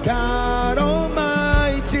Lord God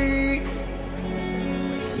Almighty.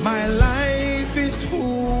 My life is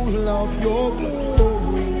full of your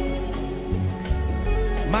glory.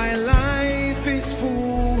 My life is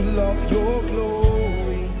full of your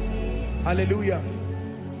glory. Hallelujah.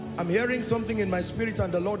 I'm hearing something in my spirit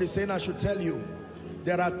and the Lord is saying I should tell you.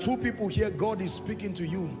 There are two people here, God is speaking to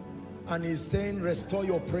you and he's saying restore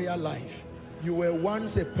your prayer life. You were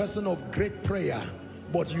once a person of great prayer,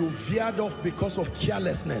 but you veered off because of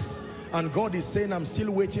carelessness. And God is saying, I'm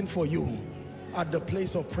still waiting for you at the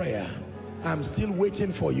place of prayer. I'm still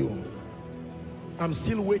waiting for you. I'm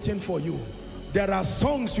still waiting for you. There are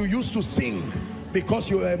songs you used to sing because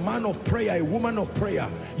you're a man of prayer, a woman of prayer.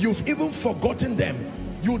 You've even forgotten them.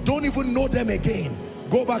 You don't even know them again.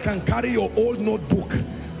 Go back and carry your old notebook.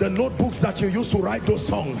 The notebooks that you used to write those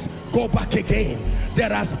songs, go back again.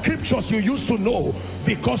 There are scriptures you used to know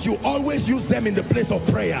because you always use them in the place of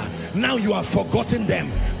prayer. Now you have forgotten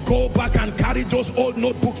them. Go back and carry those old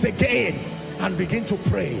notebooks again and begin to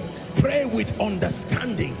pray. Pray with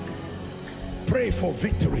understanding. Pray for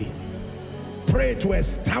victory. Pray to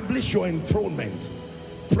establish your enthronement.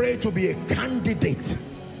 Pray to be a candidate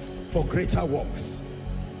for greater works.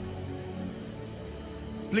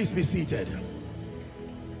 Please be seated.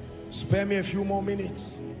 Spare me a few more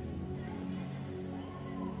minutes.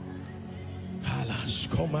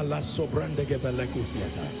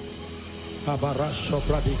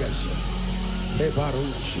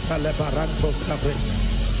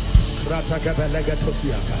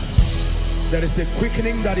 There is a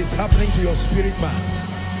quickening that is happening to your spirit, man.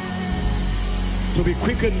 To be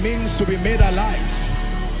quickened means to be made alive.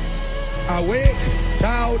 Awake,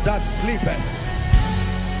 thou that sleepest.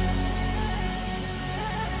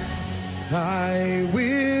 I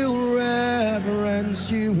will reverence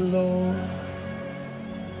you, Lord.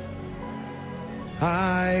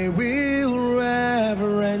 I will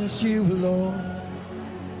reverence you, Lord.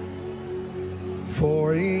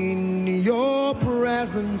 For in your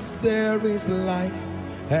presence there is life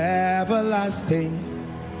everlasting.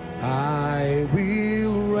 I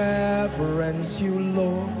will reverence you,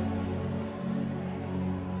 Lord.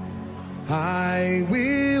 I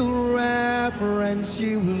will reverence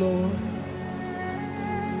you, Lord.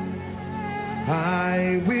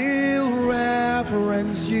 I will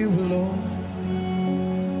reverence you, Lord.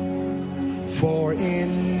 For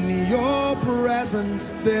in your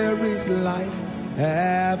presence there is life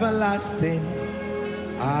everlasting.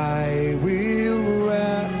 I will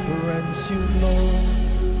reverence you, Lord.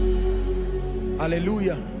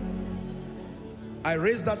 Hallelujah. I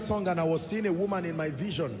raised that song and I was seeing a woman in my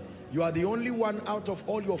vision. You are the only one out of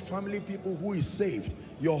all your family people who is saved.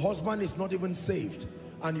 Your husband is not even saved.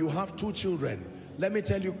 And you have 2 children. Let me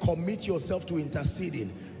tell you, commit yourself to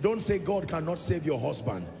interceding. Don't say God cannot save your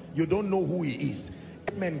husband. You don't know who he is.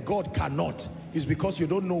 Amen. God cannot. It's because you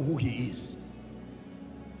don't know who he is.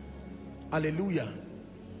 Hallelujah.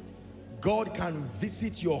 God can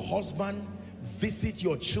visit your husband, visit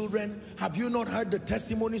your children. Have you not heard the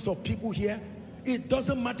testimonies of people here? It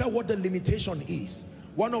doesn't matter what the limitation is.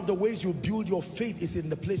 One of the ways you build your faith is in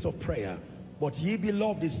the place of prayer. But ye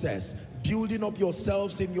beloved, it says, building up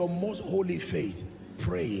yourselves in your most holy faith,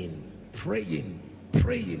 praying, praying,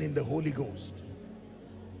 praying in the Holy Ghost.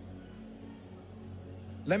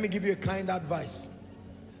 Let me give you a kind advice.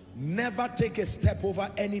 Never take a step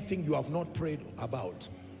over anything you have not prayed about,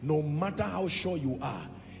 no matter how sure you are.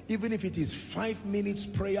 Even if it is 5 minutes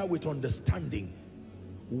prayer with understanding,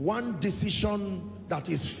 one decision that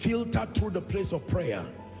is filtered through the place of prayer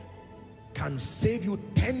can save you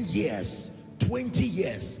 10 years, 20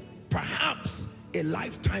 years, perhaps a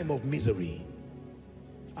lifetime of misery.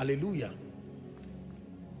 Hallelujah.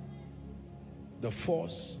 The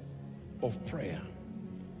force of prayer.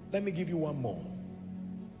 Let me give you one more,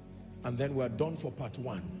 and then we're done for part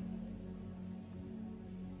 1.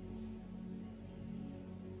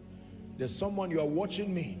 There's someone, you are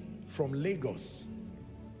watching me from Lagos.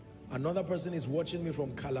 Another person is watching me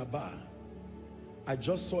from Calabar. I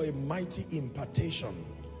just saw a mighty impartation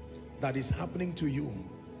that is happening to you.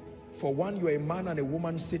 For one, you're a man and a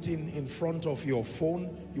woman sitting in front of your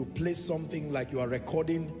phone. You play something like you are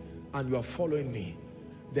recording and you are following me.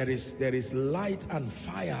 There is light and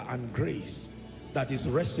fire and grace that is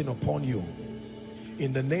resting upon you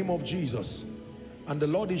in the name of Jesus. And the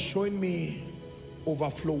Lord is showing me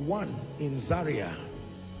overflow 1 in Zaria.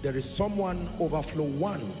 There is someone, overflow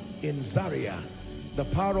 1 in Zaria. The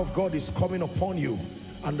power of God is coming upon you,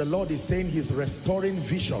 and the Lord is saying he's restoring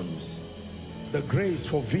visions. The grace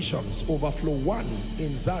for visions, overflow 1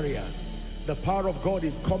 in Zaria. The power of God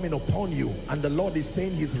is coming upon you, and the Lord is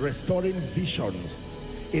saying he's restoring visions.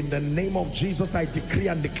 In the name of Jesus, I decree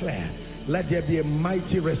and declare, let there be a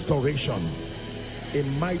mighty restoration. A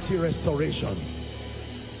mighty restoration.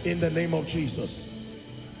 In the name of Jesus.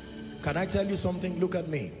 Can I tell you something? Look at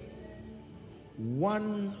me.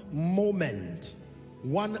 One moment,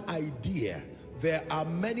 one idea. There are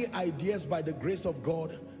many ideas by the grace of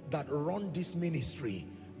God that run this ministry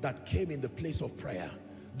that came in the place of prayer.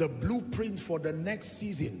 The blueprint for the next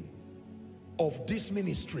season of this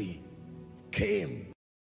ministry came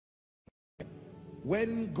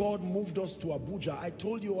When God moved us to Abuja, I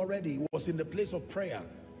told you already, it was in the place of prayer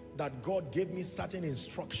that God gave me certain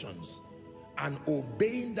instructions, and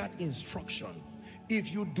obeying that instruction.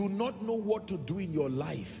 If you do not know what to do in your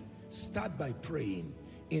life, start by praying.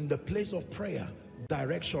 In the place of prayer,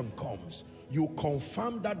 direction comes. You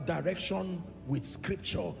confirm that direction with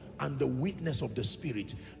scripture and the witness of the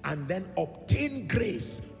Spirit, and then obtain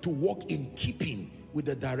grace to walk in keeping with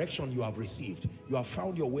the direction you have received. You have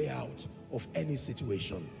found your way out of any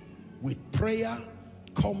situation. With prayer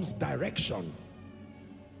comes direction.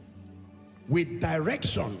 With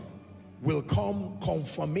direction will come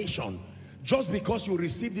confirmation. Just because you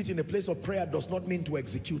received it in a place of prayer does not mean to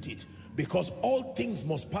execute it, because all things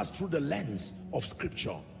must pass through the lens of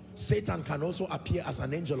scripture. Satan can also appear as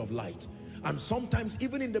an angel of light, and sometimes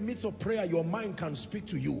even in the midst of prayer your mind can speak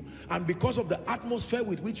to you, and because of the atmosphere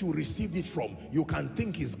with which you received it from, you can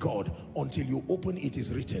think it's God. Until you open it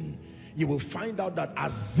is written, you will find out that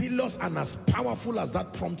as zealous and as powerful as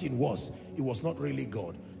that prompting was, it was not really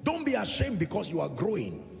God. Don't be ashamed because you are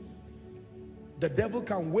growing. The devil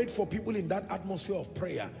can wait for people in that atmosphere of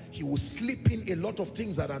prayer. He will slip in a lot of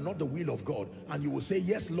things that are not the will of God, and you will say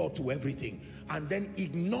yes Lord to everything, and then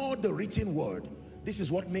ignore the written word. This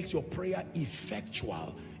is what makes your prayer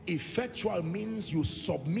effectual. Effectual means you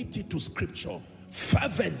submit it to scripture.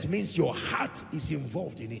 Fervent means your heart is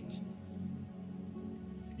involved in it.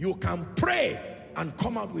 You can pray and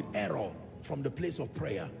come out with error from the place of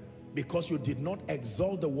prayer because you did not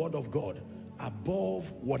exalt the word of God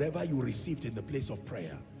above whatever you received in the place of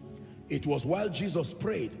prayer. It was while Jesus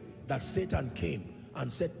prayed that Satan came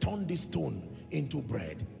and said, turn this stone into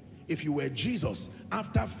bread. If you were Jesus,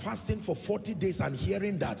 after fasting for 40 days and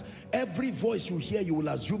hearing that, every voice you hear you will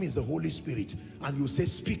assume is the Holy Spirit, and you say,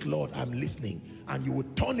 speak Lord, I'm listening, and you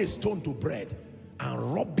would turn a stone to bread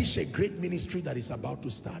and rubbish a great ministry that is about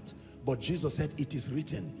to start. But Jesus said, it is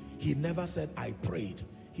written. He never said, I prayed.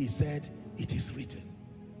 He said, it is written.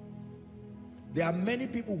 There are many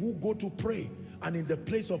people who go to pray, and in the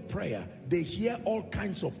place of prayer, they hear all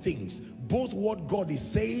kinds of things, both what God is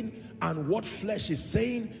saying and what flesh is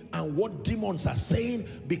saying and what demons are saying,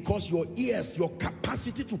 because your ears, your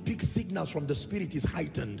capacity to pick signals from the Spirit is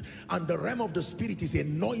heightened, and the realm of the Spirit is a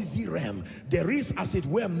noisy realm. There is, as it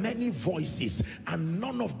were, many voices, and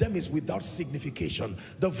none of them is without signification.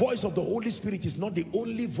 The voice of the Holy Spirit is not the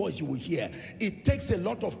only voice you will hear. It takes a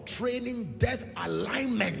lot of training, depth,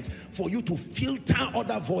 alignment for you to filter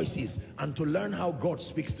other voices and to learn how God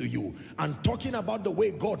speaks to you. And talking about the way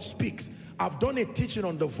God speaks, I've done a teaching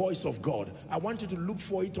on the voice of God. I want you to look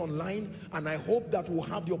for it online, and I hope that we'll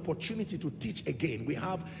have the opportunity to teach again. We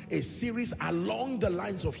have a series along the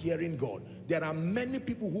lines of hearing God. There are many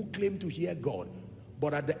people who claim to hear God,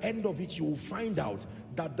 but at the end of it, you will find out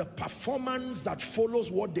that the performance that follows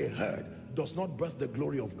what they heard does not birth the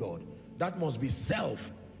glory of God. That must be self,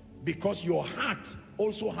 because your heart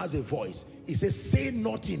also has a voice. It says, say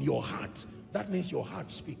not in your heart. That means your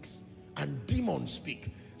heart speaks, and demons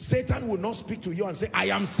speak. Satan will not speak to you and say, I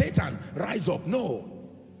am Satan, rise up. No.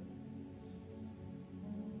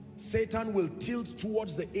 Satan will tilt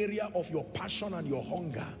towards the area of your passion and your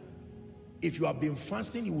hunger. If you have been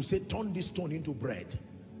fasting, he will say, turn this stone into bread.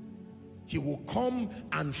 He will come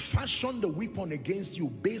and fashion the weapon against you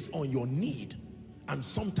based on your need, and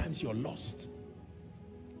sometimes you're lost.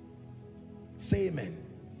 Say amen.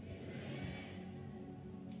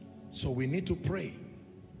 So we need to pray,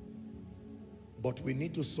 but we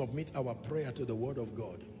need to submit our prayer to the word of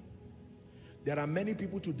God. There are many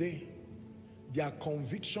people today, their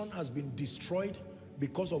conviction has been destroyed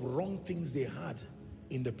because of wrong things they had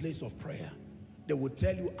in the place of prayer. They would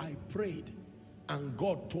tell you, I prayed and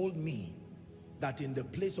God told me that in the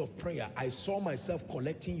place of prayer, I saw myself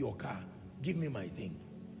collecting your car. Give me my thing.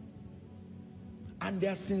 And they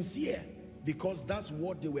are sincere because that's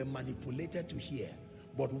what they were manipulated to hear.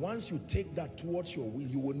 But once you take that towards your will,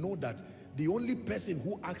 you will know that the only person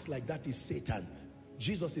who acts like that is Satan.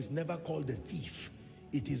 Jesus is never called the thief.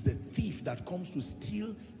 It is the thief that comes to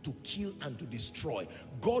steal, to kill, and to destroy.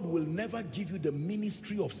 God will never give you the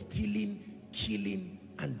ministry of stealing, killing,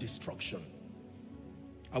 and destruction.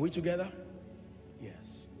 Are we together?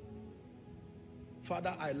 Yes.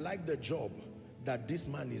 Father, I like the job that this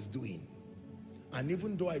man is doing. And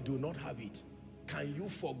even though I do not have it, can you,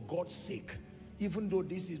 for God's sake, even though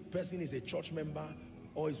person is a church member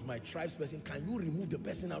or is my tribe's person, can you remove the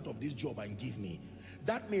person out of this job and give me?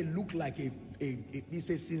 That may look like it's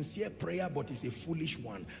a sincere prayer, but it's a foolish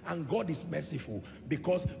one. And God is merciful,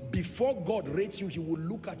 because before God rates you, he will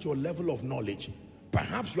look at your level of knowledge.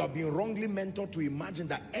 Perhaps you have been wrongly mentored to imagine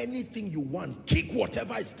that anything you want, kick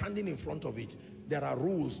whatever is standing in front of it. There are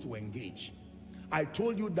rules to engage. I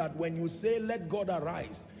told you that when you say let God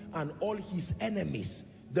arise and all his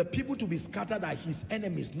enemies, the people to be scattered are his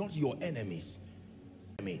enemies, not your enemies.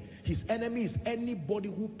 His enemy is anybody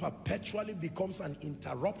who perpetually becomes an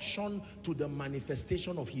interruption to the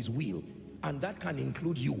manifestation of his will, and that can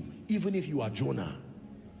include you, even if you are Jonah.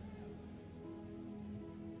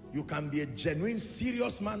 You can be a genuine,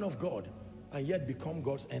 serious man of God and yet become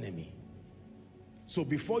God's enemy. So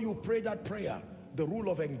before you pray that prayer, the rule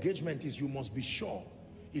of engagement is you must be sure.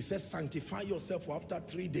 It says sanctify yourself, for after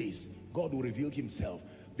 3 days God will reveal himself.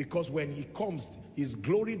 Because when he comes, his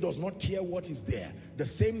glory does not care what is there. The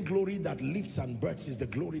same glory that lifts and births is the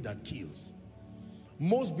glory that kills.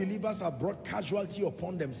 Most believers have brought casualty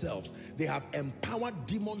upon themselves. They have empowered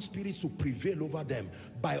demon spirits to prevail over them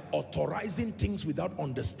by authorizing things without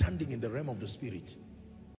understanding in the realm of the spirit.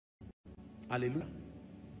 Hallelujah.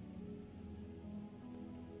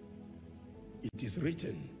 It is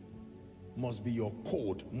written, must be your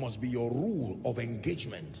code, must be your rule of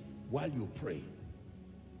engagement while you pray.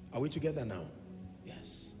 Are we together now?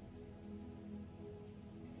 Yes.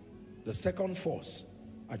 The second force,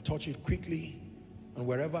 I touch it quickly, and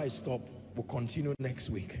wherever I stop, we'll continue next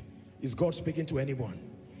week. Is God speaking to anyone?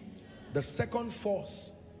 The second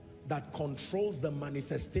force that controls the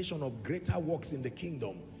manifestation of greater works in the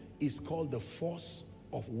kingdom is called the force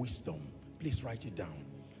of wisdom. Please write it down.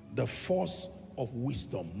 The force of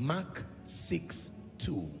wisdom. Mark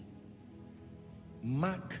 6:2.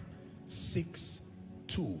 Mark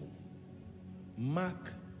 6:2.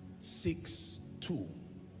 Mark 6:2.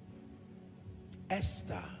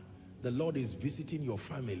 Esther, the Lord is visiting your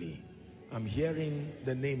family. I'm hearing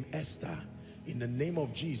the name Esther. In the name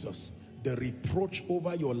of Jesus, the reproach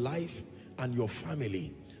over your life and your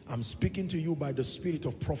family, I'm speaking to you by the spirit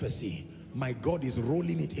of prophecy. My God is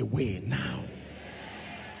rolling it away now.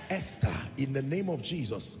 Esther, in the name of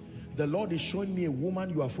Jesus, the Lord is showing me a woman.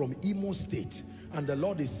 You are from Imo State, and the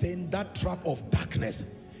Lord is saying that trap of darkness,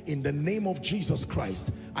 in the name of Jesus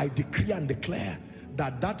Christ, I decree and declare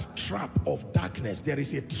that that trap of darkness, there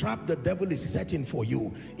is a trap the devil is setting for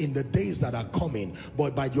you in the days that are coming,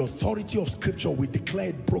 but by the authority of scripture, we declare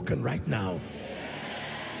it broken right now.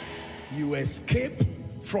 You escape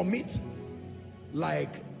from it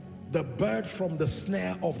like the bird from the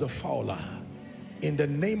snare of the fowler, in the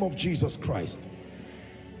name of Jesus Christ.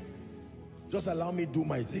 Just allow me to do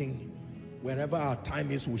my thing. Wherever our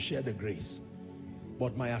time is, we'll share the grace.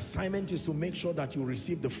 But my assignment is to make sure that you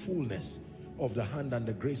receive the fullness of the hand and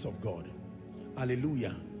the grace of God.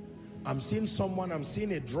 Hallelujah. I'm seeing someone, I'm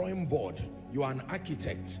seeing a drawing board. You are an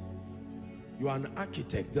architect. You are an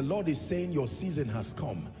architect. The Lord is saying your season has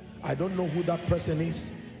come. I don't know who that person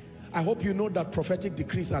is. I hope you know that prophetic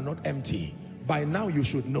decrees are not empty. By now you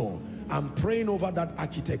should know. I'm praying over that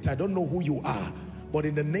architect. I don't know who you are, but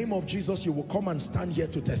in the name of Jesus, you will come and stand here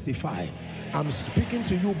to testify. I'm speaking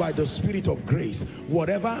to you by the spirit of grace.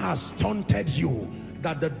 Whatever has stunted you,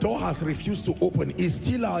 that the door has refused to open, is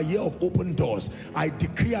still our year of open doors. I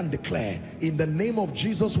decree and declare, in the name of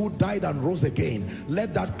Jesus who died and rose again,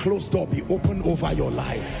 let that closed door be open over your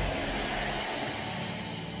life.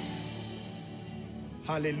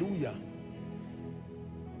 Hallelujah.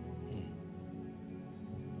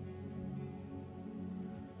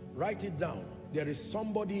 Write it down. There is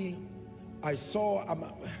somebody I saw.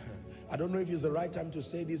 I don't know if it's the right time to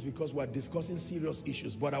say this because we're discussing serious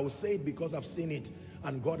issues, but I will say it because I've seen it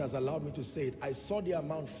and God has allowed me to say it. I saw the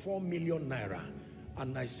amount 4 million naira,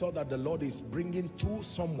 and I saw that the Lord is bringing through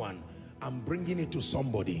someone. I'm bringing it to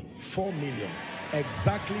somebody. 4 million.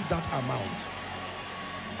 Exactly that amount.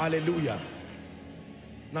 Hallelujah.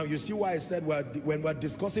 Now you see why I said when we're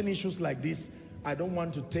discussing issues like this, I don't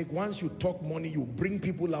want to take, once you talk money, you bring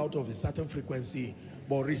people out of a certain frequency,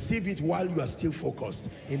 but receive it while you are still focused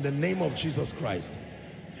in the name of Jesus Christ.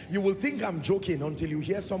 You will think I'm joking until you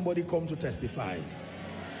hear somebody come to testify.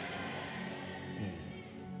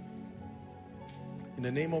 In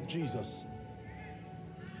the name of Jesus.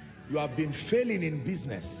 You have been failing in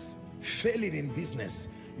business, failing in business.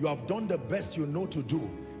 You have done the best you know to do,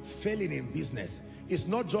 failing in business. It's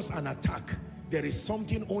not just an attack. There is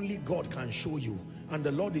something only God can show you. And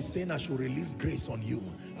the Lord is saying I should release grace on you.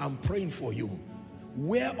 I'm praying for you.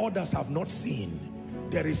 Where others have not seen,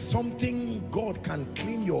 there is something God can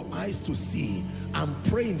clean your eyes to see. I'm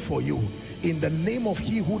praying for you. In the name of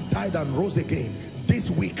He who died and rose again, this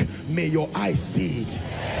week, may your eyes see it.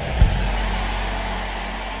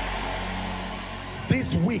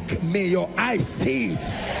 This week, may your eyes see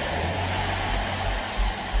it.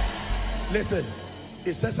 Listen.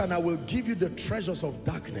 It says, and I will give you the treasures of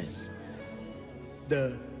darkness,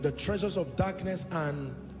 the treasures of darkness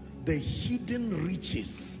and the hidden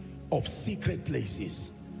riches of secret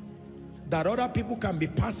places. That other people can be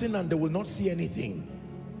passing and they will not see anything.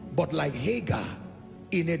 But like Hagar,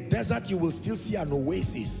 in a desert you will still see an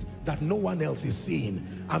oasis that no one else is seeing.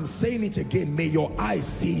 I'm saying it again, may your eyes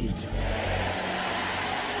see it.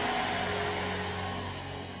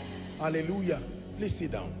 Hallelujah. Please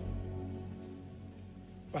sit down.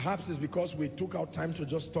 Perhaps it's because we took out time to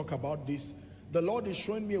just talk about this. The Lord is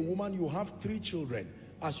showing me a woman, you have 3 children.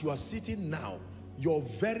 As you are sitting now, your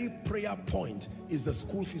very prayer point is the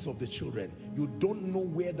school fees of the children. You don't know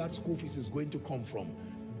where that school fees is going to come from.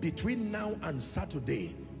 Between now and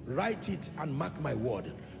Saturday, write it and mark my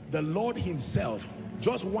word. The Lord himself,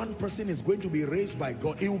 just one person is going to be raised by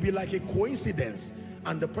God. It will be like a coincidence.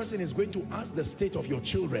 And the person is going to ask the state of your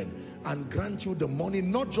children and grant you the money,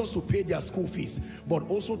 not just to pay their school fees, but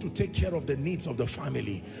also to take care of the needs of the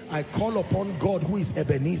family. I call upon God, who is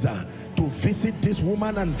Ebenezer, to visit this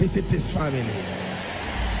woman and visit this family.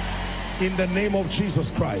 In the name of Jesus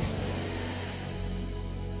Christ.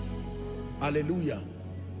 Hallelujah.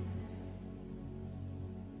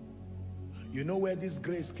 You know where this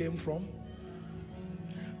grace came from?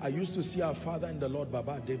 I used to see our father in the Lord,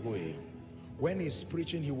 Baba Deboe. When he's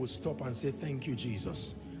preaching, he would stop and say, thank you,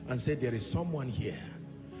 Jesus. And say, there is someone here.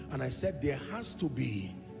 And I said, there has to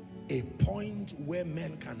be a point where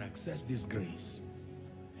men can access this grace.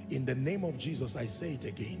 In the name of Jesus, I say it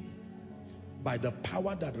again. By the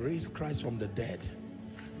power that raised Christ from the dead,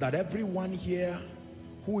 that everyone here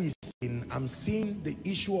who is in, I'm seeing the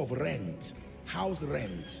issue of rent, house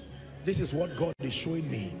rent. This is what God is showing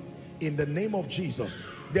me. In the name of Jesus,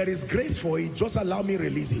 there is grace for it. Just allow me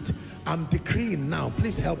release it. I'm decreeing now,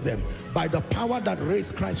 please help them. By the power that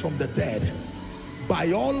raised Christ from the dead,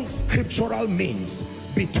 by all scriptural means,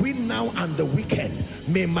 between now and the weekend,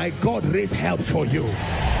 may my God raise help for you.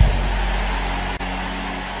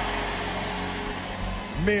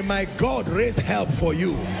 May my God raise help for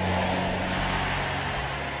you.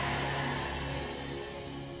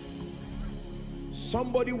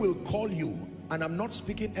 Somebody will call you, and I'm not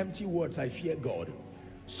speaking empty words, I fear God.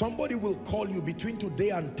 Somebody will call you between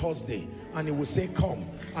today and Thursday, and he will say, come.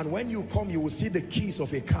 And when you come, you will see the keys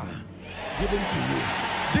of a car given to you.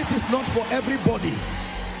 This is not for everybody.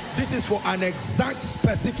 This is for an exact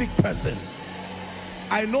specific person.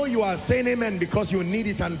 I know you are saying amen because you need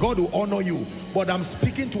it and God will honor you, but I'm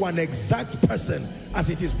speaking to an exact person as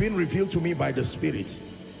it is being revealed to me by the Spirit.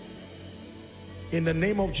 In the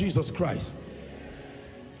name of Jesus Christ.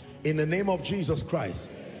 In the name of Jesus Christ.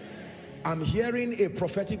 I'm hearing a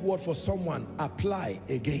prophetic word for someone. Apply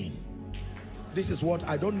again. This is what,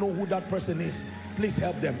 I don't know who that person is. Please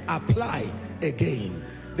help them. Apply again.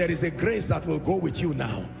 There is a grace that will go with you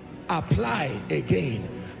now. Apply again.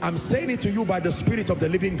 I'm saying it to you by the Spirit of the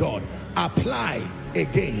living God. Apply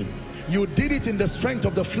again. You did it in the strength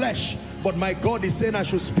of the flesh, but my God is saying I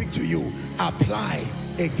should speak to you. Apply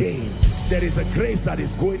again. There is a grace that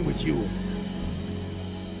is going with you.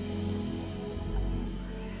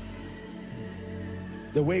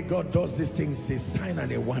 The way God does these things is a sign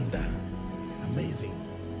and a wonder. Amazing.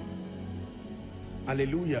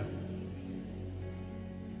 Hallelujah.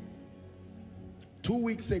 2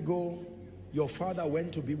 weeks ago, your father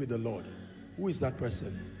went to be with the Lord. Who is that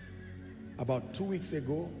person? About 2 weeks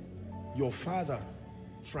ago, your father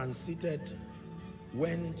transited,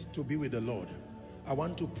 went to be with the Lord. I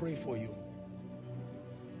want to pray for you.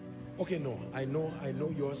 Okay, no, I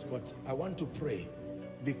know yours, but I want to pray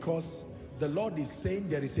because the Lord is saying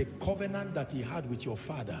there is a covenant that he had with your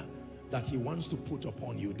father that he wants to put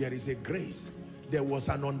upon you. There is a grace. There was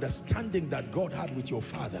an understanding that God had with your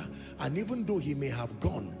father. And even though he may have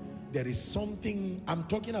gone, there is something. I'm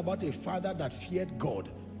talking about a father that feared God.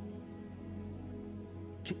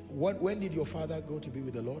 When did your father go to be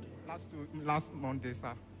with the Lord? Last Monday,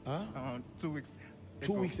 sir. Huh? 2 weeks.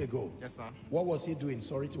 2 weeks ago? Yes, sir. What was he doing?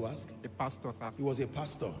 Sorry to ask. A pastor, sir. He was a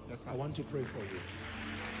pastor. Yes, sir. I want to pray for you.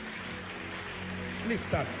 Please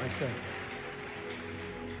stand, my friend.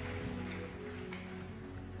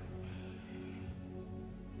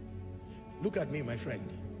 Look at me, my friend.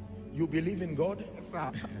 You believe in God? Yes,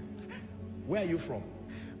 sir. Where are you from?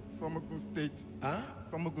 From Ogun State. Huh?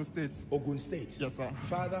 From Ogun State. Ogun State? Yes, sir.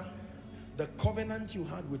 Father, the covenant you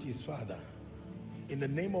had with his father, in the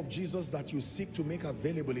name of Jesus that you seek to make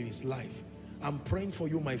available in his life, I'm praying for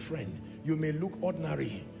you, my friend. You may look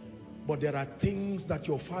ordinary, but there are things that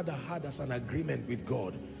your father had as an agreement with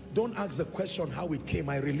God. Don't ask the question how it came.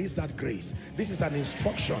 I release that grace. This is an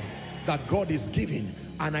instruction that God is giving,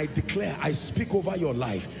 and I declare, I speak over your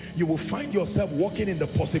life. You will find yourself walking in the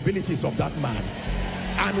possibilities of that man,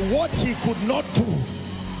 and what he could not do,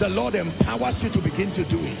 the Lord empowers you to begin to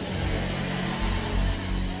do it.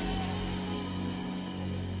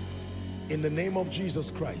 In the name of Jesus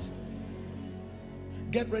Christ.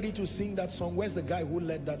 Get ready to sing that song. Where's the guy who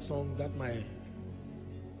led that song?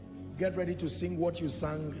 Get ready to sing what you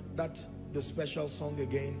sang, the special song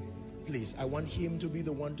again. Please, I want him to be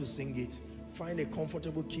the one to sing it. Find a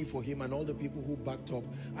comfortable key for him and all the people who backed up.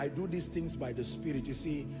 I do these things by the Spirit. You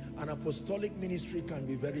see, an apostolic ministry can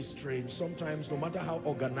be very strange. Sometimes, no matter how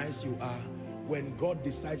organized you are, when God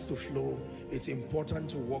decides to flow, it's important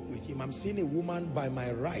to walk with him. I'm seeing a woman by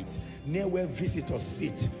my right, near where visitors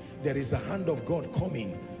sit. There is the hand of God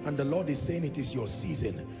coming, and the Lord is saying it is your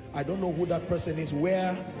season. I don't know who that person is,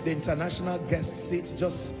 where the international guest sits,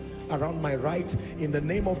 just around my right. In the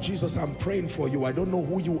name of Jesus, I'm praying for you. I don't know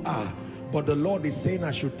who you are, but the Lord is saying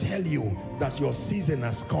I should tell you that your season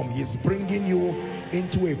has come. He's bringing you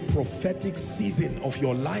into a prophetic season of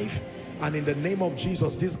your life, and in the name of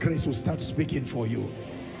Jesus, this grace will start speaking for you.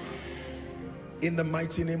 In the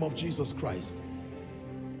mighty name of Jesus Christ.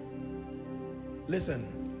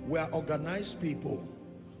 Listen, we are organized people,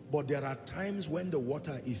 but there are times when the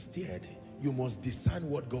water is stirred. You must discern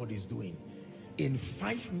what God is doing. In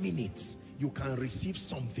 5 minutes, you can receive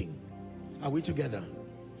something. Are we together?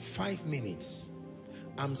 5 minutes.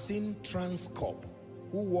 I'm seeing Transcorp.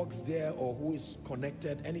 Who works there or who is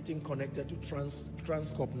connected, anything connected to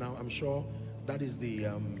Transcorp now? I'm sure that is the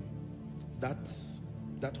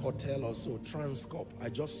that hotel also, Transcorp. I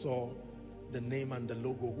just saw the name and the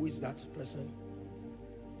logo. Who is that person?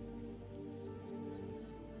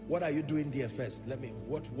 What are you doing there first?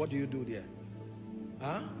 What do you do there?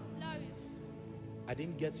 Huh? Flourish. I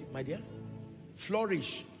didn't get it, my dear.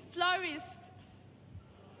 Flourish. Florist.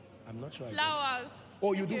 I'm not sure. Flowers.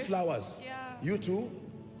 Oh, you do flowers? Yeah. You too?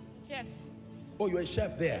 Chef. Oh, you're a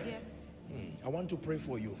chef there? Yes. I want to pray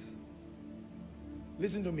for you.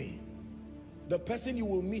 Listen to me. The person you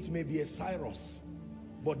will meet may be a Cyrus,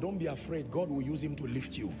 but don't be afraid. God will use him to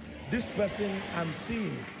lift you. This person I'm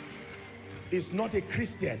seeing is not a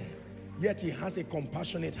Christian, yet he has a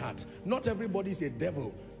compassionate heart. Not everybody is a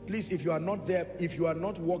devil. Please, if you are not there, if you are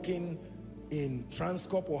not working in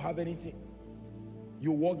Transcorp or have anything,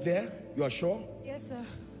 you work there, you are sure? Yes, sir.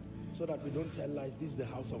 So that we don't tell lies. This is the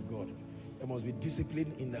house of God. There must be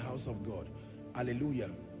discipline in the house of God. Hallelujah.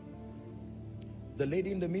 The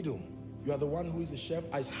lady in the middle, you are the one who is the chef.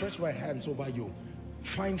 I stretch my hands over you.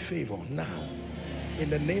 Find favor now. In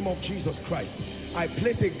the name of Jesus Christ, I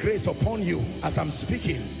place a grace upon you as I'm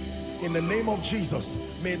speaking. In the name of Jesus,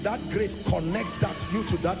 may that grace connect you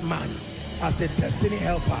to that man as a destiny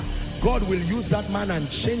helper. God will use that man and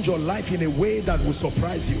change your life in a way that will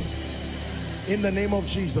surprise you. In the name of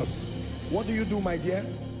Jesus. What do you do, my dear?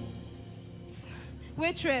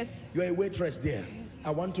 Waitress. You're a waitress there. I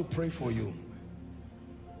want to pray for you.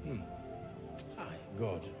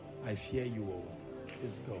 God, I fear you all.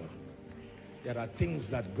 This God. There are things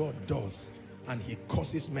that God does and he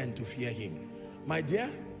causes men to fear him. My dear,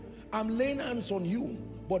 I'm laying hands on you,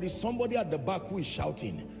 but it's somebody at the back who is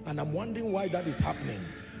shouting, and I'm wondering why that is happening.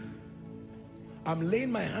 I'm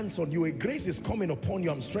laying my hands on you. A grace is coming upon you.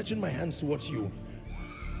 I'm stretching my hands towards you.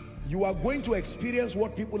 You are going to experience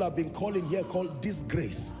what people have been calling here, called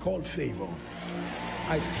disgrace, called favor.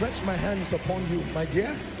 I stretch my hands upon you, my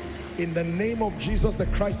dear, in the name of Jesus, the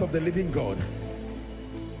Christ of the living God.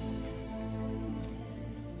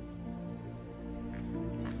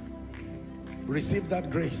 Receive that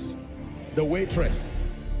grace. The waitress,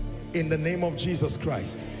 in the name of Jesus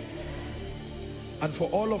Christ. And for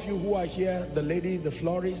all of you who are here, the lady, the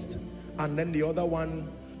florist, and then the other one,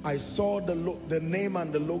 I saw the name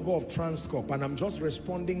and the logo of Transcorp, and I'm just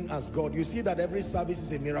responding as God. You see that every service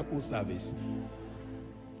is a miracle service.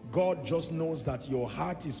 God just knows that your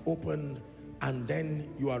heart is open and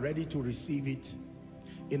then you are ready to receive it.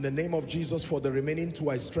 In the name of Jesus, for the remaining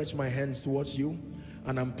two, I stretch my hands towards you,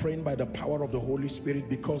 and I'm praying by the power of the Holy Spirit,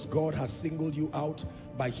 because God has singled you out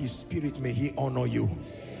by his Spirit. May he honor you.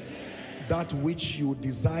 That which you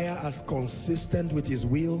desire as consistent with his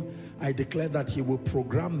will, I declare that he will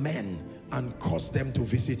program men and cause them to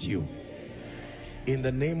visit you. In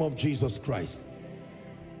the name of Jesus Christ.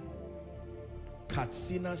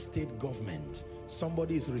 Katsina State Government.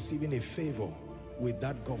 Somebody is receiving a favor with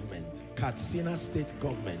that government. Katsina State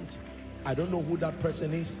Government. I don't know who that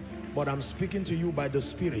person is, but I'm speaking to you by the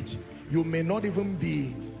Spirit. You may not even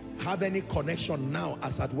have any connection now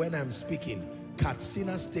as at when I'm speaking.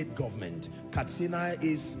 Katsina State Government. Katsina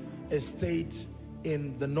is a state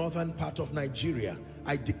in the northern part of Nigeria.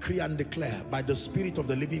 I decree and declare by the Spirit of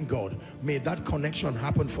the living God, may that connection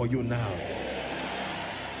happen for you now.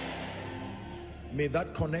 May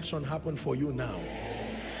that connection happen for you now.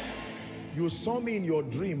 You saw me in your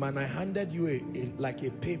dream and I handed you like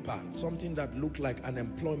a paper, something that looked like an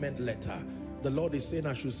employment letter. The Lord is saying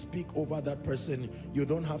I should speak over that person. You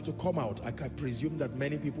don't have to come out. I can presume that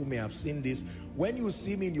many people may have seen this. When you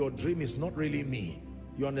see me in your dream, it's not really me.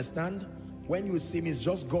 You understand? When you see me, it's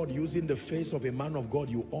just God using the face of a man of God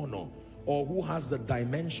you honor, or who has the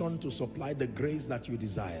dimension to supply the grace that you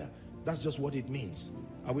desire. That's just what it means.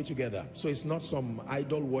 Are we together? So it's not some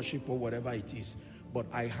idol worship or whatever it is. But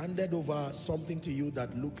I handed over something to you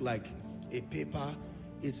that looked like a paper.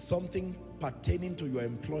 It's something pertaining to your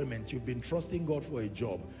employment. You've been trusting God for a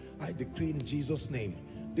job. I decree in Jesus' name,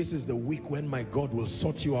 this is the week when my God will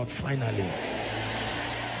sort you out finally.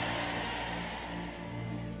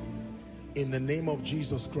 In the name of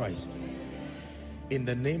Jesus Christ. In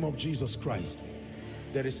the name of Jesus Christ.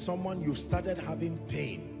 There is someone, you've started having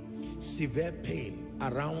pain, severe pain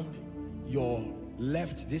around your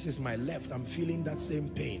left. This is my left. I'm feeling that same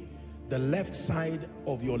pain. The left side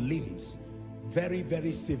of your limbs. Very,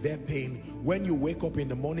 very severe pain. When you wake up in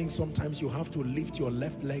the morning, sometimes you have to lift your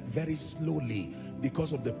left leg very slowly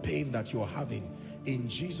because of the pain that you're having. In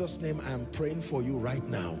Jesus' name, I am praying for you right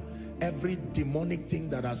now. Every demonic thing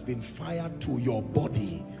that has been fired to your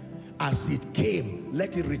body, as it came,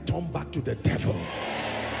 let it return back to the devil.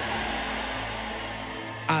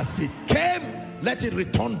 As it came, let it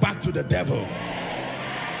return back to the devil.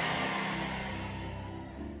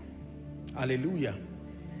 Hallelujah.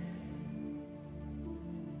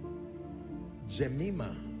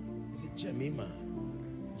 Jemima. Is it Jemima?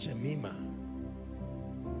 Jemima.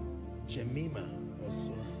 Jemima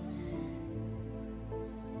also.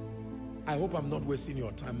 I hope I'm not wasting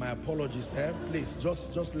your time. My apologies. Please,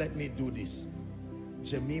 just let me do this.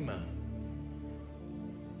 Jemima.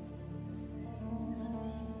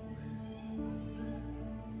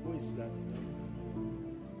 Who is that?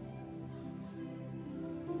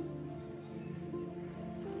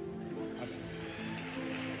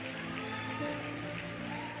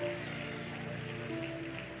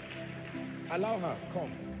 Allow her,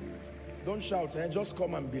 come. Don't shout, just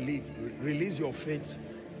come and believe. Release your faith.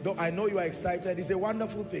 I know you are excited. It's a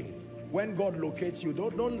wonderful thing. When God locates you,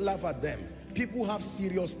 don't laugh at them. People have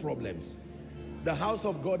serious problems. The house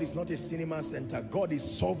of God is not a cinema center. God is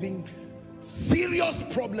solving serious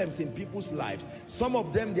problems in people's lives. Some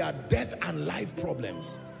of them, they are death and life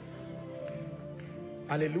problems.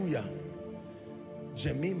 Hallelujah.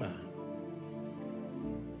 Jemima.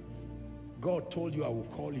 God told you I will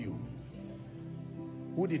call you.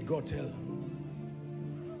 Who did God tell?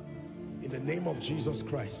 In the name of Jesus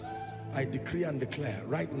Christ, I decree and declare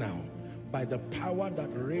right now, by the power that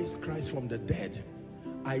raised Christ from the dead,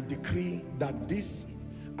 I decree that this,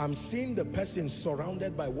 I'm seeing the person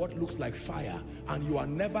surrounded by what looks like fire, and you are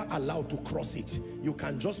never allowed to cross it. You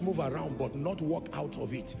can just move around but not walk out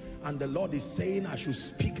of it. And the Lord is saying I should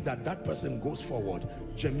speak that that person goes forward.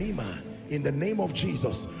 Jemima, in the name of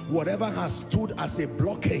Jesus, whatever has stood as a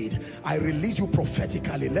blockade, I release you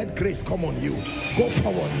prophetically. Let grace come on you. Go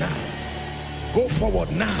forward now. Go forward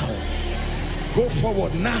now. Go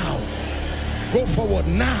forward now. Go forward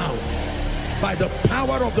now. By the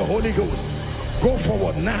power of the Holy Ghost, go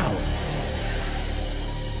forward now.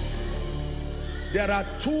 There are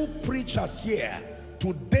two preachers here.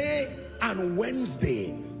 Today and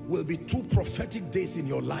Wednesday will be two prophetic days in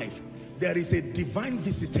your life. There is a divine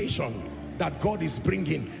visitation that God is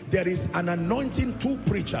bringing. There is an anointing, two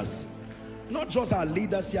preachers. Not just our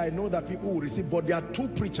leaders here, I know that people will receive, but there are two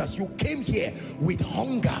preachers. You came here with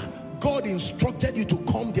hunger. God instructed you to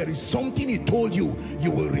come. There is something he told you,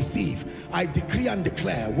 you will receive. I decree and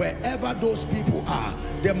declare, wherever those people are,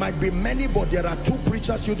 there might be many, but there are two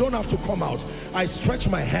preachers. You don't have to come out. I stretch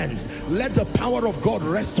my hands. Let the power of God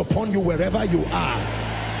rest upon you wherever you are,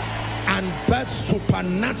 and birth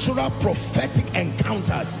supernatural prophetic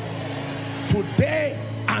encounters today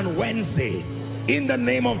and Wednesday, in the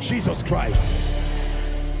name of Jesus Christ.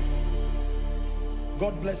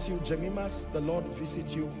 God bless you, Jemimas. The Lord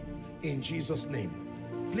visit you in Jesus' name.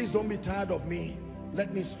 Please don't be tired of me.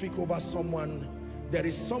 Let me speak over someone. There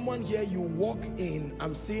is someone here, you walk in,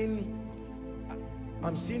 I'm seeing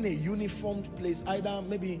a uniformed place, either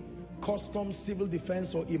maybe customs, civil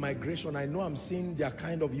defense, or immigration. I know I'm seeing their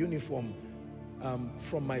kind of uniform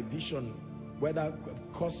from my vision, whether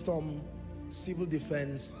custom, civil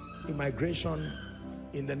defense, immigration.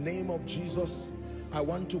 In the name of Jesus, I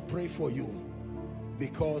want to pray for you,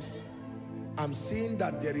 because I'm seeing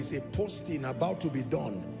that there is a posting about to be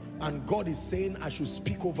done, and God is saying I should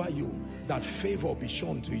speak over you, that favor be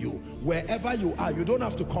shown to you. Wherever you are, you don't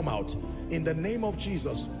have to come out. In the name of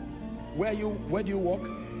Jesus. Where do you walk?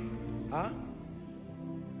 Huh?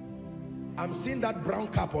 I'm seeing that brown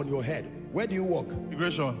cap on your head. Where do you work?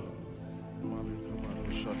 Immigration.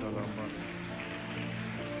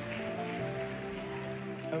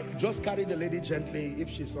 Just carry the lady gently. If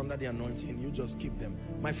she's under the anointing, you just keep them.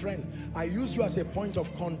 My friend, I use you as a point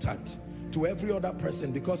of contact to every other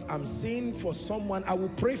person, because I'm seeing for someone, I will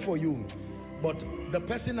pray for you, but the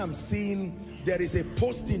person I'm seeing, there is a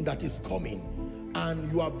posting that is coming, and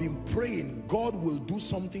you have been praying. God will do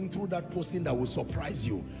something through that posting that will surprise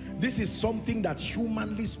you. This is something that,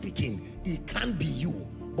 humanly speaking, it can't be you,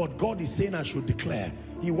 but God is saying I should declare.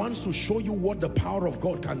 He wants to show you what the power of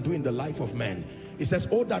God can do in the life of men. He says,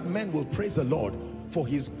 oh, that men will praise the Lord for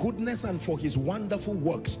his goodness and for his wonderful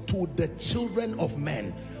works to the children of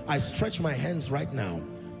men. I stretch my hands right now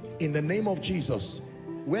in the name of Jesus.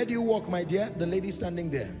 Where do you work, my dear? The lady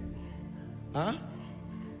standing there. Huh?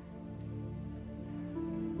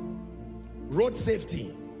 Road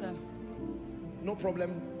safety. No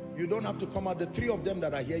problem. You don't have to come out. The three of them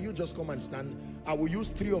that are here, you just come and stand. I will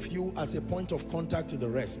use three of you as a point of contact to the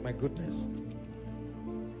rest. My goodness.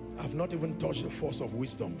 I've not even touched the force of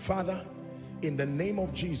wisdom. Father, in the name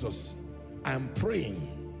of Jesus, I am praying.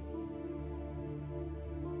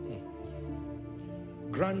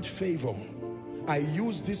 Grant favor. I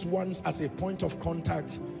use these ones as a point of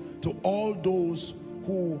contact to all those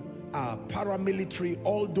who are paramilitary,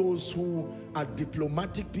 all those who are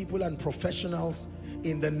diplomatic people and professionals.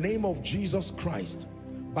 In the name of Jesus Christ,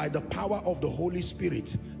 by the power of the Holy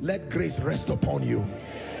Spirit, let grace rest upon you.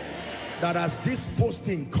 That as this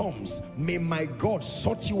posting comes, may my God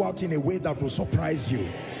sort you out in a way that will surprise you.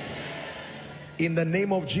 In the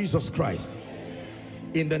name of Jesus Christ.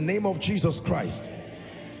 In the name of Jesus Christ.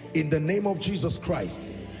 In the name of Jesus Christ.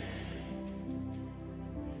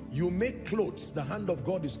 You make clothes. The hand of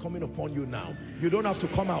God is coming upon you now. You don't have to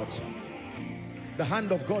come out. The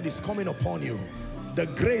hand of God is coming upon you. The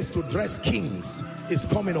grace to dress kings is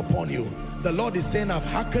coming upon you. The Lord is saying, I've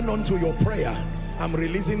hearkened unto your prayer. I'm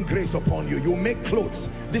releasing grace upon you. You make clothes.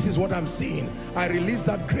 This is what I'm seeing. I release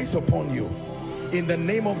that grace upon you. In the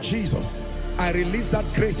name of Jesus, I release that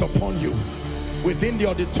grace upon you. Within the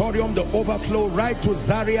auditorium, the overflow, right to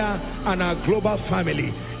Zaria and our global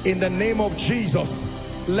family. In the name of Jesus,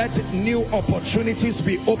 let new opportunities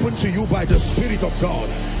be open to you by the Spirit of God.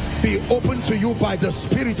 Be open to you by the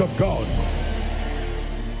Spirit of God.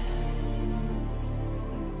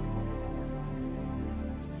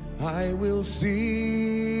 I will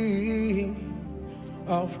sing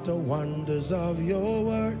of the wonders of your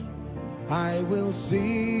word. I will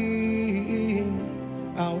sing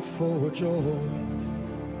out for joy.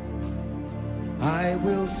 I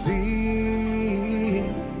will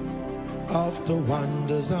sing of the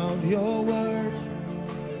wonders of your word,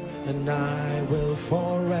 and I will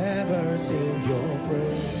forever sing your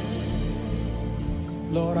praise.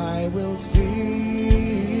 Lord, I will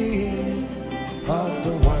sing of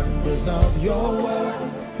the wonders of your word.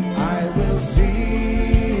 I will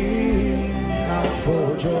sing out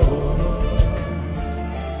for joy.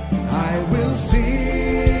 I will sing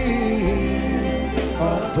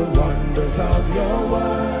of the wonders of your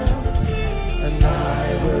word, and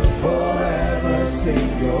I will forever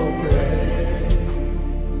sing your praise.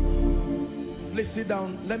 Please sit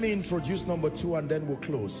down. Let me introduce number 2 and then we'll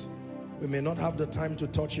close. We may not have the time to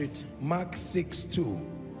touch it. Mark 6:2,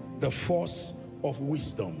 the force of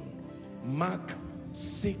wisdom. Mark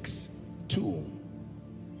 6:2.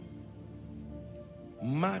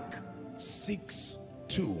 Mark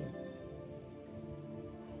 6:2.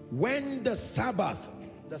 When the Sabbath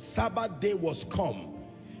day was come,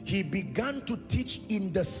 he began to teach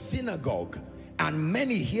in the synagogue, and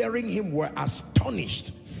many hearing him were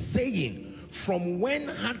astonished, saying, from when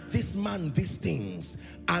had this man these things?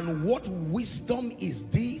 And what wisdom is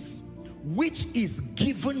this which is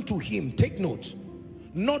given to him? Take note,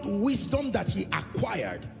 not wisdom that he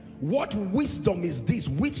acquired. What wisdom is this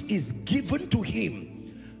which is given to him?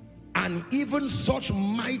 And even such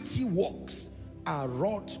mighty works are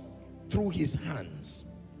wrought through his hands.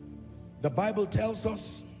 The Bible tells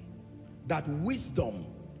us that wisdom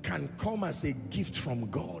can come as a gift from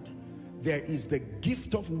God. There is the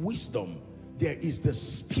gift of wisdom. There is the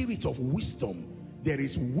spirit of wisdom. There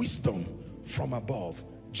is wisdom from above.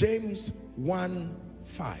 James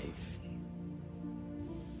 1:5.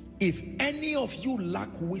 If any of you lack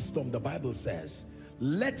wisdom, the Bible says,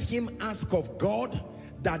 let him ask of God,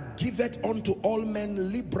 that giveth unto all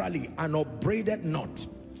men liberally and upbraideth not.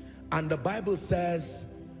 And the Bible says,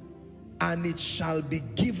 and it shall be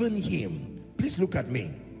given him. Please look at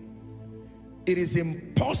me. It is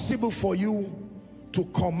impossible for you to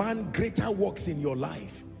command greater works in your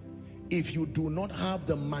life if you do not have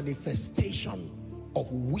the manifestation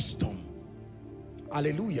of wisdom.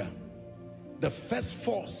 Hallelujah. The first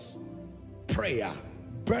force, prayer,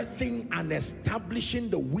 birthing and establishing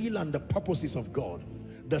the will and the purposes of God.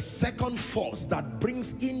 The second force that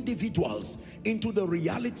brings individuals into the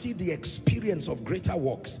reality, the experience of greater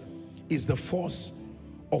works, is the force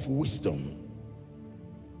of wisdom.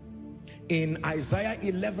 In Isaiah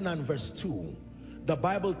 11 and verse 2, the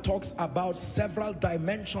Bible talks about several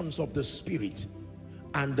dimensions of the Spirit,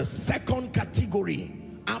 and the second category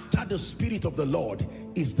after the Spirit of the Lord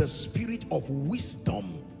is the spirit of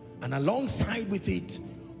wisdom, and alongside with it,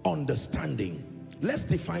 understanding. Let's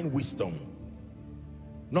define wisdom.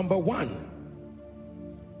 Number one,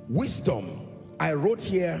 wisdom, I wrote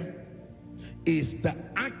here, is the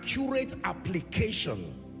accurate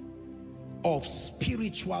application of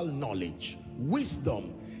spiritual knowledge.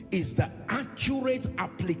 Wisdom is the accurate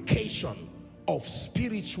application of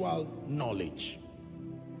spiritual knowledge.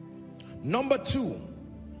 Number two,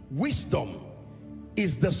 wisdom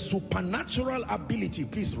is the supernatural ability.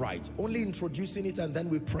 Please write, only introducing it and then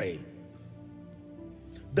we pray.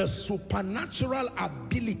 The supernatural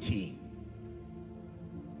ability.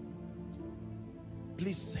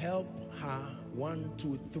 Please help her. 1,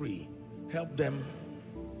 2, 3. Help them.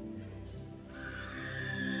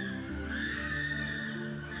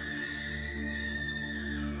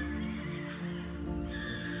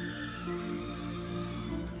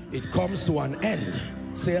 It comes to an end,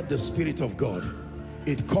 saith the Spirit of God.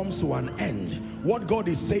 It comes to an end. What God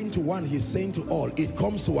is saying to one, he's saying to all. It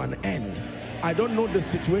comes to an end. I don't know the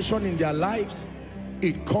situation in their lives.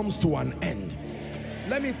 It comes to an end.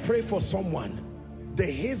 Let me pray for someone. The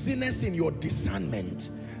haziness in your discernment,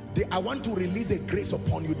 I want to release a grace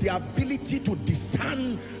upon you. The ability to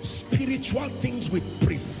discern spiritual things with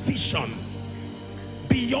precision,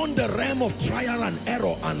 beyond the realm of trial and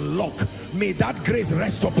error and luck. May that grace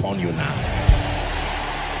rest upon you now.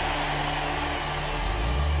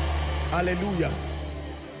 Hallelujah.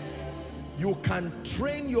 You can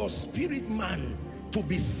train your spirit man to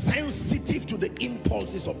be sensitive to the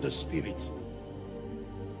impulses of the Spirit.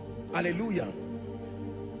 Hallelujah.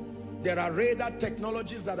 There are radar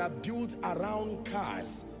technologies that are built around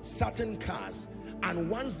cars, certain cars, and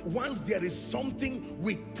once there is something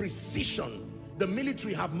with precision, the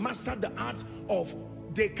military have mastered the art of,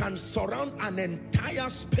 they can surround an entire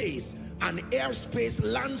space, an airspace,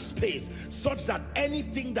 land space, such that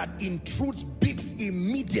anything that intrudes beeps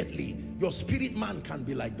immediately. Your spirit man can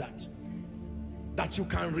be like that. That you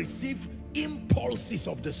can receive impulses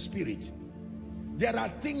of the Spirit. There are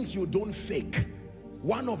things you don't fake.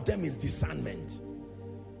 One of them is discernment.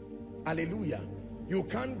 Hallelujah. You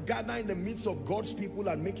can't gather in the midst of God's people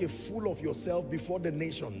and make a fool of yourself before the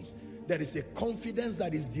nations. There is a confidence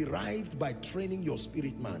that is derived by training your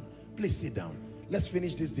spirit man. Please sit down. Let's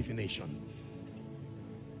finish this definition.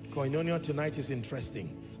 Koinonia tonight is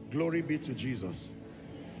interesting. Glory be to Jesus.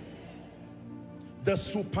 The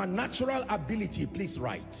supernatural ability, please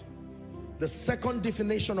write. The second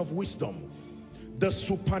definition of wisdom. The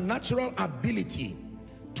supernatural ability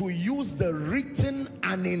to use the written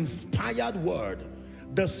and inspired word.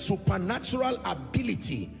 The supernatural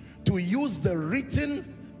ability to use the written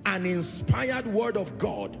and inspired word of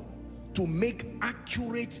God to make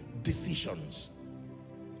accurate decisions.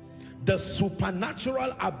 The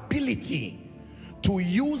supernatural ability to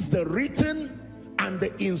use the written and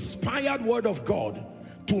the inspired word of God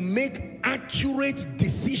to make accurate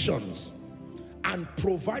decisions and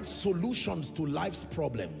provide solutions to life's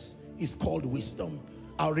problems is called wisdom.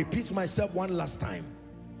 I'll repeat myself one last time.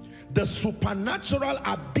 The supernatural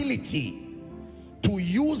ability to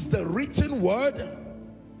use the written word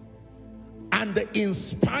and the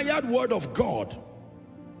inspired word of God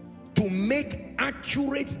to make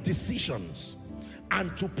accurate decisions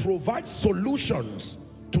and to provide solutions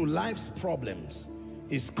to life's problems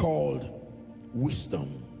is called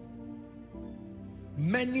wisdom.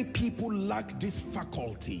 Many people lack this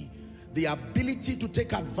faculty, the ability to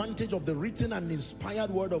take advantage of the written and inspired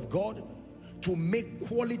word of God to make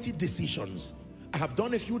quality decisions. I have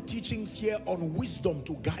done a few teachings here on wisdom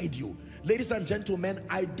to guide you. Ladies and gentlemen,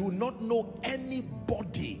 I do not know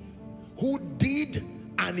anybody who did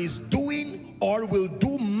and is doing or will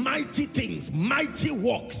do mighty things, mighty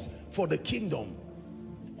works for the kingdom,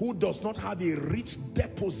 who does not have a rich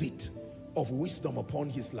deposit of wisdom upon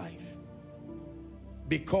his life.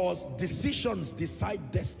 Because decisions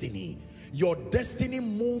decide destiny. Your destiny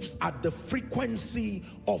moves at the frequency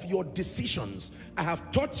of your decisions. I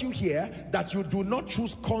have taught you here that you do not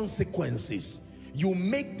choose consequences. You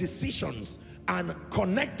make decisions, and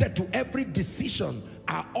connected to every decision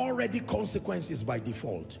are already consequences by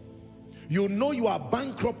default. You know you are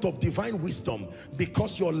bankrupt of divine wisdom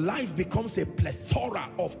because your life becomes a plethora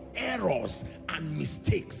of errors and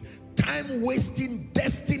mistakes. Time-wasting,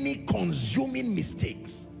 destiny-consuming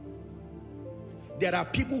mistakes. There are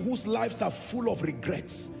people whose lives are full of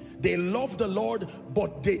regrets. They love the Lord,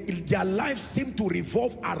 but their lives seem to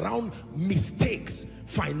revolve around mistakes.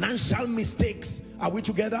 Financial mistakes. Are we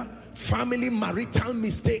together? Family, marital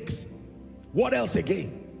mistakes. What else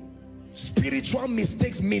again? Spiritual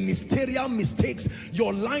mistakes, ministerial mistakes.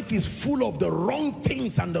 Your life is full of the wrong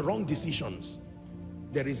things and the wrong decisions.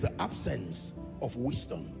 There is the absence of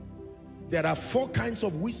wisdom. There are 4 kinds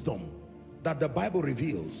of wisdom that the Bible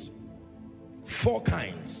reveals. 4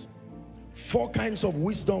 kinds. 4 kinds of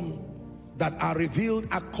wisdom that are revealed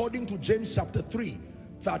according to James chapter 3,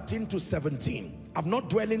 13 to 17. I'm not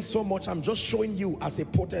dwelling so much, I'm just showing you as a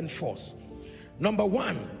potent force. Number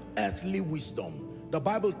 1, earthly wisdom. The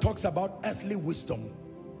Bible talks about earthly wisdom.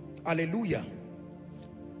 Hallelujah.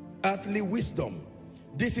 Earthly wisdom.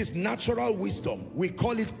 This is natural wisdom. We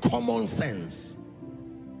call it common sense.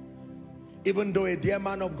 Even though a dear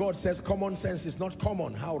man of God says common sense is not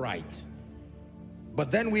common, how right? But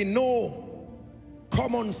then we know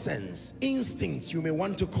common sense, instincts you may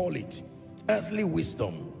want to call it, earthly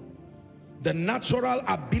wisdom. The natural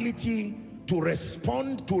ability to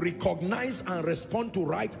respond, to recognize and respond to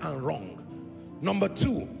right and wrong. Number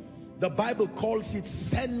 2, the Bible calls it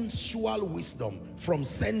sensual wisdom, from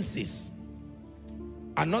senses.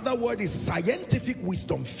 Another word is scientific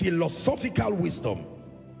wisdom, philosophical wisdom.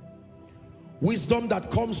 Wisdom that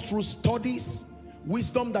comes through studies,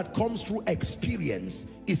 wisdom that comes through experience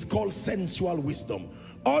is called sensual wisdom.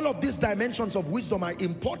 All of these dimensions of wisdom are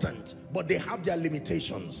important, but they have their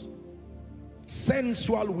limitations.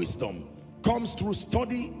 Sensual wisdom comes through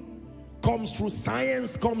study, comes through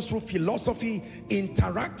science, comes through philosophy,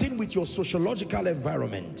 interacting with your sociological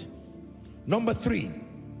environment. Number 3,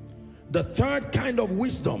 the 3rd kind of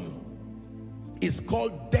wisdom is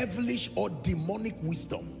called devilish or demonic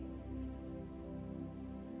wisdom.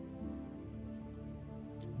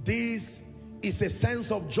 This is a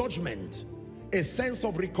sense of judgment, a sense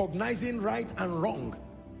of recognizing right and wrong,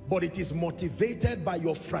 but it is motivated by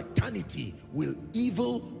your fraternity with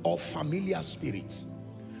evil or familiar spirits.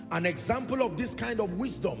 An example of this kind of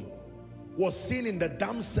wisdom was seen in the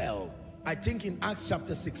damsel, I think in Acts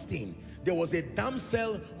chapter 16. There was a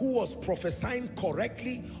damsel who was prophesying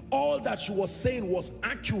correctly. All that she was saying was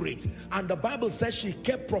accurate. And the Bible says she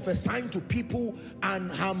kept prophesying to people,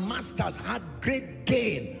 and her masters had great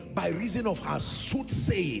gain by reason of her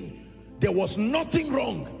soothsaying. There was nothing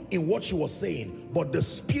wrong in what she was saying, but the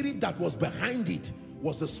spirit that was behind it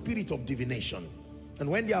was the spirit of divination. And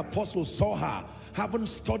when the apostles saw her, having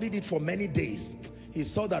studied it for many days, he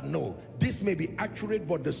saw that no, this may be accurate,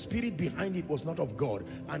 but the spirit behind it was not of God.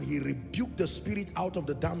 And he rebuked the spirit out of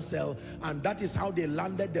the damsel, and that is how they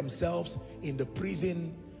landed themselves in the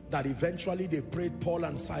prison that eventually they prayed Paul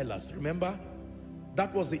and Silas. Remember?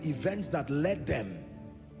 That was the events that led them.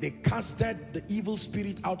 They casted the evil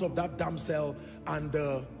spirit out of that damsel, and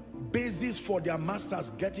the basis for their masters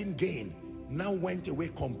getting gain now went away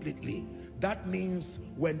completely. That means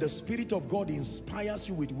when the Spirit of God inspires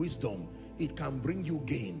you with wisdom, it can bring you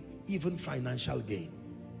gain, even financial gain.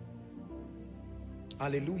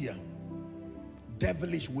 Hallelujah.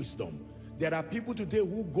 Devilish wisdom. There are people today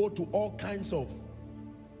who go to all kinds of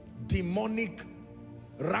demonic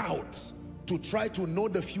routes to try to know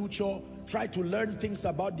the future, try to learn things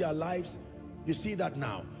about their lives. You see that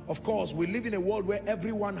now. Of course, we live in a world where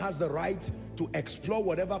everyone has the right to explore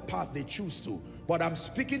whatever path they choose to. But I'm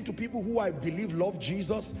speaking to people who I believe love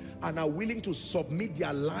Jesus and are willing to submit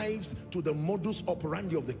their lives to the modus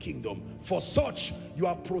operandi of the kingdom. For such, you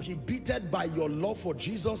are prohibited by your love for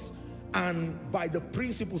Jesus and by the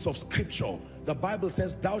principles of Scripture. The Bible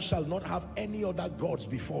says, "Thou shalt not have any other gods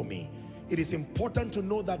before me." It is important to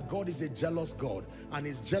know that God is a jealous God, and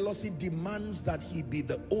his jealousy demands that he be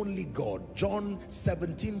the only God. John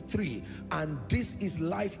 17:3, and this is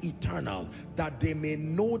life eternal, that they may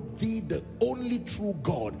know thee, the only true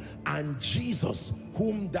God, and Jesus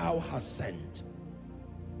whom thou hast sent.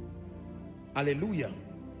 Hallelujah.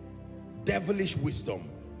 Devilish wisdom.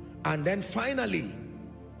 And then finally,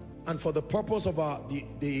 and for the purpose of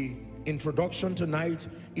the introduction tonight,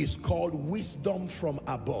 is called wisdom from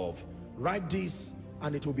above. Write this,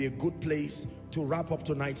 and it will be a good place to wrap up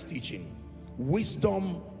tonight's teaching.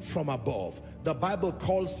 Wisdom from above. The Bible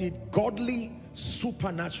calls it godly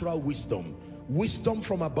supernatural wisdom. Wisdom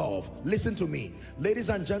from above. Listen to me, ladies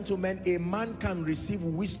and gentlemen. A man can receive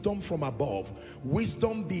wisdom from above,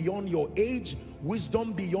 wisdom beyond your age,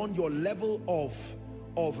 wisdom beyond your level of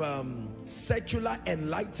secular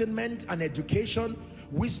enlightenment and education,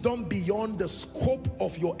 wisdom beyond the scope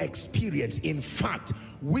of your experience. In fact,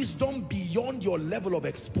 wisdom beyond your level of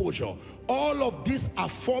exposure. All of these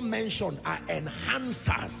aforementioned are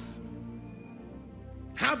enhancers.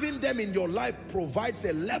 Having them in your life provides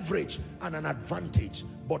a leverage and an advantage,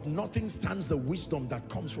 but nothing stands the wisdom that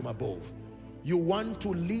comes from above. You want to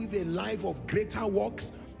live a life of greater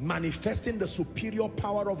works, manifesting the superior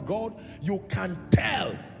power of God. You can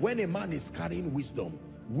tell when a man is carrying wisdom,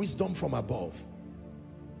 wisdom from above.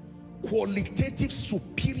 Qualitative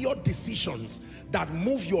superior decisions that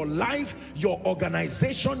move your life, your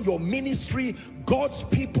organization, your ministry, God's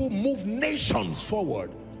people, move nations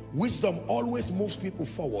forward. Wisdom always moves people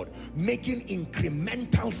forward, making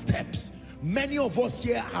incremental steps. Many of us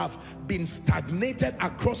here have been stagnated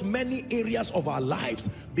across many areas of our lives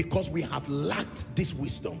because we have lacked this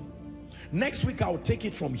wisdom. Next week I'll take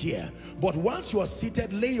it from here, but once you are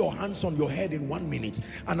seated, lay your hands on your head in 1 minute,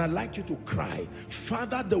 and I'd like you to cry,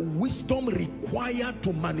 Father, the wisdom required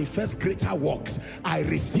to manifest greater works, I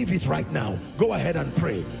receive it right now. Go ahead and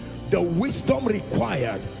pray. The wisdom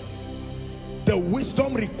required,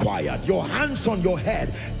 your hands on your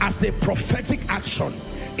head as a prophetic action.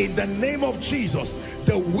 In the name of Jesus,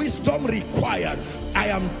 the wisdom required. I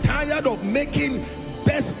am tired of making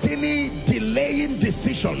destiny delaying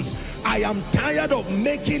decisions. I am tired of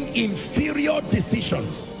making inferior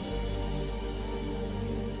decisions.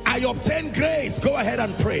 I obtain grace. Go ahead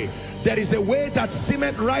and pray. There is a way that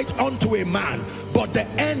seemeth right unto a man, but the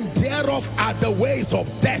end thereof are the ways of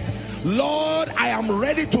death. Lord, I am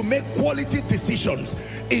ready to make quality decisions.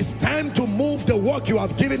 It's time to move the work you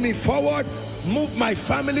have given me forward, move my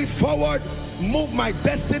family forward, move my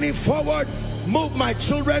destiny forward, move my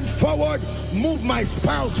children forward, move my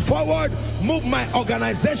spouse forward, move my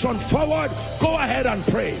organization forward. Go ahead and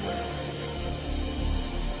pray.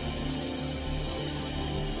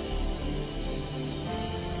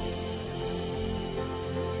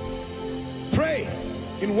 Pray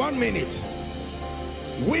in 1 minute.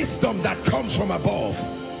 Wisdom that comes from above.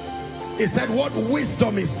 He said, what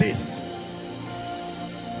wisdom is this?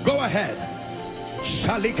 Go ahead.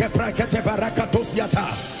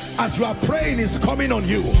 As you are praying, is coming on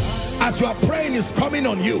you. As you are praying, is coming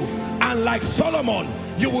on you. And like Solomon,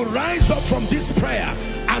 you will rise up from this prayer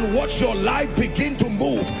and watch your life begin to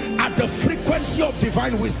move at the frequency of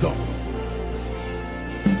divine wisdom.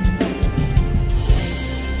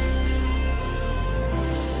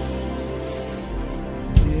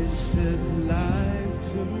 This is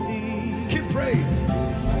life to me. Keep praying.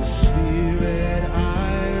 My spirit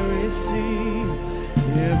I receive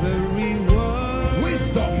every word.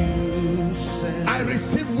 Wisdom. You said. I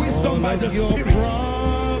receive wisdom by the Spirit.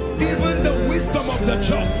 Even the wisdom of the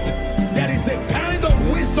just. There is a kind of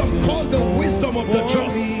wisdom called the wisdom of the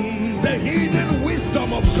just. The hidden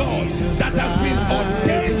wisdom of God that has been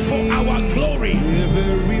ordained for our glory.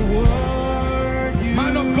 Every word you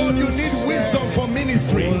Man of God, you need wisdom for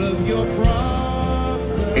ministry. all of your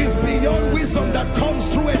promise. It's beyond wisdom that comes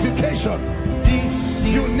through education. This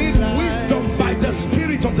You is need life wisdom by the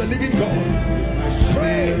Spirit of the living God.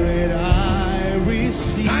 Pray. Spirit I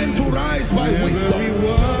receive. Time to rise by wisdom. Every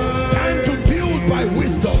word Time to build by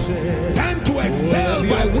wisdom. Time to excel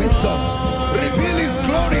by wisdom. Reveal His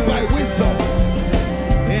glory by wisdom.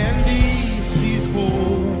 and this is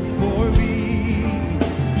hope for me.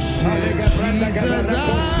 Jesus,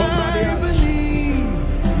 I believe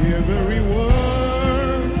every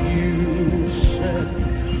word you said,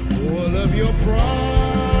 all of your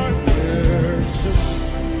promises.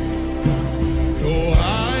 No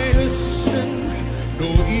eye has sinned, no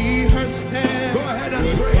ear has heard. Go ahead and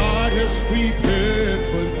what pray. God has prepared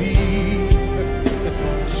for me.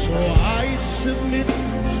 So I submit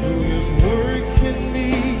to His work in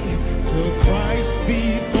me, till Christ be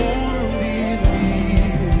formed in me.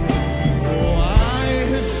 No eye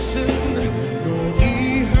has sinned, no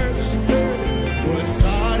ear has heard what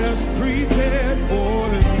God has prepared for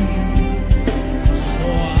me. So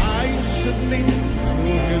I submit to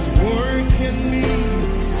His work in me,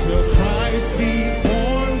 till Christ be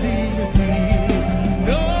formed in me.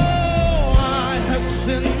 No eye has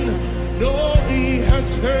sinned, no ear has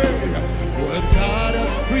heard what God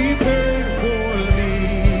has prepared for me.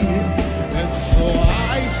 And so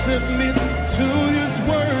I submit to His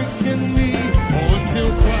work in me, until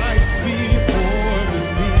Christ be formed in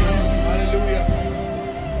me. Hallelujah.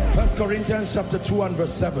 1 Corinthians chapter 2 and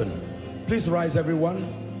verse 7. Please rise, everyone.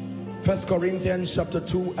 1 Corinthians chapter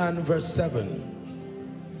 2 and verse 7.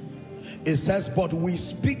 It says, but we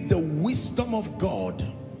speak the wisdom of God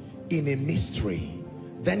in a mystery.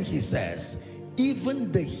 Then he says,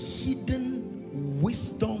 even the hidden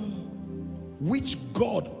wisdom which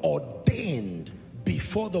God ordained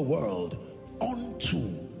before the world unto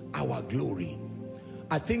our glory.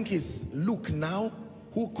 I think it's Luke now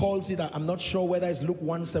who calls it, I'm not sure whether it's Luke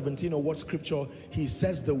 1:17 or what scripture, he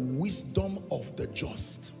says the wisdom of the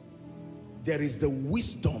just. There is the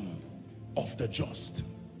wisdom of the just.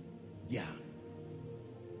 Yeah.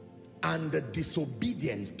 And the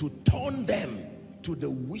disobedience to turn them to the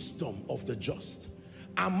wisdom of the just.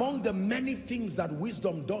 Among the many things that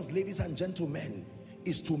wisdom does, ladies and gentlemen,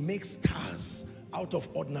 is to make stars out of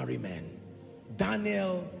ordinary men.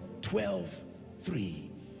 Daniel 12:3.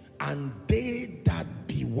 And they that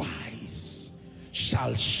be wise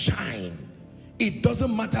shall shine. It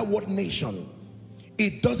doesn't matter what nation,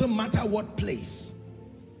 it doesn't matter what place.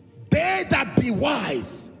 They that be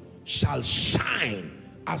wise shall shine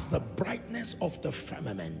as the brightness of the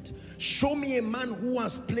firmament. Show me a man who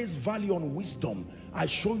has placed value on wisdom. I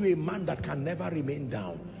show you a man that can never remain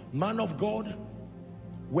down. Man of God,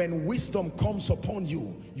 when wisdom comes upon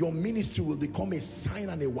you, your ministry will become a sign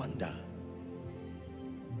and a wonder.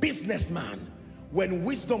 Businessman, when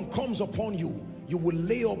wisdom comes upon you, you will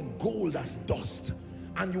lay up gold as dust,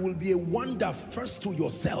 and you will be a wonder first to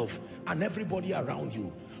yourself and everybody around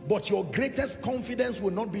you. But your greatest confidence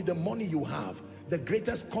will not be the money you have. The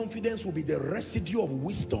greatest confidence will be the residue of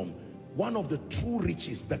wisdom, one of the true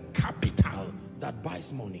riches, the capital that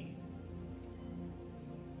buys money.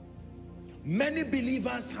 Many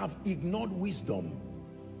believers have ignored wisdom.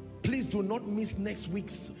 Please do not miss next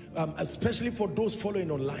week's, especially for those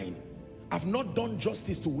following online. I've not done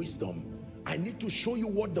justice to wisdom. I need to show you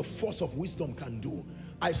what the force of wisdom can do.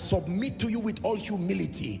 I submit to you with all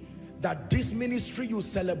humility that this ministry you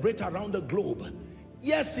celebrate around the globe,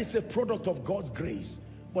 yes, it's a product of God's grace,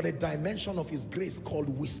 but a dimension of his grace called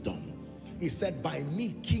wisdom. He said, by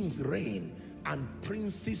me kings reign and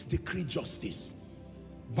princes decree justice.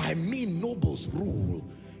 By me nobles rule.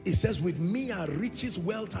 It says, with me are riches,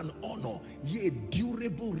 wealth, and honor, yea,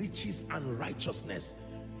 durable riches and righteousness.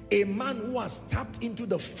 A man who has tapped into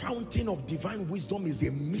the fountain of divine wisdom is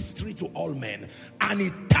a mystery to all men. An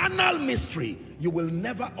eternal mystery. You will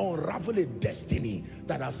never unravel a destiny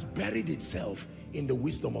that has buried itself in the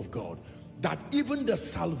wisdom of God. That even the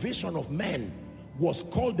salvation of men was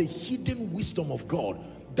called the hidden wisdom of God.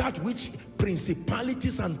 That which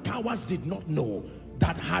principalities and powers did not know.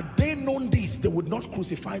 That had they known this, they would not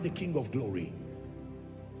crucify the King of glory.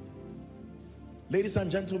 Ladies and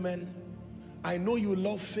gentlemen, I know you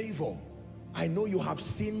love favor. I know you have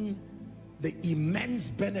seen the immense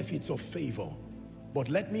benefits of favor. But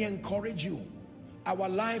let me encourage you. Our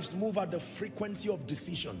lives move at the frequency of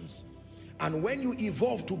decisions. And when you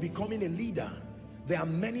evolve to becoming a leader, there are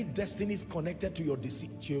many destinies connected to your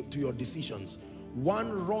decisions.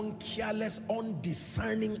 One wrong, careless,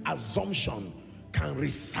 undiscerning assumption can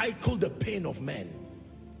recycle the pain of men.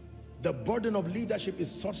 The burden of leadership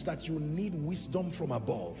is such that you need wisdom from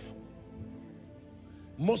above.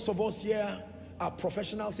 Most of us here are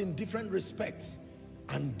professionals in different respects,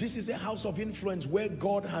 and this is a house of influence where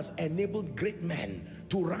God has enabled great men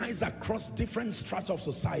to rise across different strata of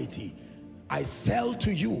society. I sell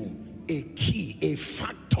to you a key, a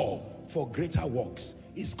factor for greater works.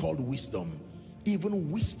 It's called wisdom.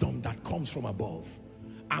 Even wisdom that comes from above.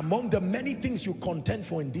 Among the many things you contend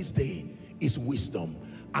for in this day is wisdom.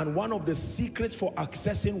 And one of the secrets for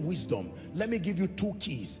accessing wisdom, let me give you two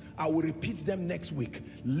keys. I will repeat them next week.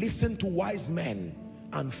 Listen to wise men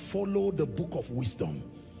and follow the book of wisdom.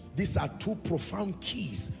 These are two profound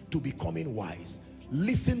keys to becoming wise.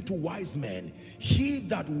 Listen to wise men. He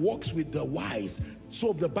that walks with the wise.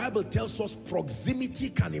 So the Bible tells us proximity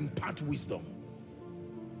can impart wisdom.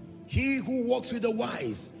 He who walks with the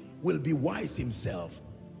wise will be wise himself.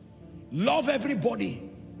 Love everybody,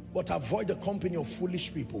 but avoid the company of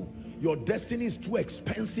foolish people. Your destiny is too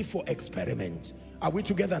expensive for experiment. Are we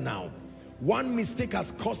together now? One mistake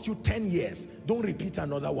has cost you 10 years. Don't repeat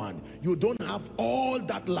another one. You don't have all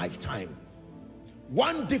that lifetime.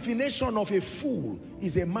 One definition of a fool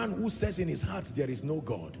is a man who says in his heart there is no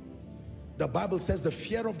God. The Bible says the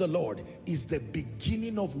fear of the Lord is the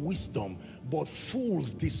beginning of wisdom, but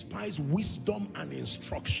fools despise wisdom and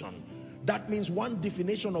instruction. That means one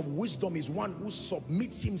definition of wisdom is one who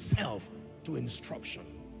submits himself to instruction.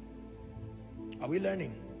 Are we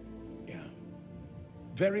learning? Yeah.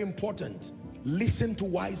 Very important. Listen to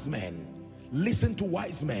wise men. Listen to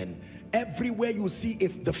wise men. Everywhere you see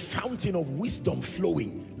if the fountain of wisdom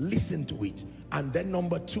flowing, listen to it. And then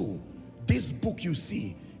number two, this book you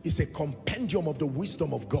see is a compendium of the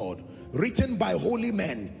wisdom of God, written by holy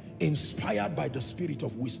men, inspired by the spirit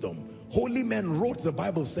of wisdom. Holy men wrote, the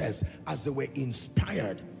Bible says, as they were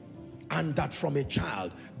inspired. and that from a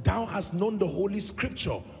child thou hast known the holy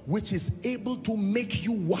scripture, which is able to make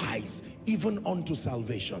you wise even unto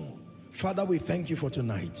salvation. Father, we thank you for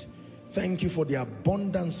tonight. Thank you for the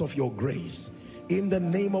abundance of your grace. In the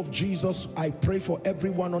name of Jesus, I pray for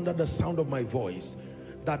everyone under the sound of my voice,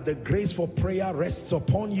 that the grace for prayer rests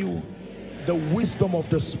upon you, the wisdom of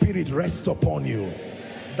the Spirit rests upon you,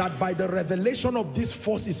 that by the revelation of these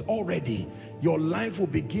forces already, your life will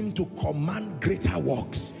begin to command greater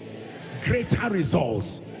works, greater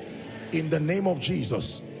results, in the name of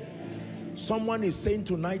Jesus. Someone is saying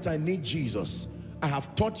tonight, I need Jesus. I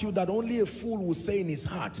have taught you that only a fool will say in his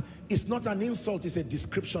heart. It's not an insult, it's a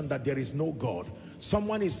description that there is no God.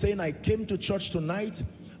 Someone is saying, I came to church tonight,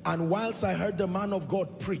 and whilst I heard the man of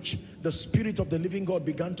God preach, the Spirit of the living God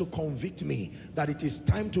began to convict me that it is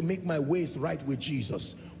time to make my ways right with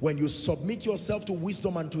Jesus. When you submit yourself to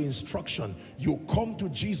wisdom and to instruction, you come to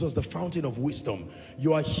Jesus, the fountain of wisdom.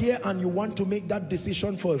 You are here and you want to make that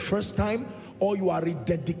decision for a first time, or you are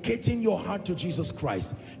rededicating your heart to Jesus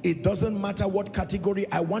Christ. It doesn't matter what category.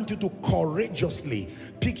 I want you to courageously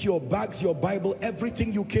pick your bags, your Bible,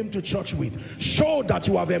 everything you came to church with. Show that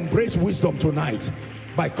you have embraced wisdom tonight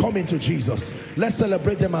by coming to Jesus. Let's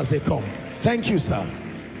celebrate them as they come. Thank you, sir.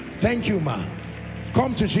 Thank you, ma.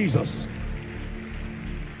 Come to Jesus.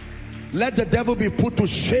 Let the devil be put to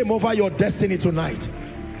shame over your destiny tonight.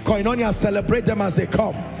 Koinonia, celebrate them as they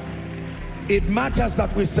come. It matters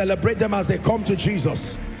that we celebrate them as they come to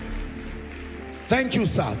Jesus. Thank you,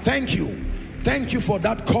 sir. Thank you. Thank you for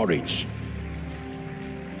that courage.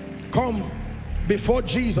 Come before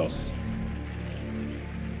Jesus.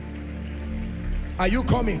 Are you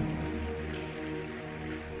coming?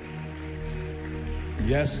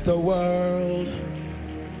 Yes, the world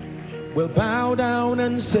will bow down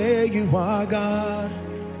and say you are God.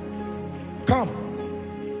 Come.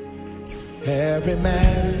 Every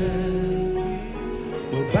man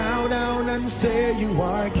will bow down and say you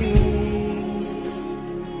are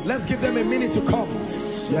King. Let's give them a minute to come.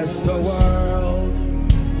 Yes, the world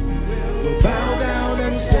will bow down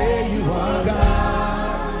and say you are God.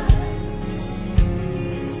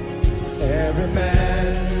 Every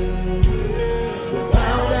man will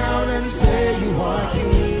bow down and say you are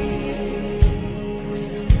King.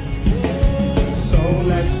 So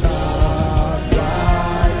let's start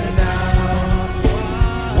right now.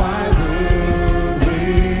 Why would we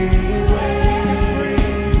wait?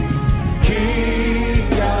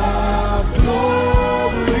 King of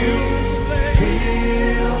glory,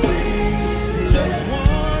 feel this. Just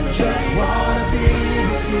wanna be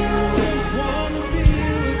with you.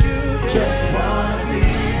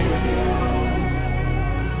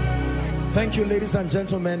 Thank you, ladies and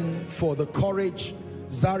gentlemen, for the courage.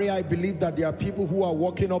 Zaria, I believe that there are people who are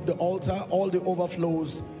walking up the altar, all the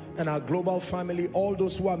overflows, and our global family, all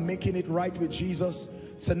those who are making it right with Jesus.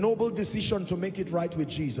 It's a noble decision to make it right with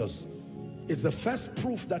Jesus. It's the first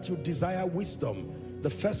proof that you desire wisdom, the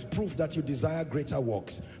first proof that you desire greater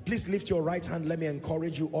works. Please lift your right hand. Let me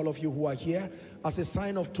encourage you, all of you who are here, as a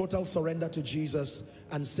sign of total surrender to Jesus,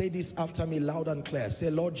 and say this after me loud and clear. Say,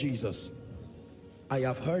 Lord Jesus, I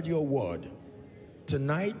have heard your word.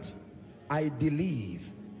 Tonight, I believe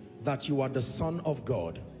that you are the Son of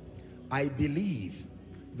God. I believe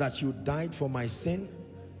that you died for my sin.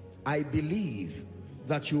 I believe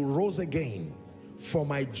that you rose again for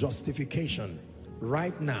my justification.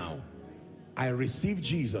 Right now, I receive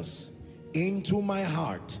Jesus into my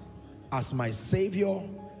heart as my Savior,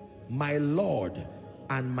 my Lord,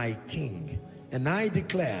 and my King. And I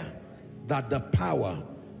declare that the power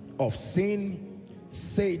of sin,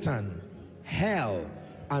 Satan, hell,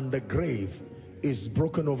 and the grave is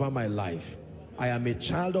broken over my life. I am a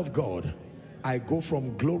child of God. I go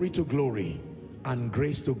from glory to glory and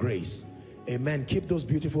grace to grace. Amen. Keep those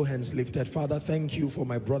beautiful hands lifted. Father, thank you for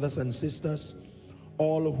my brothers and sisters,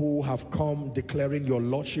 all who have come declaring your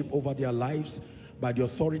lordship over their lives. By the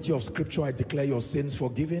authority of scripture, I declare your sins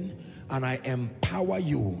forgiven, and I empower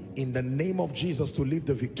you in the name of Jesus to live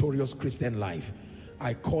the victorious Christian life.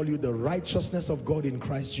 I call you the righteousness of God in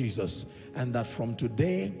Christ Jesus, and that from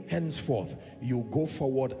today henceforth you go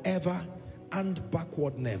forward ever and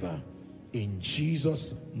backward never. In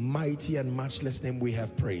Jesus' mighty and matchless name we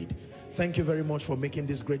have prayed. Thank you very much for making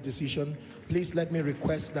this great decision. Please let me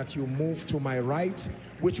request that you move to my right,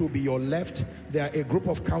 which will be your left. There are a group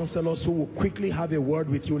of counselors who will quickly have a word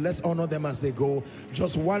with you. Let's honor them as they go.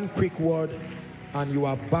 Just one quick word and you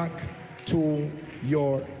are back to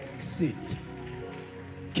your seat.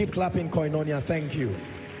 Keep clapping, Koinonia. Thank you.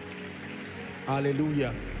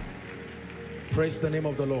 Hallelujah. Praise the name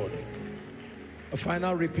of the Lord. A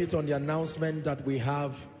final repeat on the announcement that we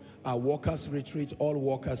have Our workers retreat, all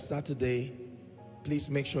workers, Saturday. Please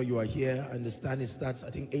make sure you are here. I understand it starts,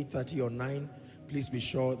 I think, 8:30 or 9. Please be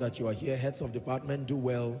sure that you are here. Heads of department, do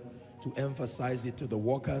well to emphasize it to the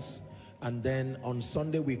workers. And then on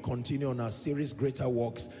Sunday, we continue on our series, Greater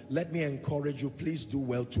Works. Let me encourage you, please do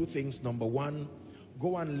well. 2 things. Number 1,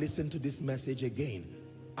 go and listen to this message again.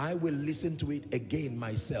 I will listen to it again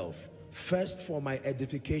myself. First for my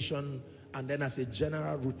edification, and then as a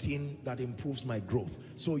general routine that improves my growth.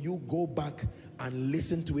 So you go back and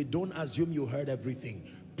listen to it. Don't assume you heard everything.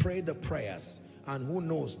 Pray the prayers. And who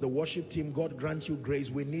knows, the worship team, God grant you grace.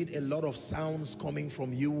 We need a lot of sounds coming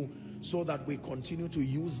from you so that we continue to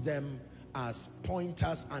use them as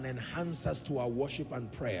pointers and enhancers to our worship and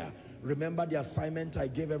prayer. Remember the assignment I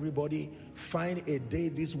gave everybody. Find a day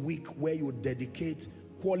this week where you dedicate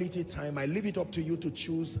quality time. I leave it up to you to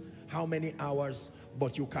choose how many hours,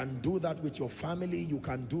 but you can do that with your family. You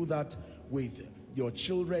can do that with your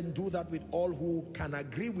children. Do that with all who can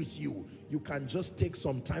agree with you. You can just take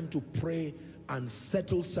some time to pray and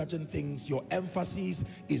settle certain things. Your emphasis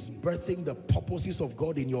is birthing the purposes of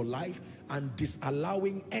God in your life and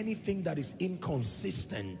disallowing anything that is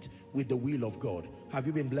inconsistent with the will of God. Have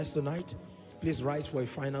you been blessed tonight? Please rise for a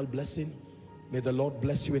final blessing. May the Lord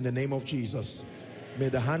bless you in the name of Jesus. May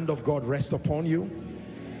the hand of God rest upon you.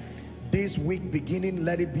 This week beginning,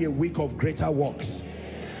 let it be a week of greater works.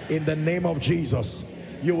 In the name of Jesus.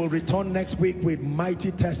 You will return next week with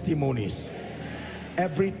mighty testimonies.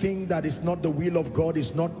 Everything that is not the will of God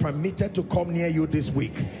is not permitted to come near you this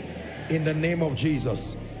week. In the name of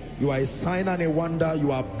Jesus. You are a sign and a wonder.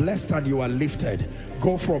 You are blessed and you are lifted.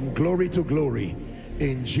 Go from glory to glory.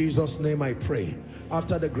 In Jesus' name I pray.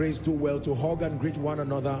 After the grace, do well to hug and greet one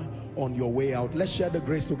another on your way out. Let's share the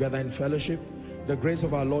grace together in fellowship. The grace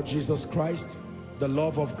of our Lord Jesus Christ, the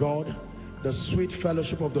love of God, the sweet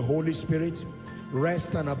fellowship of the Holy Spirit,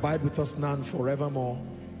 rest and abide with us now and forevermore.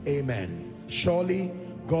 Amen. Surely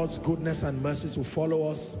God's goodness and mercies will follow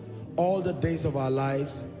us all the days of our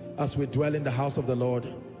lives as we dwell in the house of the Lord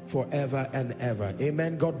forever and ever.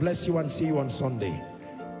 Amen. God bless you and see you on Sunday.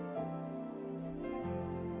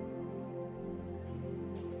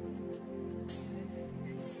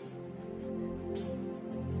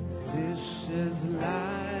 This is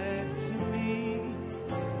life to me.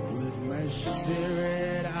 With my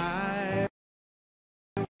spirit I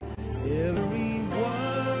every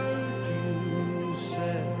word you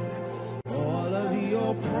said, all of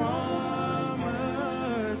your promises.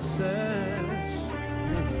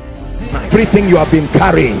 Everything you have been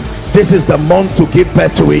carrying, this is the month to give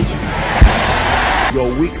birth to it.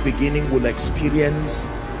 Your week beginning will experience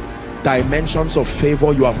dimensions of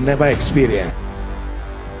favor you have never experienced.